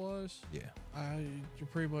stuff wise? Yeah, You're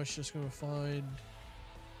pretty much just gonna find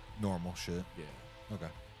normal shit. yeah Okay.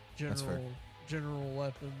 That's fair. general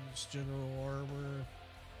weapons, general armor.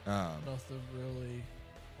 Nothing really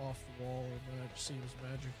off the wall or seems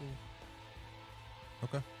magical.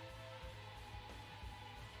 Okay.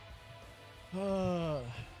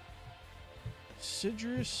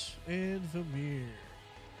 Sidrus and Vamir.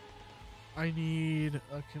 I need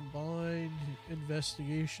a combined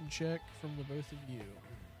investigation check from the both of you.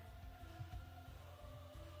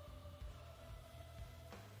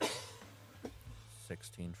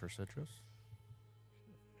 16 for citrus.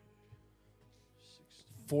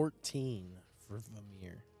 14 for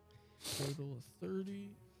Vamir. Total of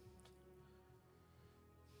 30.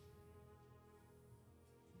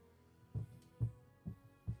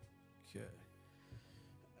 Okay.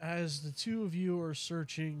 As the two of you are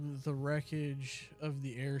searching the wreckage of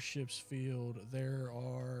the airship's field, there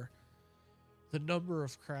are the number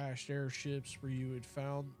of crashed airships where you had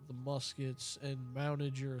found the muskets and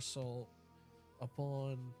mounted your assault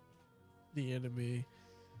upon the enemy,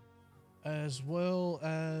 as well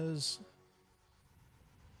as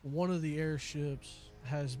one of the airships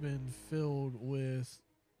has been filled with,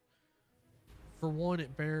 for one,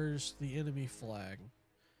 it bears the enemy flag,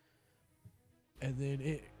 and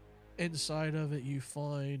then inside of it you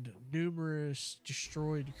find numerous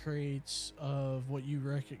destroyed crates of what you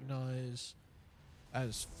recognize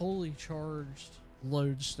as fully charged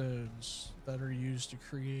lodestones that are used to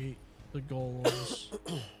create the golems.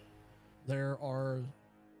 There are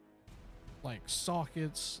like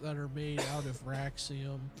sockets that are made out of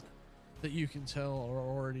raxium that you can tell are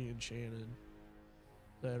already enchanted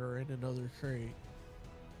that are in another crate,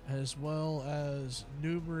 as well as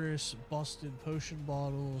numerous busted potion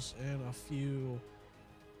bottles and a few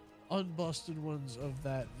unbusted ones of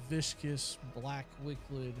that viscous black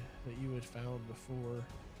liquid that you had found before.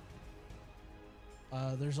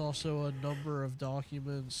 There's also a number of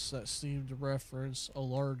documents that seem to reference a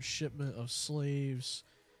large shipment of slaves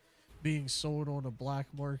being sold on a black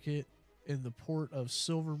market in the port of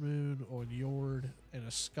Silvermoon on Yord and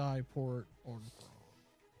a sky port on Thrawn.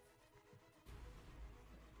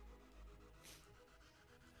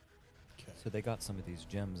 So they got some of these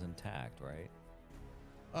gems intact, right?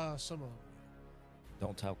 Some of them.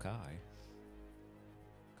 Don't tell Kai.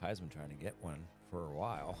 Kai's been trying to get one for a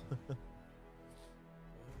while. It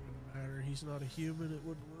wouldn't matter. He's not a human. It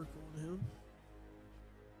wouldn't work on him.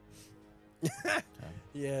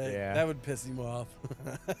 Yeah, that would piss him off.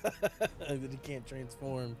 That he can't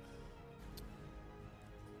transform.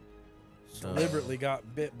 So, Deliberately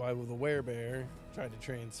got bit by the werebear, tried to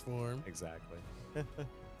transform. Exactly.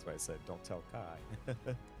 That's why I said don't tell Kai.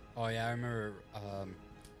 Oh yeah, I remember.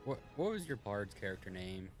 What was your bard's character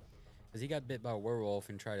name? Because he got bit by a werewolf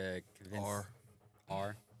and tried to convince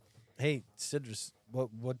R. Hey, Sidrus,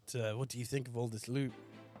 what do you think of all this loot?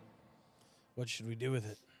 What should we do with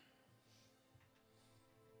it?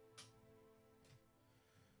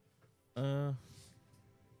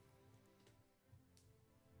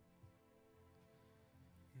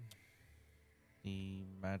 the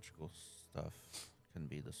magical stuff can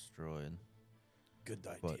be destroyed, Good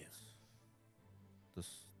but idea.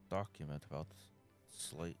 this document about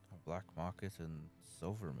Black Market and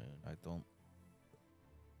Silvermoon, I don't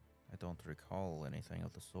recall anything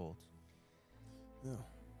of the sort. No.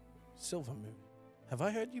 Silvermoon. Have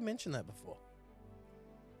I heard you mention that before?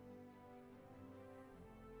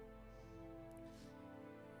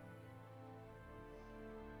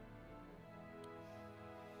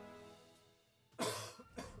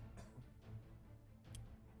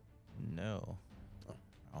 No, Oh.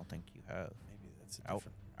 I don't think you have. Maybe that's a Out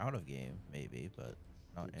different... out of game, maybe, but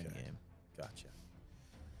not in Okay. game. Gotcha.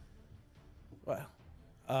 Well,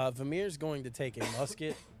 Vamir's going to take a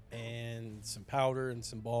musket and some powder and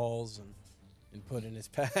some balls and put in his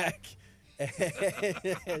pack.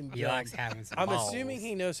 And, He likes having some I'm balls. assuming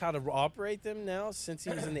he knows how to operate them now since he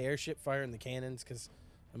was in the airship firing the cannons because,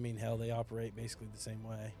 I mean, hell, they operate basically the same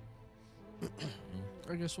way.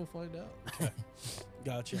 I guess we'll find out.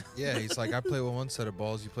 Gotcha. Yeah, he's like, I play with one set of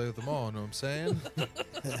balls, you play with them all. Know what I'm saying?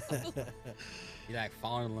 He like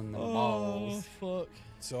fondling the Oh, balls. fuck.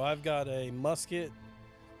 So I've got a musket,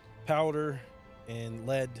 powder, and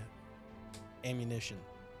lead ammunition.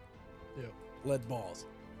 Yep. Lead balls.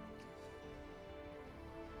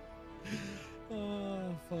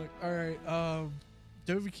 Oh, fuck. All right.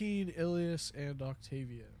 Dovahkiin, Ilias, and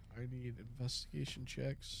Octavia. I need investigation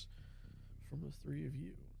checks from the three of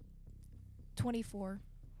you. 24.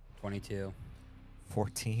 22.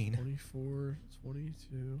 14. 24,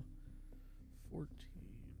 22, 14.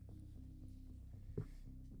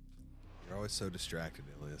 You're always so distracted,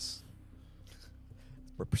 Ilias.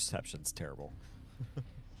 Her perception's terrible.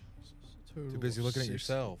 Total Too busy looking at 6.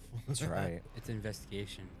 yourself. That's right. It's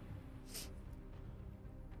investigation.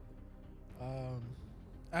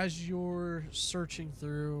 As you're searching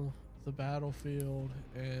through the battlefield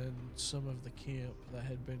and some of the camp that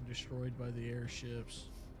had been destroyed by the airships,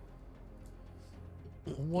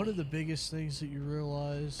 one of the biggest things that you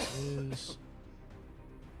realize is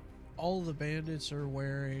all the bandits are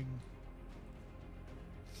wearing,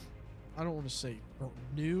 I don't want to say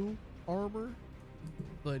new armor,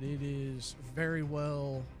 but it is very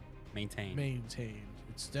well Maintain. maintained.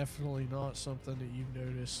 It's definitely not something that you've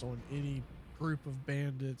noticed on any group of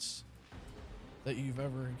bandits that you've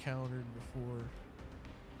ever encountered before.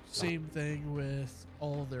 Same thing with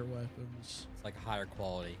all of their weapons. It's like a higher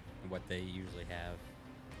quality than what they usually have.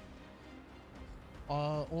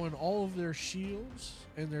 On all of their shields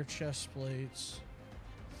and their chest plates,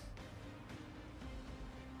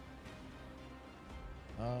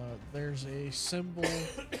 there's a symbol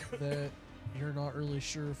that you're not really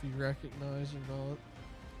sure if you recognize or not.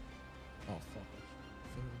 Oh, fuck.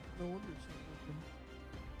 No wonder it's not working.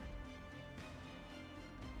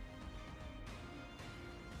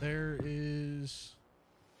 There is...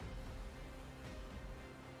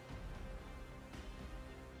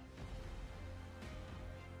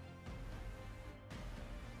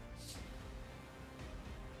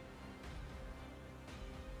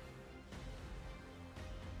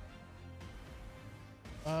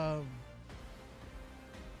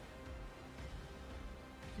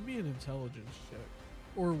 Give me an intelligence check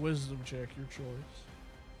or wisdom check, your choice.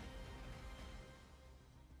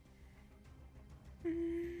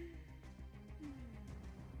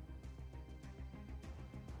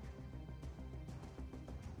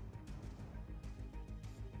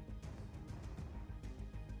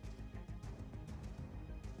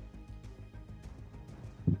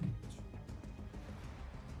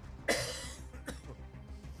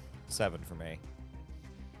 Seven for me.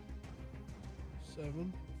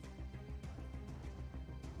 7.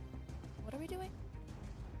 What are we doing?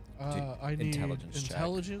 I need intelligence check.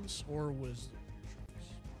 intelligence or wisdom.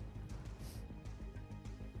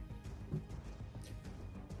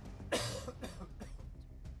 choice.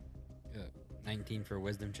 19 for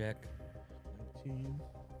wisdom check. 19.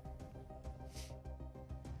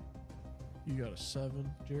 You got a 7,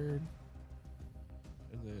 Jared.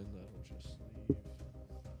 And then that'll just leave.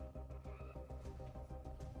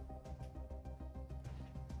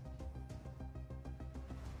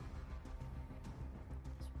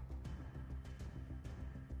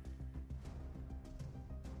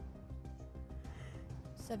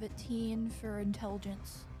 $17 for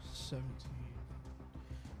intelligence. 17.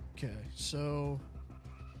 Okay, so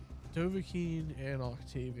Dovahkiin and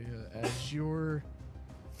Octavia, as you're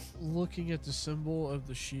looking at the symbol of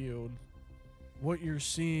the shield, what you're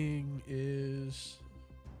seeing is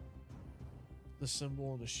the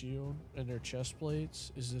symbol on the shield and their chest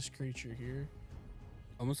plates is this creature here.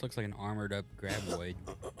 Almost looks like an armored up graboid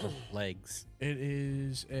with legs. It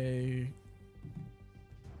is a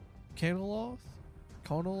Canoloth?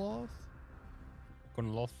 Conoloth?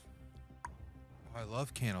 Gunloth. I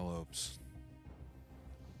love cantaloupes.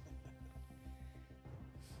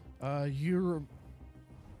 You're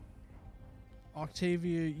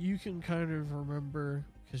Octavia, you can kind of remember,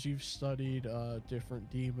 because you've studied different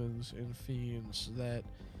demons and fiends, that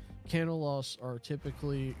Canoloths are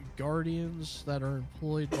typically guardians that are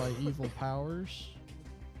employed by evil powers.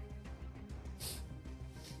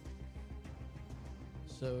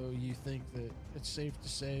 So you think that it's safe to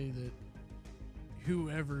say that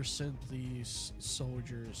whoever sent these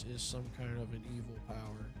soldiers is some kind of an evil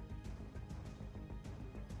power.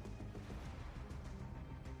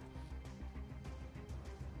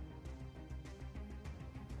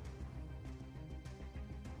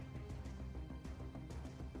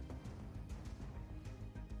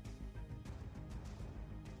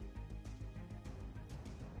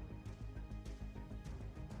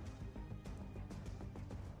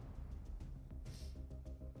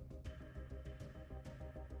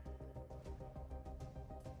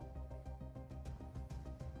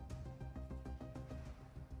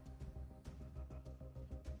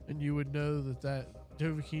 And you would know that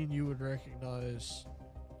Dovahkiin, you would recognize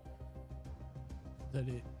that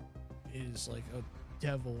it is like a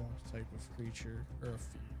devil type of creature, or a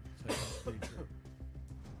fiend type of creature.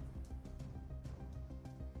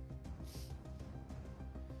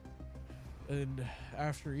 And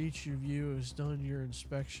after each of you has done your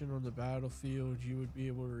inspection on the battlefield, you would be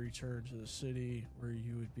able to return to the city, where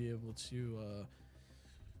you would be able to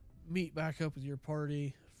meet back up with your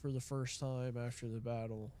party for the first time after the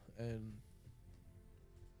battle. And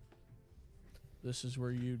this is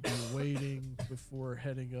where you'd be waiting before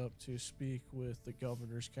heading up to speak with the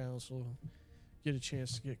governor's council, get a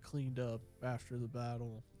chance to get cleaned up after the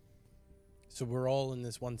battle. So we're all in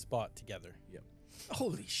this one spot together. Yep.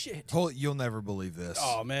 Holy shit. You'll never believe this.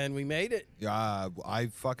 Oh, man, we made it. Yeah, I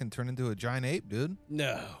fucking turned into a giant ape, dude.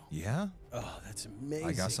 No. Yeah, Oh, that's amazing.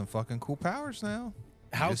 I got some fucking cool powers now.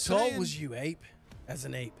 How Just tall saying. was you, ape? As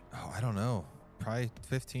an ape? Oh, I don't know. Probably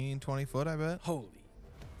 15, 20 foot, I bet. Holy.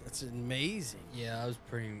 That's amazing. Yeah, I was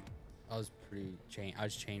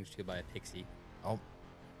changed to by a pixie. Oh,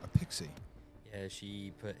 a pixie. Yeah,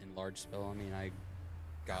 she put enlarged spell on me, and I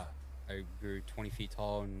grew 20 feet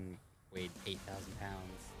tall and weighed 8,000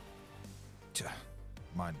 pounds.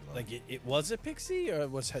 Mind blowing. Like, it was a pixie, or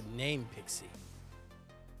was her name Pixie?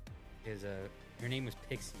 Her name was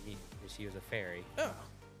Pixie, and she was a fairy. Oh.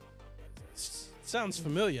 Sounds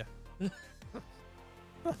familiar.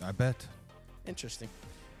 I bet. Interesting.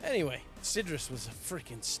 Anyway, Sidrus was a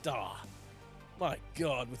freaking star. My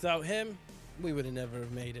God, without him, we would have never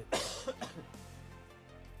have made it.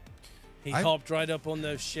 He hopped right up on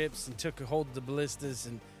those ships and took a hold of the ballistas,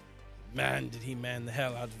 and man, did he man the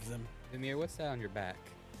hell out of them. Vamir, what's that on your back?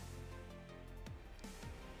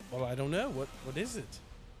 Well, I don't know. What is it?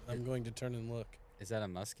 I'm going to turn and look. Is that a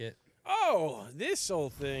musket? Oh, this whole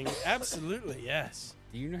thing. Absolutely, yes.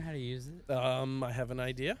 Do you know how to use it? I have an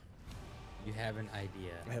idea. You have an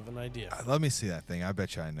idea. I have an idea. Let me see that thing. I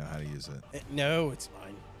bet you I know how to use it. No, it's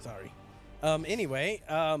mine. Sorry. Anyway,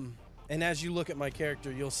 And as you look at my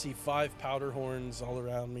character, you'll see 5 powder horns all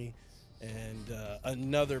around me, and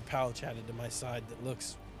another pouch added to my side that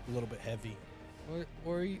looks a little bit heavy.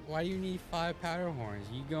 Why do you need 5 powder horns?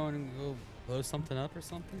 You going to go blow something up or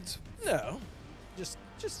something? No, just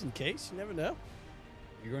in case. You never know.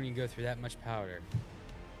 You're going to go through that much powder.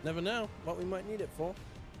 Never know what we might need it for.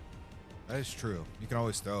 That is true. You can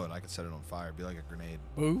always throw it. I can set it on fire. It'd be like a grenade.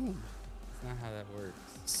 Boom. That's not how that works.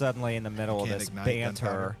 Suddenly, in the middle of Can't this ignite banter,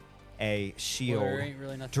 gunpowder. a Well, shield there ain't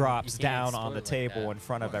really nothing- drops you can't down explode on the like table that. in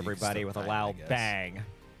front of Well, you can everybody still with a fight it, loud I guess. bang.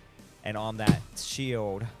 And on that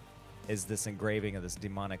shield is this engraving of this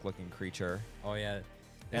demonic-looking creature. Oh, yeah.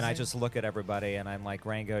 And I just look at everybody, and I'm like,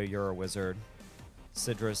 Rango, you're a wizard.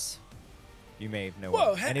 Sidrus, you may know.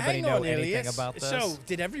 Whoa, Anybody hang know on, anything Ilias. about this? So,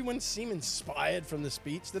 did everyone seem inspired from the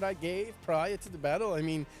speech that I gave prior to the battle? I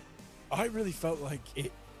mean, I really felt like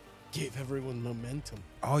it gave everyone momentum.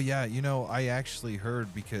 Oh yeah, I actually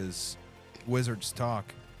heard because wizards talk.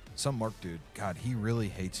 Some Mark dude, God, he really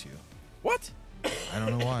hates you. What? I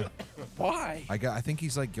don't know why. Why? I think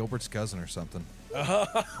he's like Gilbert's cousin or something.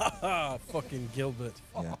 Fucking Gilbert.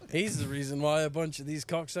 Yeah. He's the reason why a bunch of these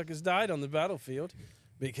cocksuckers died on the battlefield.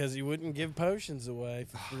 Because he wouldn't give potions away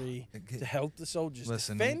for free to help the soldiers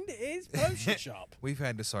Listen, defend his potion shop. We've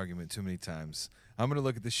had this argument too many times. I'm gonna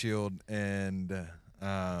look at the shield and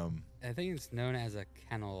I think it's known as a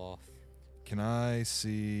Canoloth. can I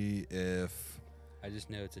see if I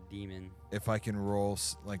just know it's a demon. I can roll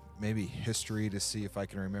like maybe history to see if I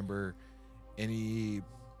can remember any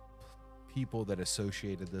people that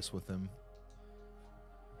associated this with him.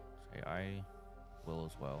 Say I will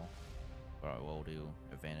as well, but I will do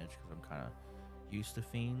advantage because I'm kind of used to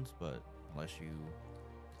fiends. But unless you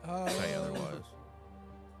say otherwise,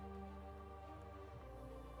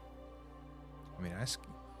 I mean, I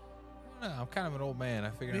don't know, I'm kind of an old man. I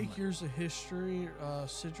figured Make yours a history.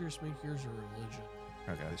 Sidrus, make yours a religion.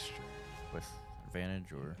 okay, history. with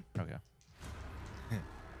advantage or okay.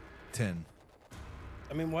 10.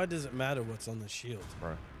 I mean, why does it matter what's on the shield?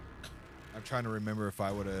 Right. I'm trying to remember if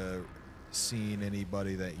I would have seen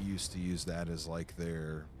anybody that used to use that as like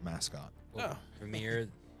their mascot. Well, Vermeer,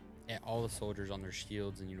 all the soldiers on their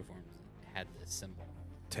shields and uniforms had this symbol.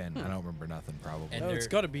 10. I don't remember nothing probably. And No, it's they're-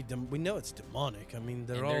 got to be. We know it's demonic. I mean,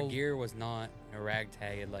 they're And all. their gear was not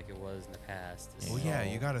ragtagged like it was in the past. This Well, is yeah, all-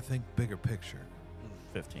 you got to think bigger picture.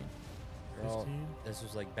 15. they're all- 15? This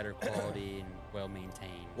was like better quality and well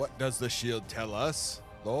maintained. What does the shield tell us,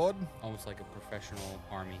 Lord? Almost like a professional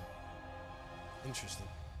army. Interesting.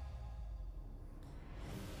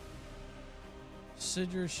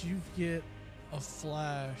 Sidrus, you get a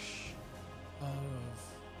flash of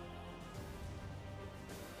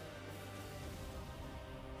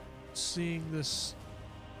seeing this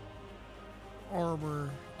armor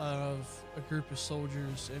of a group of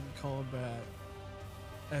soldiers in combat,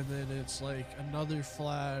 and then it's like another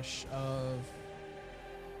flash of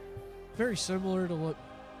very similar to what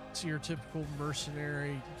your typical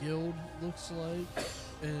mercenary guild looks like,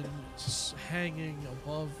 and hanging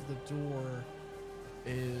above the door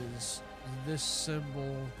is this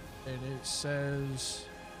symbol, and it says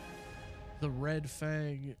the Red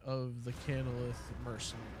Fang of the Canolith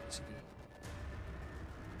Mercenaries Guild.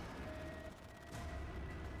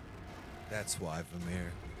 That's why,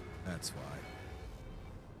 Vamir. That's why.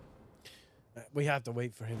 We have to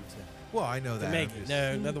wait for him to Well, I know that. make I'm it just-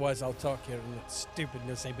 known. Otherwise, I'll talk here and look stupid and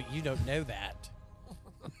they'll say, "But you don't know that."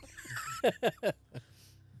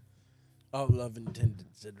 All love intended,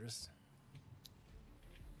 Sidrus.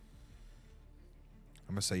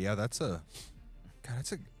 I'm gonna say, yeah, that's a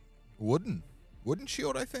wooden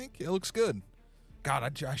shield. I think it looks good.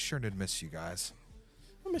 God, I sure did miss you guys.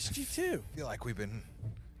 I missed you too. I feel like we've been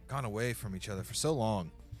gone away from each other for so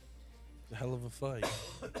long. It's a hell of a fight.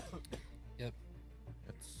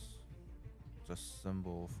 It's a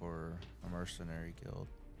symbol for a mercenary guild.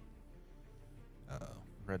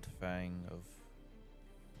 Red Fang of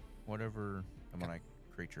whatever demonic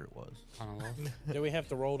creature it was. Canoloth. Do we have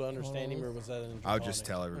to roll to understand him, or was that in I'll just Draconic?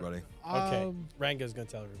 tell everybody. Okay, Rango's gonna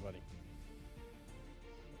tell everybody.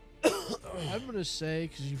 I'm gonna say,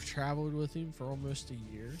 because you've traveled with him for almost a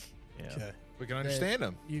year, Yeah. Okay. We can understand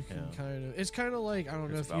him. you can Yeah. kind of. It's kind of like, I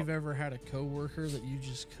don't know It's if you've about- ever had a coworker that you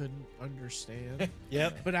just couldn't understand,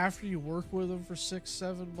 Yep. but after you work with them for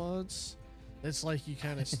 6-7 months, it's like you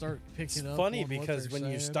kind of start picking It's up. funny on what because they're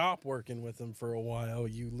when you saying. stop working with them for a while,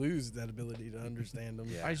 you lose that ability to understand them.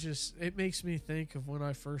 Yeah. it makes me think of when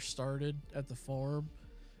I first started at the farm,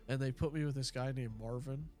 and they put me with this guy named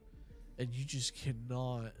Marvin, and you just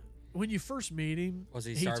cannot. When you first meet him, Was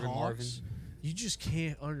he Starvin' talks, Marvin? You just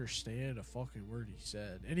can't understand a fucking word he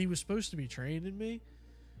said, and he was supposed to be training me,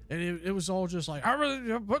 And it was all just like, I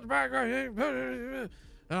really put the bag right here.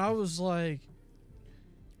 And I was like,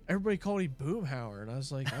 everybody called him Boomhauer. And I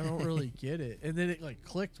was like, I don't really get it. And then it like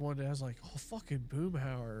clicked one day. I was like, oh, fucking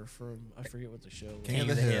Boomhauer from, I forget what the show was. King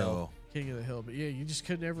of the Hill. King of the Hill. But yeah, you just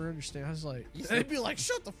could never understand. I was like, they'd be like,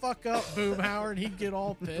 shut the fuck up, Boomhauer. And he'd get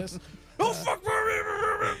all pissed. Oh, fuck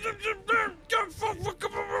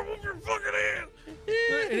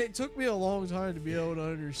and it took me a long time to be able to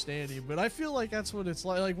understand him. But I feel like that's what it's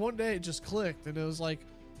like. Like one day it just clicked and it was like,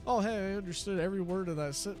 oh, hey, I understood every word of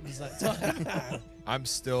that sentence that time. I'm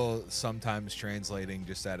still sometimes translating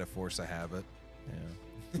just out of force of habit.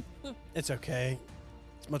 Yeah. It's okay.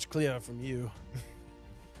 It's much clearer from you.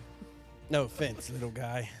 No offense, little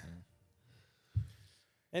guy.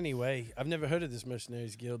 Anyway, I've never heard of this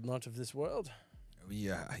mercenaries guild, not of this world.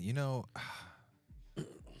 Yeah, you know,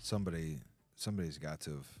 somebody's got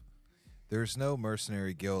to have. There's no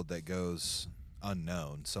mercenary guild that goes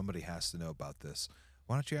unknown. Somebody has to know about this.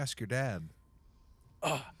 Why don't you ask your dad?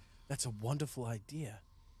 Oh, that's a wonderful idea.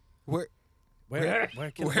 Where Where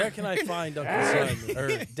can I find Uncle Simon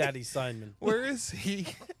or Daddy Simon? where is he?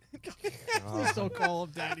 Please don't call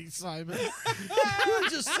him Daddy Simon. It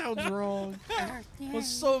just sounds wrong. On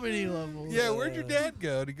so many levels. Yeah, where'd your dad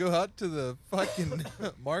go? To go out to the fucking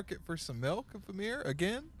market for some milk, Amir,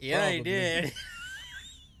 again? Yeah, he Probably. did.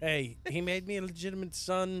 Hey, he made me a legitimate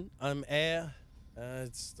son. I'm heir.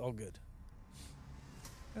 It's all good.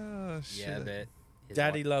 Oh, shit. Yeah, but his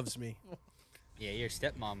Daddy loves me. Yeah, your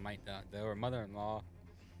stepmom might not, though, or mother-in-law.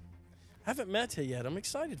 Haven't met her yet. I'm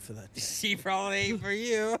excited for that. She probably ain't for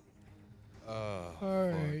you. Oh, All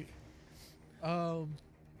right.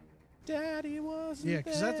 Daddy was Yeah,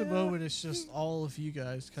 because at the moment it's just all of you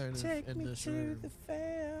guys kind of Take in me this to room. the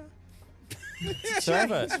fair. So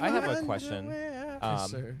I have a question.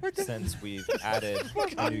 Yes, sir. Since we've added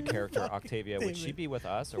a new character, Octavia, would she be with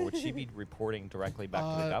us, or would she be reporting directly back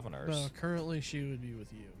to the governors? No, currently she would be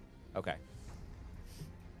with you. Okay.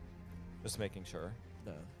 Just making sure.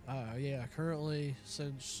 No. Yeah, currently,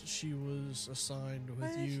 since she was assigned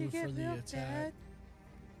with you for the attack,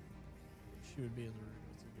 she would be in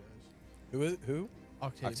the room with you guys. Who?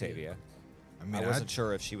 Octavia. I mean, I wasn't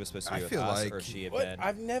sure if she was supposed to I be with feel us like- or if she had What? been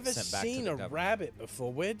I've never sent back to seen the a governor. rabbit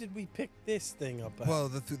before. Where did we pick this thing up at? Well,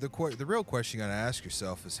 the real question you got to ask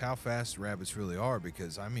yourself is how fast rabbits really are,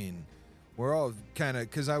 because I mean, we're all kind of,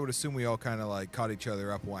 because I would assume we all kind of like caught each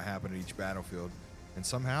other up on what happened at each battlefield, and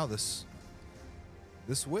somehow this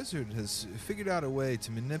wizard has figured out a way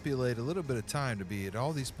to manipulate a little bit of time to be at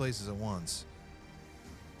all these places at once.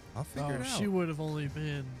 I'll figure it out. She would have only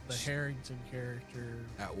been the Harrington character.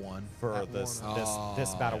 At one. for At this one.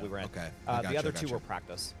 this battle we ran. Okay. I The gotcha, other two gotcha. were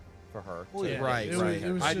practice for her. Well, to- yeah, right, It right.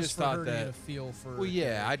 was I just just for thought her to that- get a feel for. Well,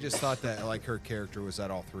 yeah, I just thought that like her character was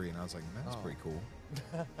at all three, and I was like, that's Oh. pretty cool.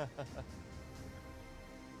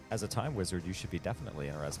 As a time wizard, you should be definitely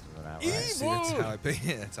interested in that, right? See, that's how I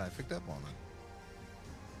that's how I picked up on it.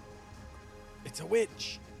 It's a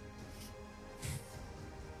witch.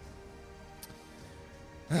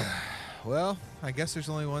 Well, I guess there's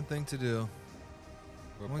only one thing to do.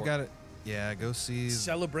 We got it. Yeah, go see.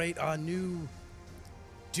 Celebrate our new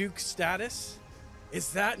Duke status.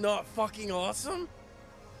 Is that not fucking awesome?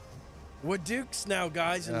 We're Dukes now,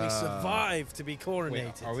 guys, and we survived to be Wait,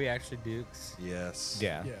 coronated. are we actually dukes? Yes.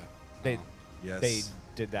 Yeah. Yeah. They Yes. they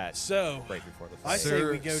did that So, right before the I fight. say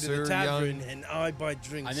Sir- we go to Sir the tavern Young- and I buy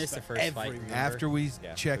drinks I missed the for first fight, everyone. remember? After we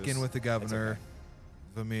Yeah, check it in was- with the governor,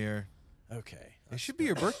 Vamir. Okay. It should be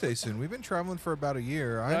your birthday soon. We've been traveling for about a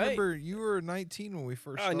year. I Right. remember you were 19 when we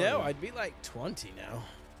first I started. know. I'd be like 20 now.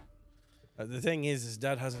 The thing is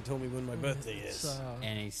Dad hasn't told me when my birthday It's, is.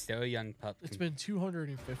 And he's still a young pup. it's been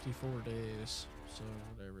 254 days, so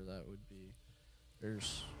whatever that would be.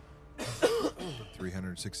 There's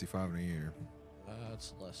 365 in a year.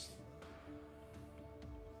 it's less.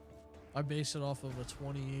 I base it off of a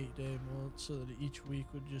 28-day month, so that each week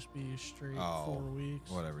would just be a straight 4 weeks.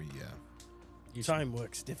 Whatever, yeah. Time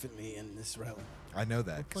works differently in this realm. I know We're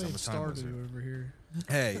that because I'm playing a time Stardew wizard. over here.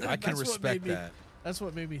 Hey, I can That's what respect made me- that. That's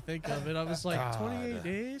what made me think of it. I was like, God. 28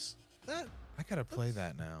 days? That I gotta play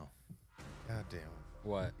that now. God damn it.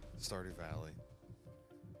 What? Stardew Valley.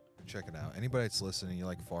 Check it out. Anybody that's listening, you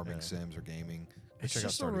like farming sims or gaming, go It's check out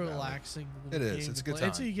just a Stardew Valley. relaxing It is. game It's a to good play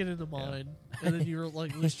until time. you get into mine, and then you're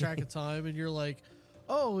like lose track of time, and you're like,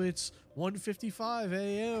 oh, it's 1:55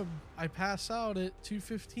 a.m. I pass out at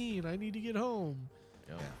 2:15. I need to get home.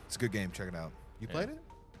 Yeah, it's a good game. Check it out. You Yeah. played it?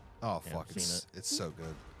 Oh Yeah, fuck, I've it's seen it's so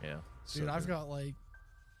good. Yeah. So Dude, I've good. got like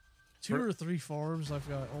 2 or 3 farms I've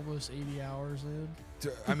got almost 80 hours in.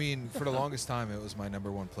 I mean, for the longest time, it was my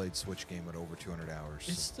 #1 played Switch game at over 200 hours.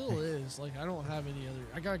 It still is. Like, I don't have any other.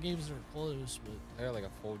 I got games that are close, but I got like a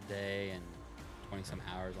full day and 20-some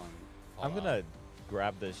hours on. I'm Fallout. gonna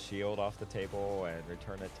grab this shield off the table and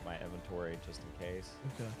return it to my inventory just in case.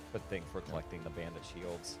 okay. But thank for collecting the bandit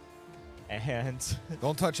shields. And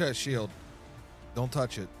Don't touch that shield. Don't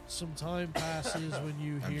touch it. Some time passes when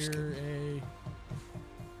you I'm just hear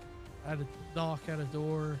a knock at a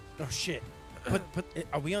door. Oh shit! But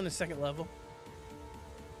are we on the second level?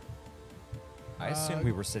 I assume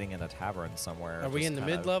we were sitting in a tavern somewhere. Are we just in the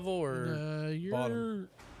kind of- mid-level or bottom?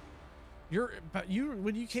 You're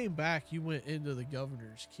when you came back, you went into the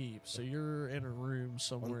governor's keep, so you're in a room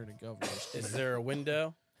somewhere in the governor's keep. Is there a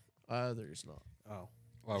window? There's not. Oh,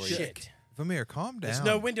 While we're shit! Vamir, calm down. There's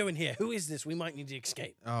no window in here. Who is this? We might need to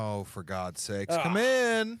escape. Oh, for God's sakes. Ah. Come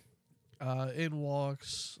in. In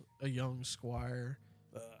walks a young squire.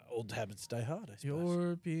 Old habits die hard, I suppose.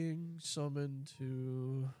 You're being summoned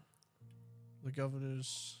to the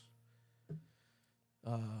governor's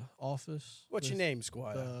office. What's your with name,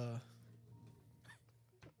 Squire? The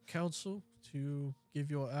council to give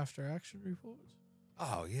your after action report.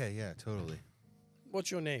 Oh, yeah, totally.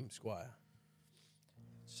 What's your name, Squire?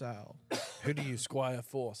 Sal, Who do you squire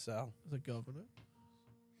for, Sal? the governor.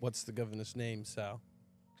 What's the governor's name, Sal?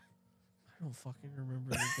 I don't fucking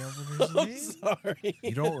remember the governor's name. Sorry.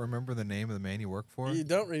 You don't remember the name of the man you work for? You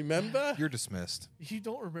don't remember? You're dismissed. You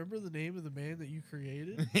don't remember the name of the man that you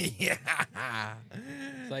created? Yeah.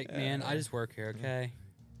 It's like, man, I just work here, okay?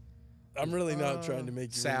 I'm really not trying to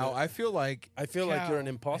make you Sal, remember. I feel like. I feel like you're an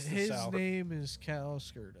Cal. imposter, His Sal. name is Cal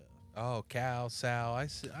Skirta. Oh, Cal, Sal. I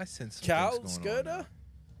sense some Cal things going on Skirta? now.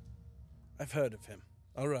 I've heard of him.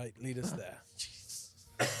 All right, lead us there.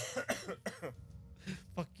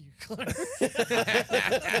 Fuck you, Clark.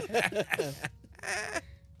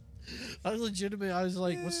 I was legitimate. I was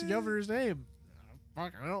like, "What's the governor's name?"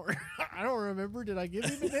 Fuck, I don't. I don't remember. Did I give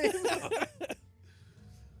him a name?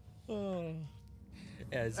 Oh.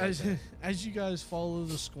 Yeah, it's like that. As you guys follow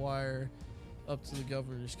the squire up to the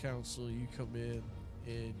governor's council, you come in,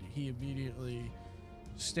 and he immediately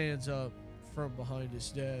stands up from behind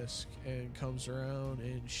his desk and comes around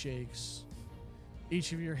and shakes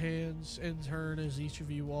each of your hands in turn as each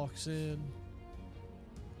of you walks in.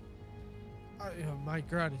 My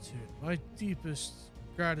gratitude, my deepest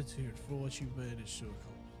gratitude for what you managed to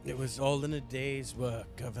accomplish. It was all in a day's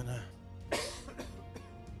work, Governor.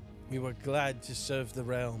 We were glad to serve the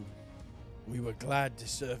realm. We were glad to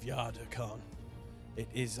serve Yarder Khan. It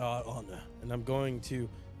is our honor, and I'm going to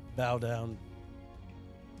bow down.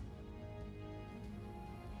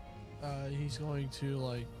 He's going to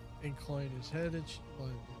like incline his head and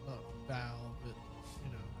like, not bow, but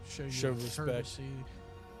show you respect. courtesy.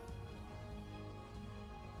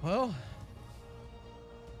 Well,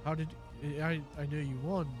 how did I know you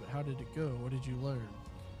won, but how did it go? What did you learn?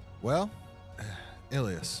 Well,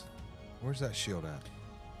 Ilias, where's that shield at?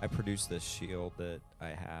 I produced this shield that I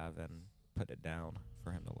have and put it down for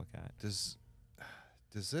him to look at. Does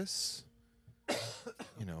this,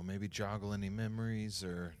 maybe joggle any memories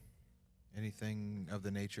or anything of the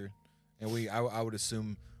nature? And I would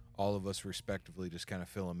assume all of us respectively just kind of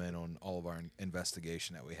fill them in on all of our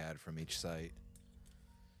investigation that we had from each site.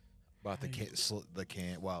 About the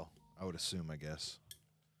can. Well, I would assume, I guess.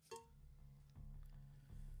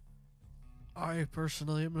 I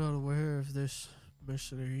personally am not aware of this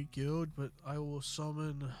mercenary guild, but I will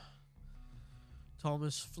summon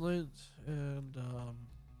Thomas Flint and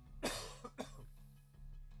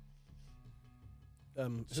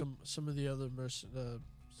some of the other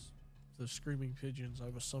the screaming pigeons. I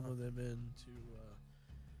will summon them in to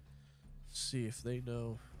see if they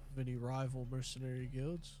know of any rival mercenary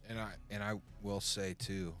guilds. And I will say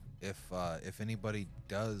too, if anybody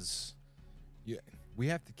does, we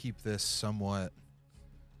have to keep this somewhat,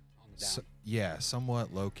 On the down.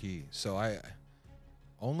 somewhat low key. So I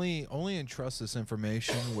only entrust this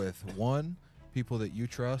information with 1, people that you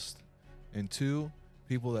trust, and 2,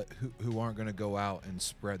 people that who aren't going to go out and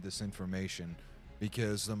spread this information,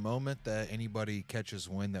 because the moment that anybody catches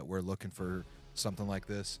wind that we're looking for something like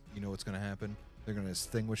this, you know what's going to happen? They're going to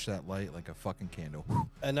extinguish that light like a fucking candle.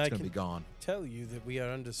 And It's I going to can be gone. tell you that we are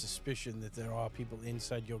under suspicion that there are people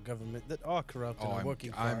inside your government that are corrupt and are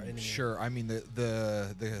working for our I'm enemy. sure. I mean, the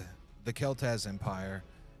Keltaz Empire,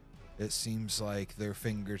 it seems like their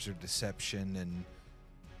fingers are deception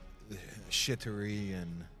and shittery,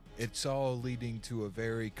 and it's all leading to a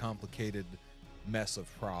very complicated mess of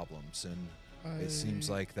problems. And it seems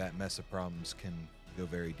like that mess of problems can go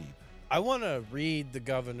very deep. I want to read the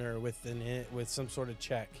governor with some sort of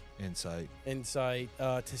check. Insight. Insight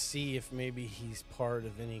to see if maybe he's part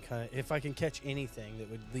of any kind. If I can catch anything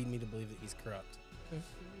that would lead me to believe that he's corrupt.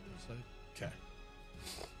 Okay.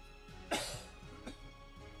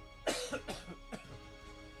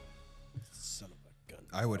 Son of a gun.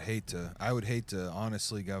 I would hate to,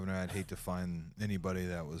 honestly, Governor, I'd hate to find anybody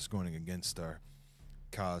that was going against our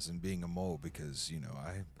cause and being a mole because,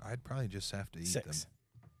 I'd probably just have to eat 6. them.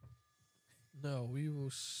 No, we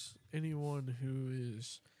will. Anyone who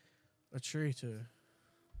is a traitor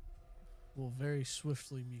will very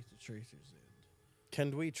swiftly meet the traitor's end.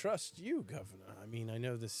 Can we trust you, Governor? I mean, I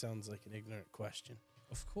know this sounds like an ignorant question.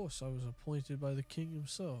 Of course, I was appointed by the king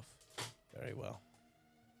himself. Very well.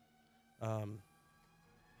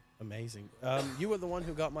 Amazing. You were the one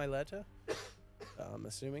who got my letter, I'm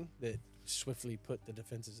assuming, that swiftly put the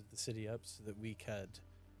defenses of the city up so that we could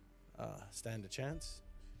stand a chance?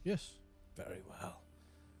 Yes. Very well.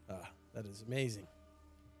 That is amazing.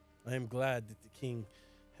 I am glad that the king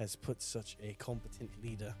has put such a competent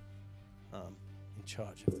leader in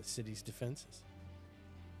charge of the city's defenses.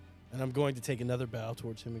 And I'm going to take another bow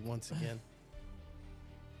towards him once again.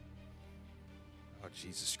 Oh,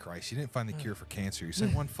 Jesus Christ. You didn't find the cure for cancer. You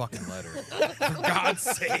sent one fucking letter. For God's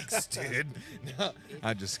sakes, dude. No,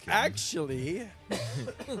 I'm just kidding.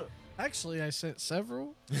 Actually, I sent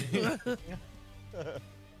several. Because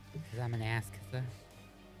I'm an ass kisser.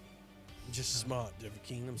 Just smart,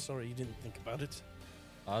 King. I'm sorry you didn't think about it.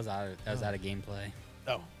 I was out of gameplay.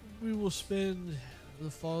 Oh. We will spend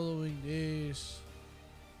the following days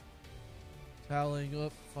tallying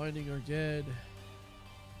up, finding our dead,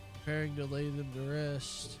 preparing to lay them to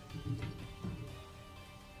rest,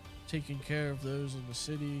 taking care of those in the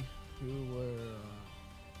city who were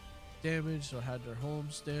damaged or had their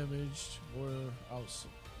homes damaged or out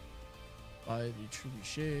by the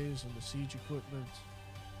trebuchets and the siege equipment.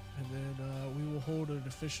 And then we will hold an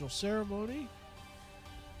official ceremony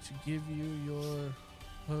to give you your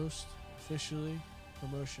post officially.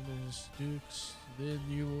 Promotion as Dukes. Then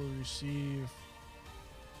you will receive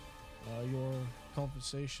your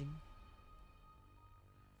compensation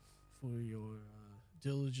for your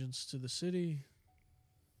diligence to the city.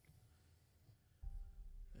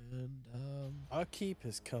 And our keep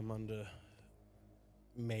has come under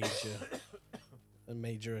a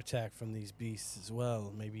major attack from these beasts as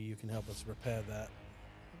well. Maybe you can help us repair that.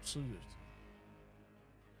 Absolutely.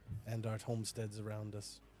 And our homesteads around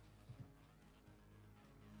us.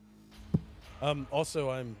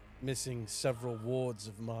 Also, I'm missing several wards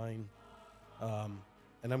of mine,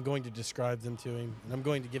 and I'm going to describe them to him, and I'm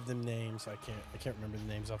going to give them names. I can't remember the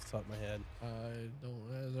names off the top of my head. I don't,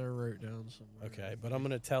 as I wrote down somewhere. Okay, but I'm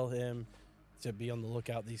going to tell him to be on the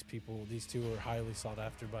lookout. These two are highly sought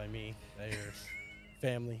after by me. They are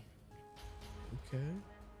family. Okay.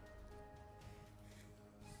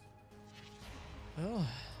 Well,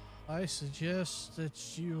 I suggest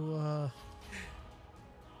that you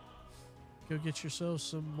go get yourself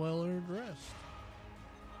some well-earned rest.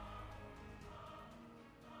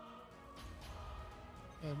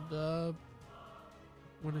 And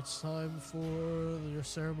when it's time for your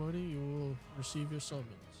ceremony, you will receive your summons.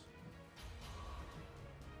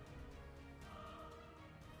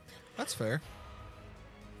 That's fair.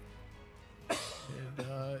 And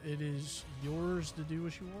it is yours to do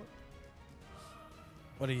what you want.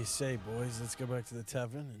 What do you say, boys? Let's go back to the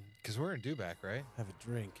tavern and Because we're in Dewback, right? have a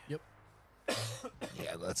drink. Yep.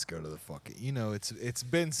 Yeah, let's go to the fucking... it's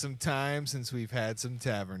been some time since we've had some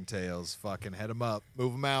tavern tales. Fucking head them up.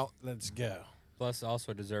 Move them out. Let's go. Plus,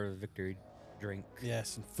 also deserve a victory drink.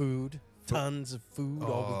 Yes, and food. Tons of food,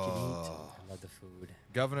 all we can eat. I love the food.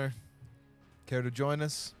 Governor, care to join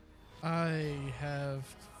us? I have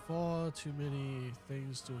far too many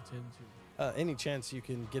things to attend to. Any chance you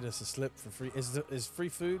can get us a slip for free? Is free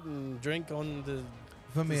food and drink on the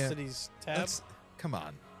Vamir, city's tab? come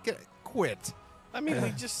on. Quit. I mean, we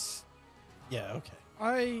just... Yeah, okay.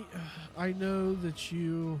 I know that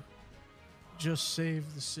you just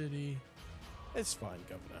saved the city. It's fine,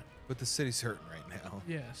 Governor. But the city's hurting right now.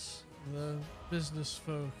 Yes, the business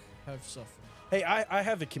folk have suffered. Hey, I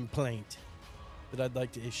have a complaint that I'd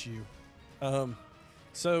like to issue.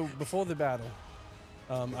 So, before the battle,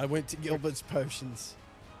 I went to Gilbert's Potions,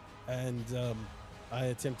 and I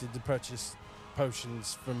attempted to purchase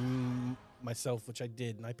potions from myself, which I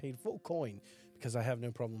did, and I paid full coin because I have no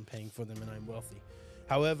problem paying for them and I'm wealthy.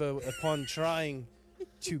 However, upon trying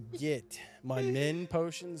to get my men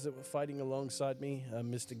potions that were fighting alongside me,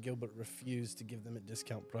 Mr. Gilbert refused to give them at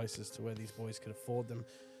discount prices to where these boys could afford them,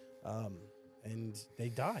 and they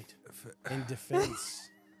died in defense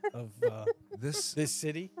of This this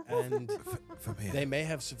city, and Vermeer. they may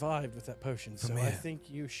have survived with that potion. So I Vermeer. think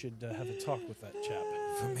you should have a talk with that chap.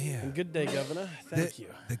 Vermeer. And good day, Governor. Thank you.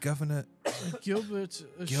 The governor. Gilbert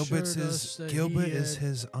Gilbert's assured us that Gilbert he is had-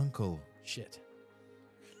 his uncle. Shit.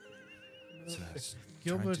 So I was trying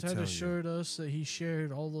Gilbert to had tell you. assured us that he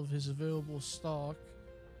shared all of his available stock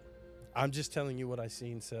I'm just telling you what I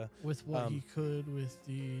seen, sir. with what he Um, could with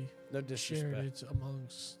the No shared disrespect. it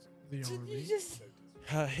amongst the army.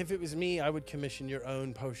 If it was me, I would commission your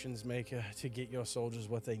own potions maker to get your soldiers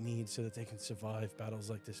what they need so that they can survive battles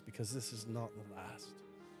like this, because this is not the last.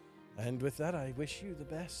 And with that, I wish you the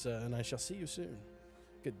best, sir, and I shall see you soon.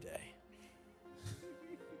 Good day.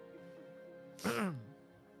 He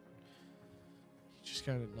just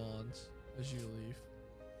kind of nods as you leave.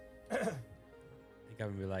 I think I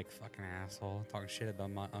would be like, fucking asshole, talking shit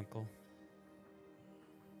about my uncle.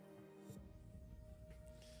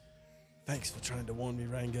 Thanks for trying to warn me,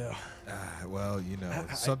 Rango. Well, you know,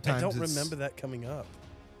 I sometimes don't it's- remember that coming up.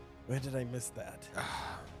 Where did I miss that?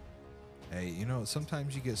 Hey, you know,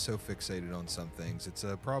 sometimes you get so fixated on some things. It's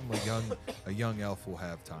a problem a young elf will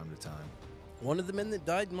have time to time. One of the men that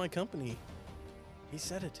died in my company, he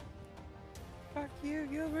said it. Fuck you,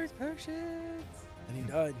 Gilbert's potions. And he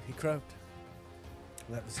died. He croaked.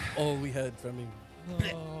 And that was all we heard from him.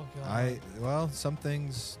 Oh, God. Well, some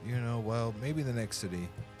things, you know, well, maybe the next city,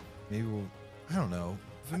 maybe we'll, I don't know.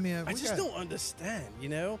 I just don't understand, you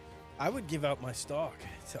know? I would give out my stock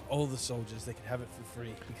to all the soldiers. They could have it for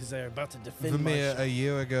free because they're about to defend my Vermeer, ship. a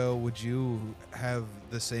year ago, would you have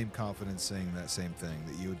the same confidence saying that same thing,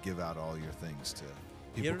 that you would give out all your things to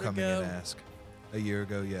people Year coming ago? and ask? A year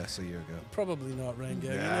ago, yes, a year ago. Probably not, Rango.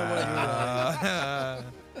 You know what? You're right.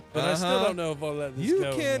 But I still don't know if I'll let this You go.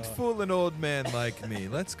 or can't not. fool an old man like me.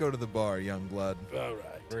 Let's go to the bar, young blood. All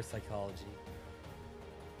right. Reverse psychology.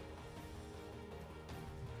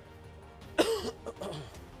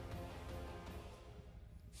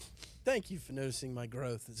 Thank you for noticing my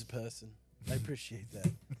growth as a person. I appreciate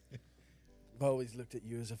that. I've always looked at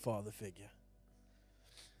you as a father figure.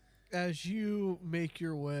 As you make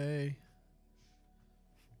your way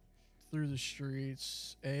through the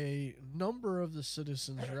streets, a number of the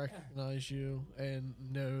citizens recognize you and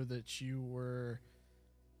know that you were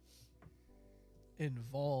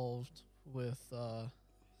involved with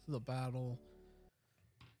the battle.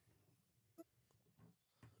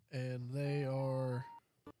 And they are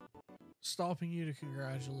stopping you to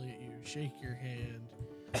congratulate you, shake your hand,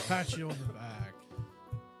 pat you on the back.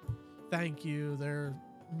 Thank you. There are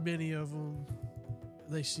many of them.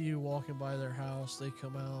 They see you walking by their house. They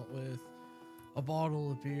come out with a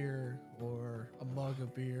bottle of beer or a mug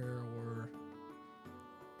of beer or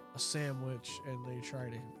a sandwich, and they try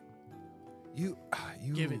to You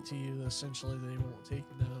give it to you. Essentially, they won't take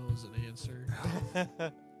no as an answer.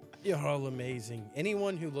 You're all amazing.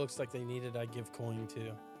 Anyone who looks like they need it, I give coin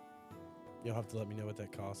to. You'll have to let me know what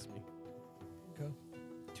that costs me. Okay.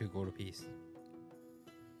 2 gold apiece.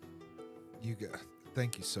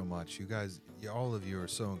 Thank you so much. You guys, all of you are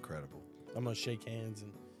so incredible. I'm going to shake hands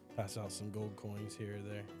and pass out some gold coins here or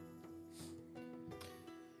there.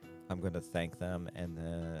 I'm going to thank them and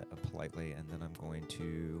then politely, and then I'm going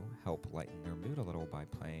to help lighten their mood a little by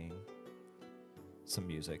playing some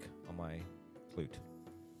music on my flute.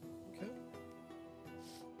 Okay.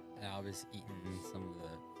 And I was eating some of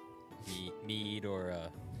the mead or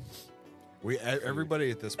Everybody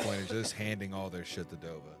at this point is just handing all their shit to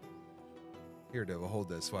Dova. Here, Dova, hold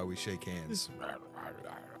this while we shake hands.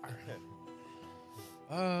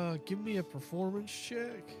 Give me a performance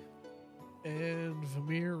check, and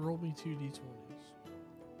Vermeer, roll me 2 d20s.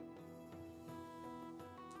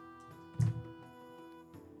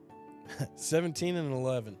 17 and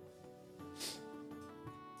 11.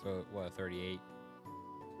 so what, 38.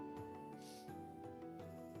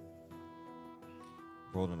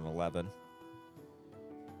 Rolled an 11.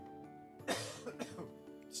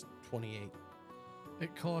 It's 28.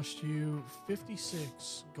 It cost you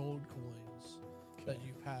 56 gold coins that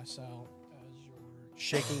you pass out as you're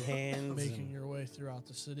Shaking hands. making and- your way throughout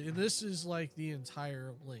the city. And this is like the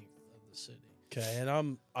entire length of the city. Okay,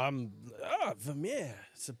 and Vermeer,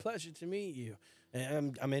 it's a pleasure to meet you.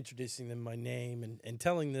 And I'm introducing them my name and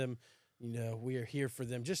telling them, you know, we are here for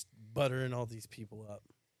them, just buttering all these people up.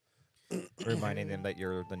 Reminding them that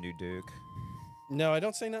you're the new Duke. No, I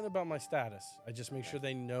don't say nothing about my status. I just make sure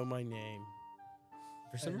they know my name.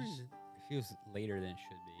 For some As- reason, it feels later than it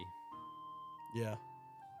should be. Yeah.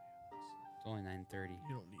 It's only 9:30.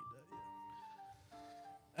 You don't need that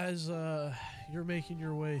yet. As you're making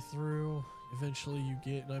your way through, eventually you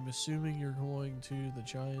get, and I'm assuming you're going to the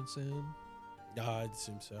Giant's Inn. I'd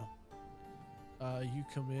assume so. You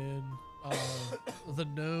come in. The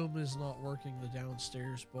gnome is not working the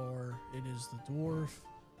downstairs bar. It is the dwarf.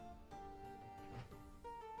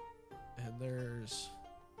 And there's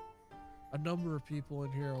a number of people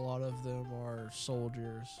in here. A lot of them are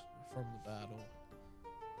soldiers from the battle.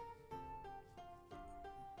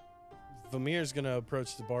 Vamir's gonna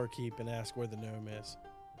approach the barkeep and ask where the gnome is.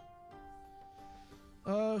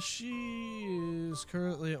 She is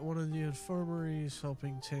currently at one of the infirmaries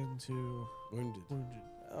helping tend to Wounded. wounded.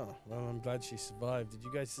 Oh, well, I'm glad she survived. Did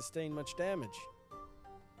you guys sustain much damage?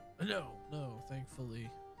 No, thankfully.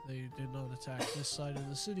 They did not attack this side of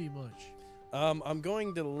the city much. I'm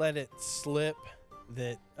going to let it slip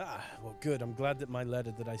that... well, good. I'm glad that my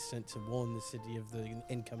letter that I sent to warn the city of the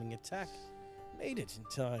incoming attack made it in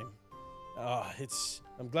time.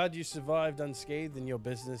 I'm glad you survived unscathed and your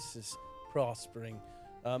business is prospering.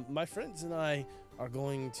 My friends and I are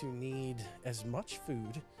going to need as much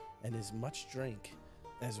food and as much drink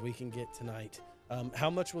as we can get tonight. How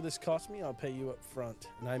much will this cost me? I'll pay you up front.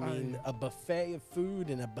 And I mean a buffet of food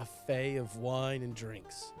and a buffet of wine and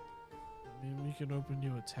drinks. I mean, we can open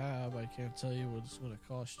you a tab. I can't tell you what it's going to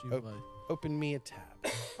cost you. Oh. Open me a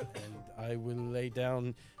tab. And I will lay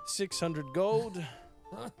down 600 gold.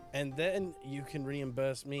 And then you can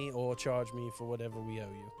reimburse me or charge me for whatever we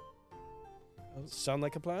owe you. Sound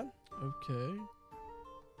like a plan? Okay.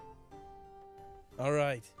 All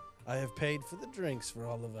right. I have paid for the drinks for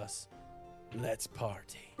all of us. Let's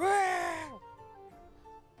party.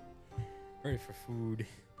 Ready for food.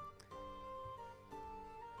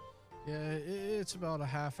 Yeah, it's about a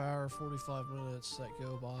half hour, 45 minutes that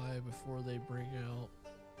go by before they bring out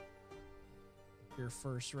your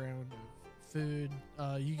first round of food.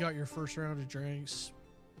 You got your first round of drinks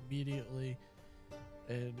immediately,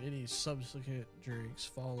 and any subsequent drinks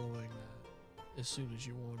following that as soon as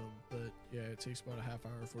you want them. But yeah, it takes about a half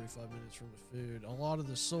hour, 45 minutes from the food. A lot of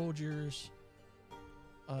the soldiers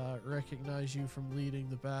recognize you from leading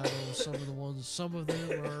the battle. Some of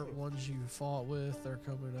them are ones you fought with. They're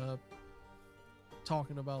coming up,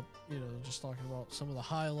 talking about some of the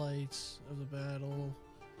highlights of the battle,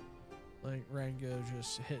 like Rango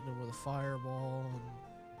just hitting him with a fireball and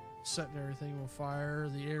setting everything on fire,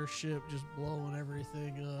 the airship just blowing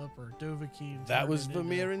everything up, or Dovahkiin. That was turning into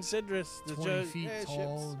Vamir and Sidrus. The 20 feet airships.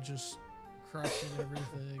 tall and just crushing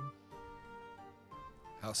everything.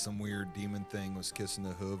 How some weird demon thing was kissing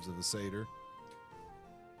the hooves of the satyr.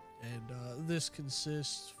 And this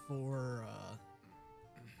consists for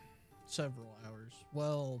several hours,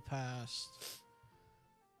 well past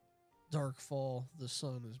darkfall. The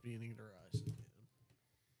sun is beginning to rise again.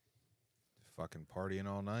 Fucking partying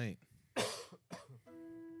all night.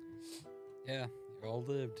 Yeah, you all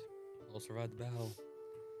lived. All survived the battle.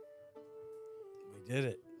 We did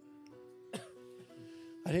it.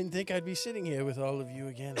 I didn't think I'd be sitting here with all of you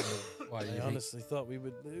again. Why, I honestly thought we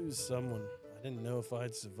would lose someone. I didn't know if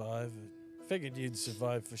I'd survive. I figured you'd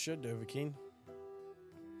survive for sure, Dovahkiin.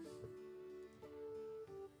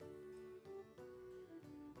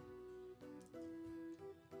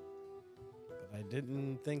 But I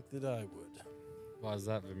didn't think that I would. Why is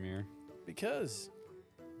that, Vamir? Because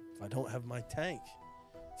if I don't have my tank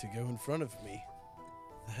to go in front of me,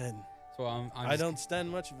 then So I don't stand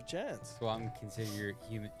much of a chance. So I'm consider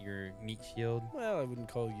your meat shield. Well, I wouldn't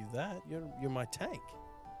call you that. You're my tank.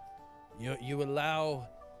 You allow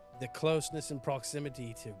the closeness and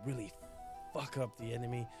proximity to really fuck up the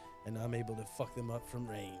enemy, and I'm able to fuck them up from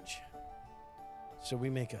range. So we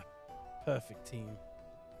make a perfect team.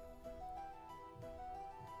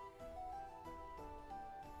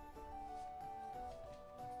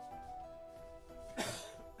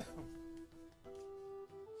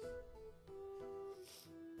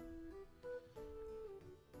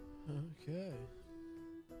 Okay.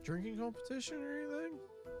 Drinking competition or anything?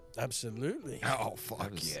 Absolutely. Oh, fuck I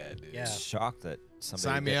was yeah, dude. Yeah. shocked that somebody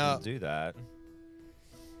Sign me didn't up. do that.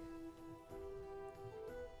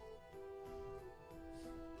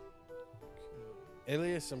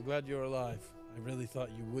 Elias, I'm glad you're alive. I really thought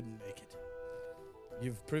you wouldn't make it.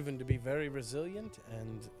 You've proven to be very resilient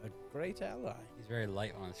and a great ally. He's very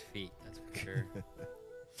light on his feet, that's for sure.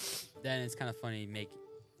 Then it's kind of funny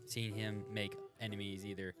seeing him make enemies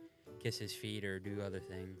either kiss his feet or do other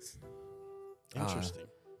things. Interesting.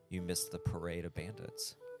 You missed the parade of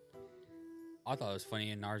bandits. I thought it was funny,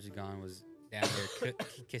 and Narzagon was down there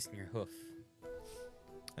kissing your hoof.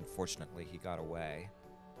 Unfortunately, he got away,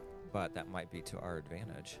 but that might be to our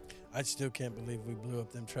advantage. I still can't believe we blew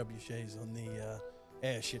up them trebuchets on the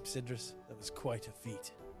airship Sidrus. That was quite a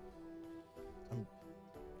feat.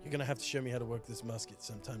 You're going to have to show me how to work this musket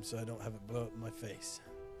sometime so I don't have it blow up in my face.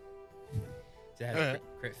 To have a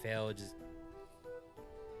crit fail, just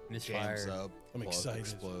jams misfire. up. I'm plug, excited.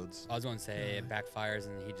 Explodes. I was going to say it backfires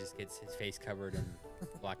and he just gets his face covered in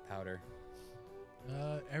black powder.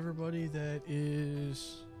 Everybody that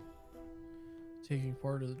is taking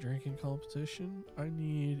part of the drinking competition, I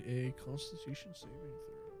need a Constitution saving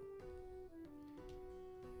throw.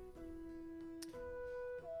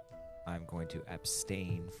 I'm going to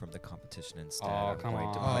abstain from the competition instead. Oh, I'm come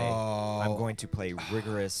going to on. play. I'm Oh. going to play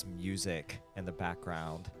rigorous music in the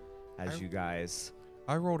background as you guys.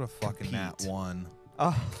 I rolled a fucking nat Compete. 1.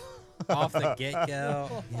 Oh, Off the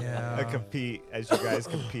get-go. I compete as you guys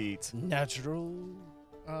compete. Natural.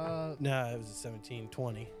 Nah, it was a 17,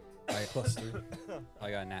 20. Plus 3. I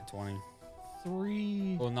got a nat 20.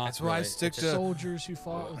 3 Well, not That's why I really. stick It's to- soldiers who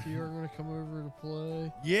fought with you are going to come over to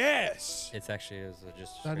play. Yes! It's actually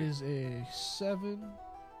just That straight- is a 7,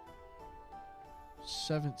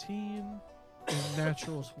 17, and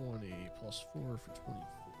natural 20 plus 4 for 24.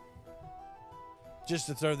 Just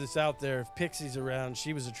to throw this out there, if Pixie's around,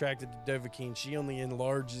 she was attracted to Dovahkiin. She only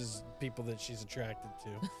enlarges people that she's attracted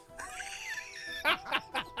to.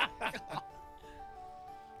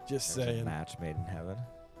 Just There's a saying. match made in heaven.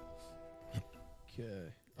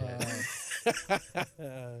 Okay.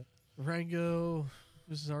 Rango,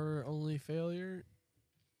 this is our only failure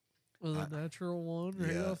with a natural 1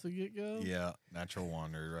 right yeah. off the get-go. Yeah, natural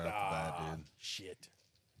 1 right off the bat, dude. Shit.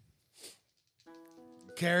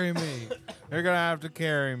 Carry me. You're gonna have to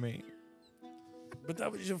carry me. But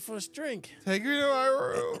that was your first drink. Take me to my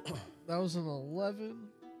room. That was an 11,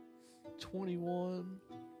 21,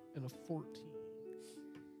 and a 14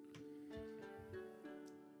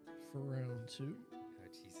 for round 2. Oh,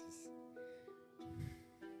 Jesus.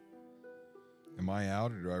 Am I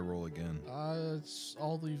out or do I roll again?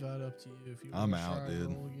 I'll leave that up to you if you I'm want to out, try and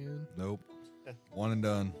dude. roll again. Nope. One and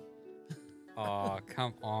done. Oh,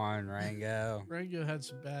 come on, Rango. Rango had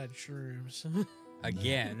some bad shrooms.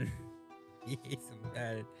 Again. He ate some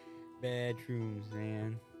bad shrooms,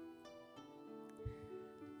 man.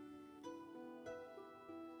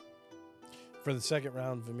 For the second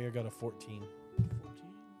round, Vamir got a 14.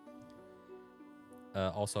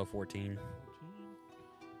 14, Also 14. 14.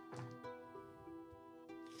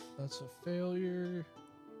 That's a failure.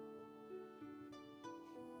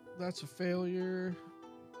 That's a failure.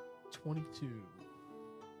 22.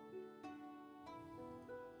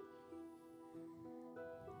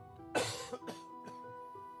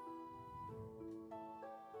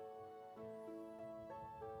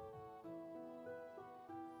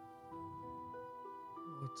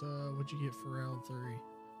 What'd you get for round 3?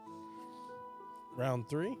 Round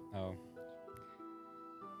 3? Oh.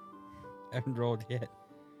 I haven't rolled yet.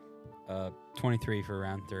 23 for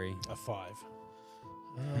round 3. A 5.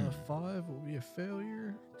 5 will be a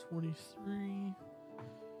failure. 23.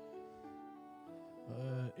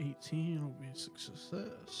 18 will be a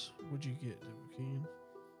success. What'd you get, Dovahkiin?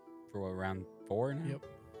 For what, round 4 now? Yep.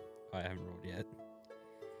 Oh, I haven't rolled yet.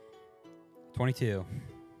 22.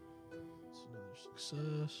 That's another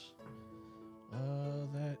success.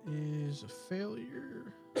 That is a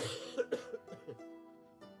failure.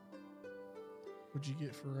 What'd you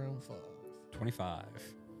get for round 5? 25.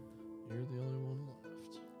 You're the only one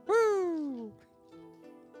left. Woo!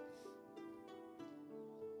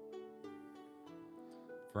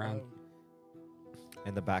 For round,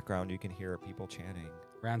 In the background, you can hear people chanting.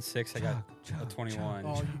 round 6, I got a 21.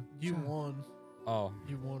 Oh, you won. Oh,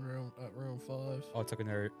 You won round 5. I took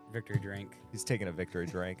another victory drink. He's taking a victory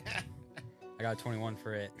drink. I got a 21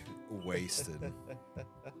 for it. Wasted.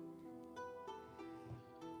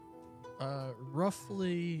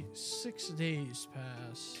 Roughly 6 days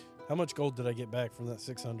pass. How much gold did I get back from that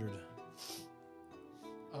 600?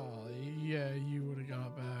 Yeah, you would have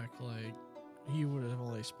got back like you would have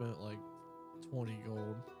only spent like 20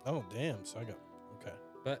 gold. Oh, damn. So I got. Okay.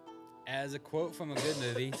 But as a quote from a good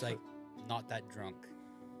movie, it's like, not that drunk.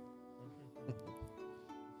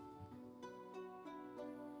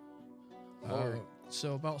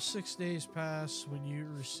 So about 6 days pass when you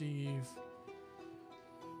receive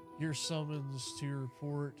your summons to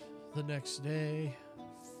report the next day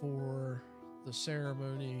for the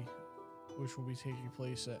ceremony, which will be taking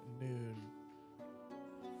place at noon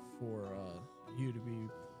for you to be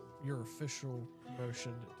your official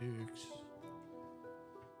promotion to Dukes.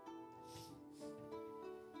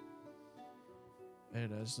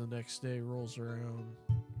 And as the next day rolls around,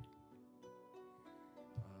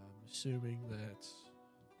 I'm assuming that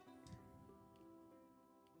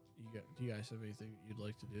do you guys have anything you'd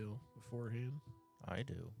like to do beforehand? I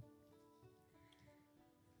do.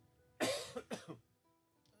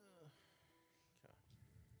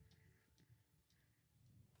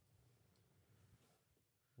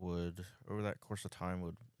 Would over that course of time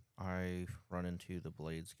would I run into the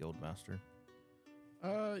Blades Guildmaster.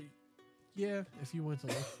 Yeah, if you went to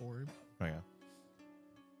look for him. Oh, yeah.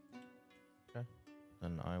 Okay.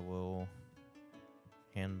 Then I will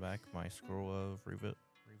hand back my scroll of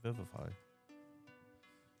Revivify.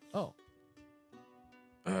 Oh.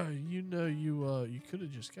 You could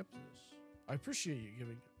have just kept this. I appreciate you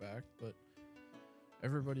giving it back, but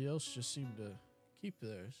everybody else just seemed to keep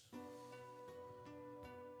theirs.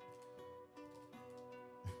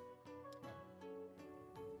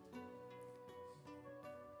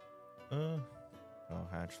 Oh,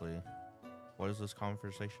 actually, what is this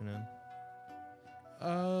conversation in?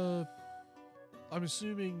 I'm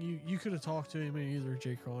assuming you could have talked to him in either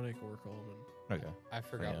J Chronic or Coleman. Okay. I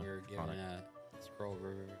forgot yeah, we were given Chronic. a scroll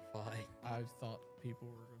revivify. I thought people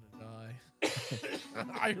were gonna die.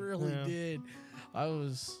 I really Yeah. did. I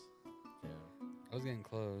was. Yeah. I was getting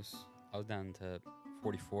close. I was down to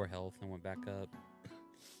 44 health and went back up.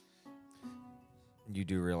 You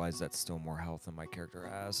do realize that's still more health than my character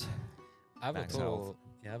has. I have Max a total. health.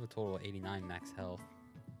 Yeah, I have a total of 89 max health.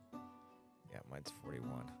 Yeah, mine's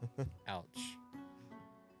 41. Ouch.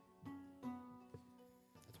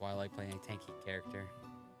 That's why I like playing a tanky character.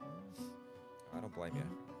 I don't blame you.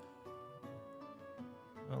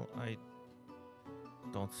 Well, I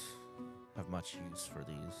don't have much use for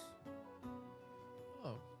these.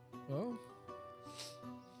 Oh, well.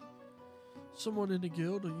 Someone in the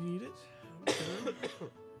guild will need it. Okay.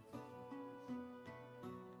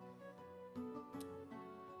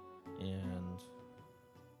 And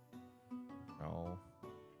I'll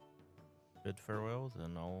bid farewell,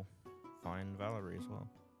 then I'll find Valerie as well.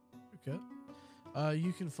 Okay.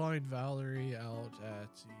 You can find Valerie out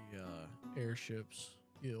at the airships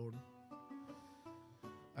guild.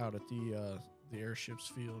 Out at the airships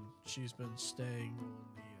field. She's been staying on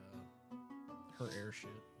the her airship.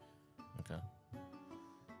 Okay.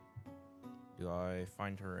 Do I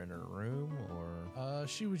find her in her room or?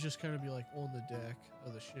 She would just kind of be like on the deck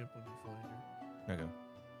of the ship when you find her. Okay.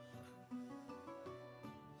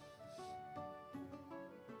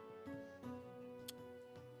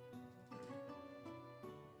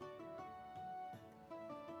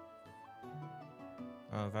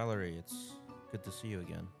 Valerie, it's good to see you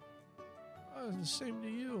again. The same to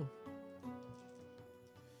you.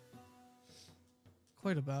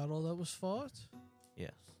 Quite a battle that was fought.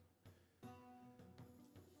 Yes.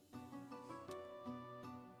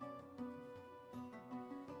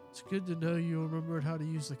 It's good to know you remembered how to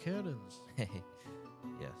use the cannons.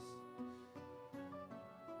 Yes.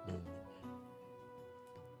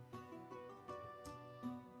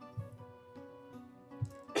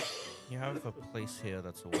 You have a place here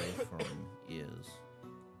that's away from ears.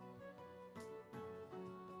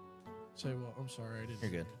 Say what? I'm sorry, I didn't.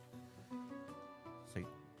 You're hear good. So,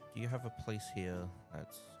 do you have a place here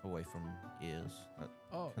that's away from ears that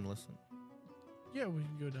you. Oh, can listen? yeah, we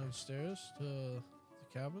can go downstairs to the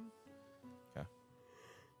cabin. Okay.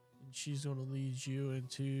 And she's going to lead you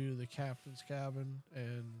into the captain's cabin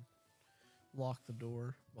and lock the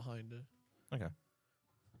door behind it. Okay.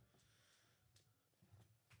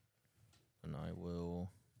 And I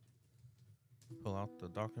will pull out the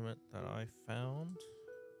document that I found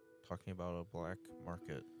talking about a black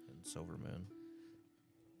market in Silvermoon.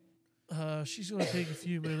 She's going to take a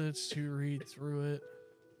few minutes to read through it.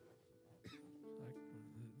 Like,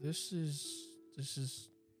 this is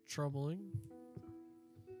troubling.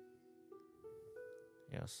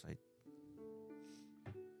 Yes,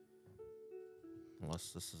 unless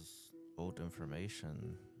this is old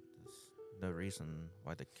information, there's no reason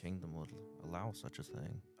why the kingdom would allow such a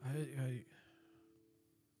thing.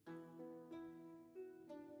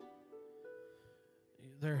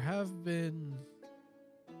 There have been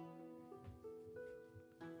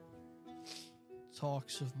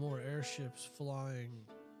talks of more airships flying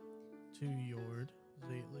to Yord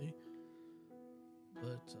lately,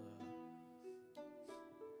 but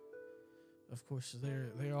of course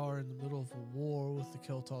they are in the middle of a war with the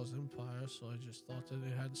Keltaz Empire, so I just thought that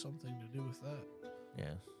it had something to do with that.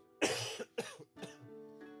 Yes.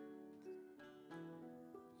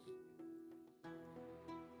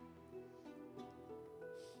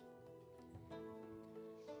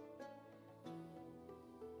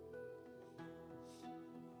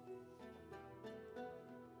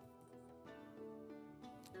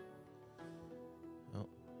 Oh.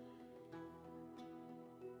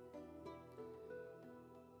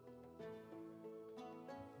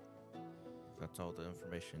 If that's all the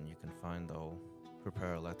information you can find, I'll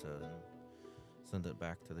prepare a letter and send it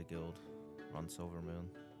back to the guild on Silvermoon.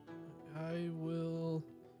 I will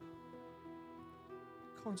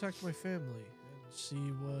contact my family and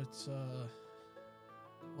see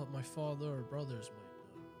what my father or brothers might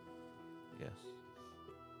know. Yes.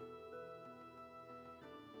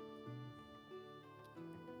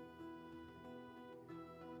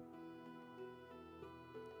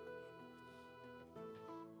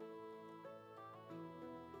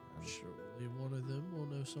 And Surely one of them will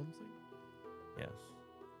know something. yes.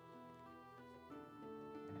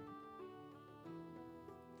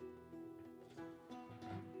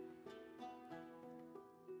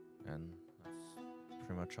 And that's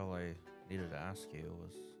pretty much all I needed to ask you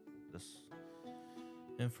was this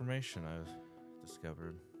information I've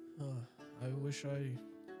discovered. I wish I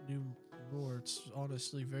knew more. It's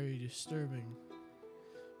honestly very disturbing.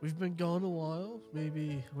 We've been gone a while.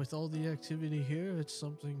 Maybe with all the activity here, it's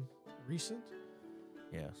something recent.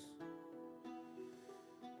 Yes.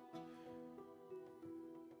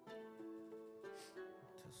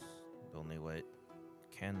 Just the only way it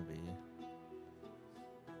can be.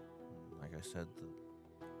 Like I said,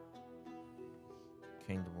 the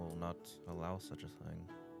kingdom will not allow such a thing.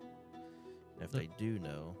 If they do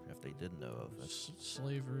know, if they did know of it,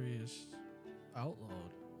 Slavery is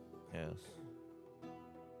outlawed. yes.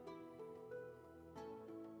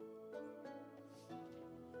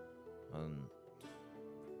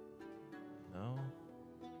 No.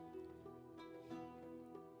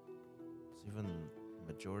 It's even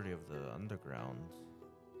majority of the underground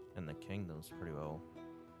in the kingdom's pretty well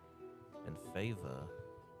in favor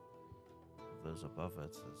of those above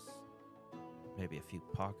it. There's maybe a few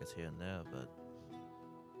pockets here and there, but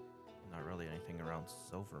not really anything around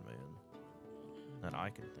Silvermoon that I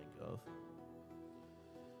can think of.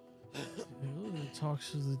 It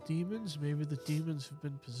talks to the demons. Maybe the demons have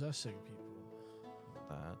been possessing people.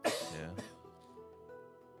 That, yeah.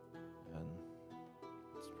 And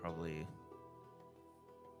it's probably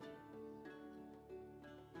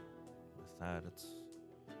with that, it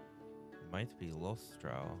might be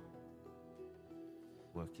Lostrow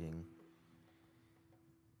working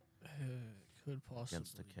Could possibly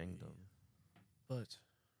against the kingdom. be, but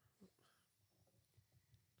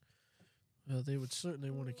well, they would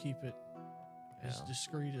certainly want to keep it as Yeah.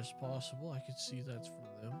 discreet as possible. I could see that's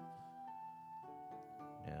from them.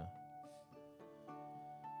 Yeah.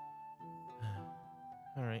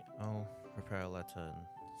 All right, I'll prepare a letter and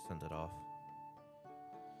send it off.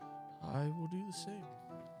 I will do the same.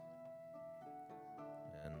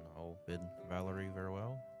 And I'll bid Valerie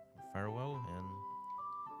farewell, and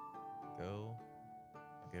go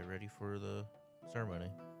get ready for the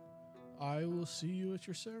ceremony. I will see you at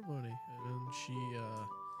your ceremony. And she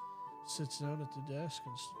sits down at the desk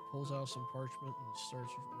and pulls out some parchment and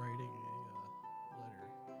starts writing a letter.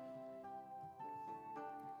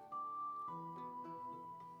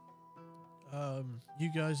 You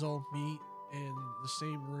guys all meet in the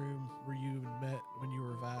same room where you met when you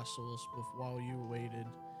were vassals while you waited.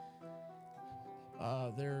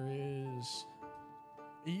 There is...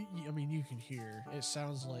 I mean, you can hear. It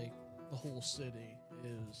sounds like the whole city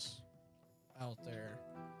is out there.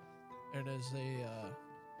 And as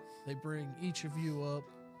they bring each of you up,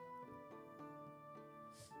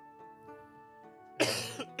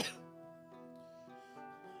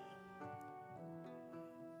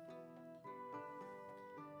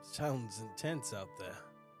 Sounds intense out there.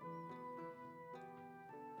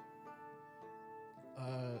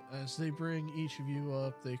 as they bring each of you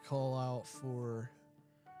up, they call out for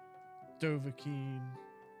Dovahkiin,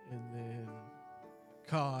 and then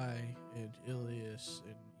Kai and Ilias,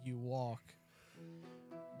 and you walk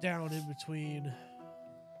down in between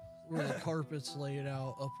where the carpet's laid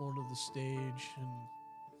out up onto the stage, and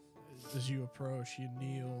as you approach, you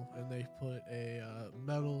kneel, and they put a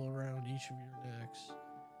medal around each of your necks.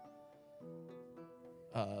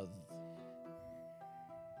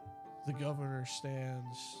 The governor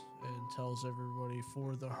stands and tells everybody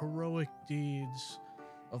for the heroic deeds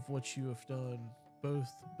of what you have done, both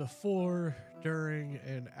before, during,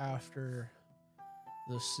 and after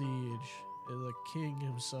the siege. And the king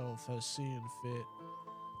himself has seen fit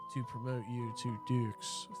to promote you to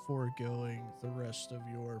dukes, foregoing the rest of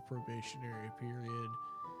your probationary period.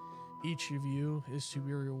 Each of you is to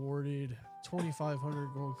be rewarded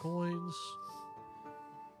 2,500 gold coins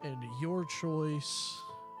and your choice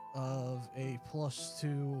of a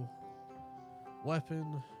 +2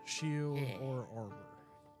 weapon, shield, or armor.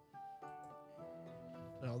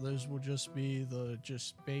 Now, those will just be the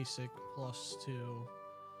basic +2.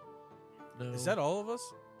 No. Is that all of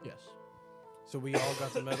us? Yes. So we all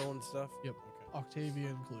got the medal and stuff? Yep. Okay. Octavia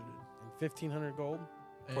included. And 1,500 gold?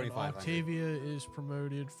 And 2,500. Octavia is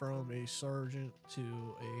promoted from a sergeant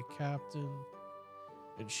to a captain,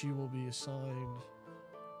 and she will be assigned,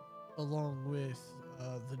 along with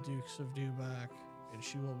the Dukes of Dumac and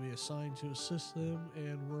she will be assigned to assist them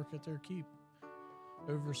and work at their keep,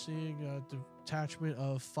 overseeing a detachment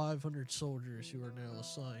of 500 soldiers who are now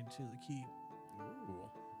assigned to the keep. Ooh.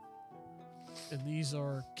 And these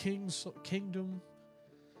are kingdom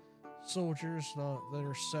soldiers, not that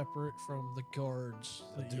are separate from the guards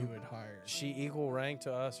that you would hire. Is she equal rank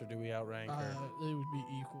to us, or do we outrank her? They would be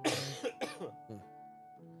equal. Right?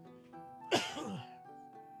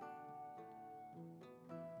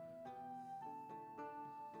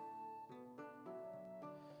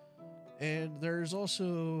 And there's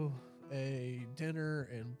also a dinner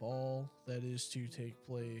and ball that is to take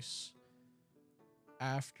place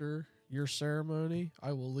after your ceremony.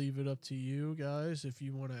 I will leave it up to you guys if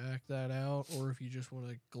you want to act that out or if you just want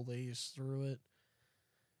to glaze through it.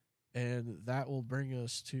 And that will bring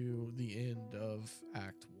us to the end of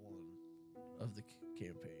Act 1 of the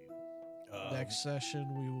campaign. Next session,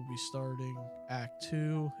 we will be starting Act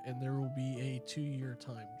 2, and there will be a 2-year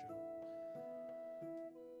time jump.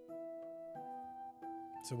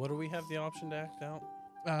 So what do we have the option to act out?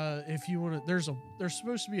 If you want to, there's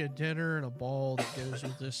supposed to be a dinner and a ball that goes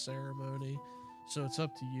with this ceremony, so it's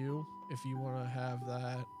up to you if you want to have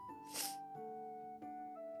that.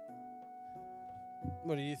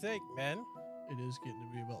 What do you think, man? It is getting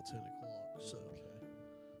to be about 10 o'clock, so.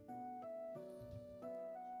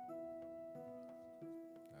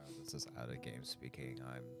 This is out of game speaking.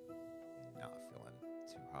 I'm not feeling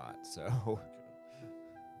too hot, so.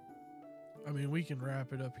 I mean, we can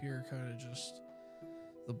wrap it up here, kind of just.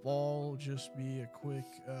 The ball will just be a quick,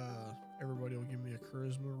 everybody will give me a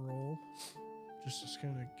charisma roll, just to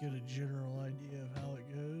kind of get a general idea of how it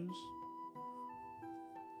goes.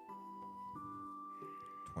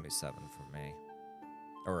 27 for me.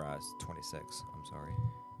 Or 26, I'm sorry.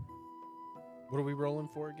 What are we rolling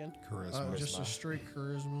for again? Charisma. Just a straight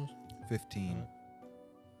charisma. 15.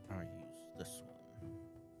 I'll use this one.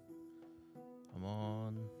 I'm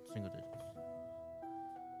on single digits.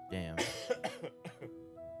 Damn.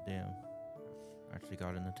 Damn. I actually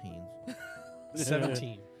got in the teens.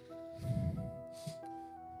 17.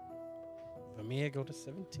 For me, I go to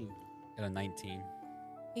 17. Got a 19.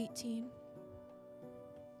 18.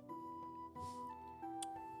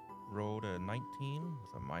 Rolled a 19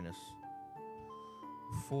 with a minus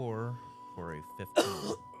 4 for a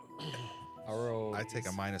 15. I rolled. I take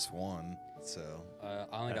a -1, so. I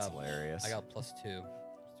only That's got hilarious. I got +2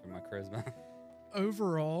 just for my charisma.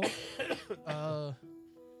 Overall, the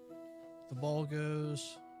ball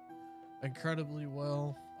goes incredibly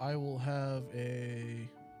well. I will have a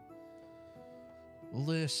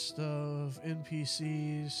list of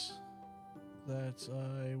NPCs that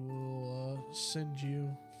I will send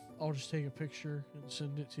you. I'll just take a picture and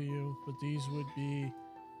send it to you. But these would be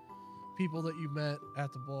people that you met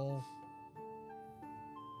at the ball.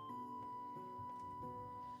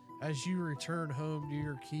 As you return home to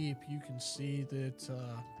your keep, you can see that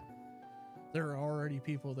there are already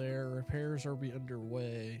people there. Repairs are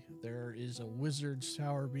underway. There is a wizard's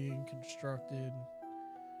tower being constructed.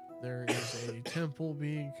 There is a temple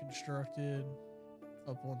being constructed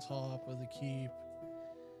up on top of the keep,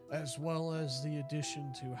 as well as the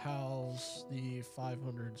addition to house the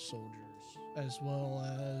 500 soldiers, as well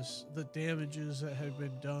as the damages that have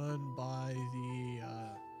been done by the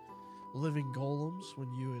living golems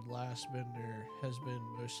when you had last been there has been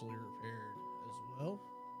mostly repaired as well.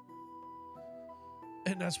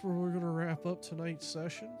 And that's where we're going to wrap up tonight's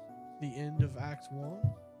session, the end of Act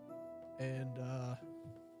 1. And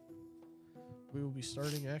we will be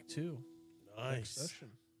starting Act 2 next Nice.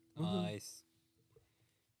 session. Nice.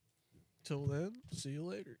 Till then, see you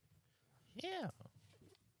later. Yeah.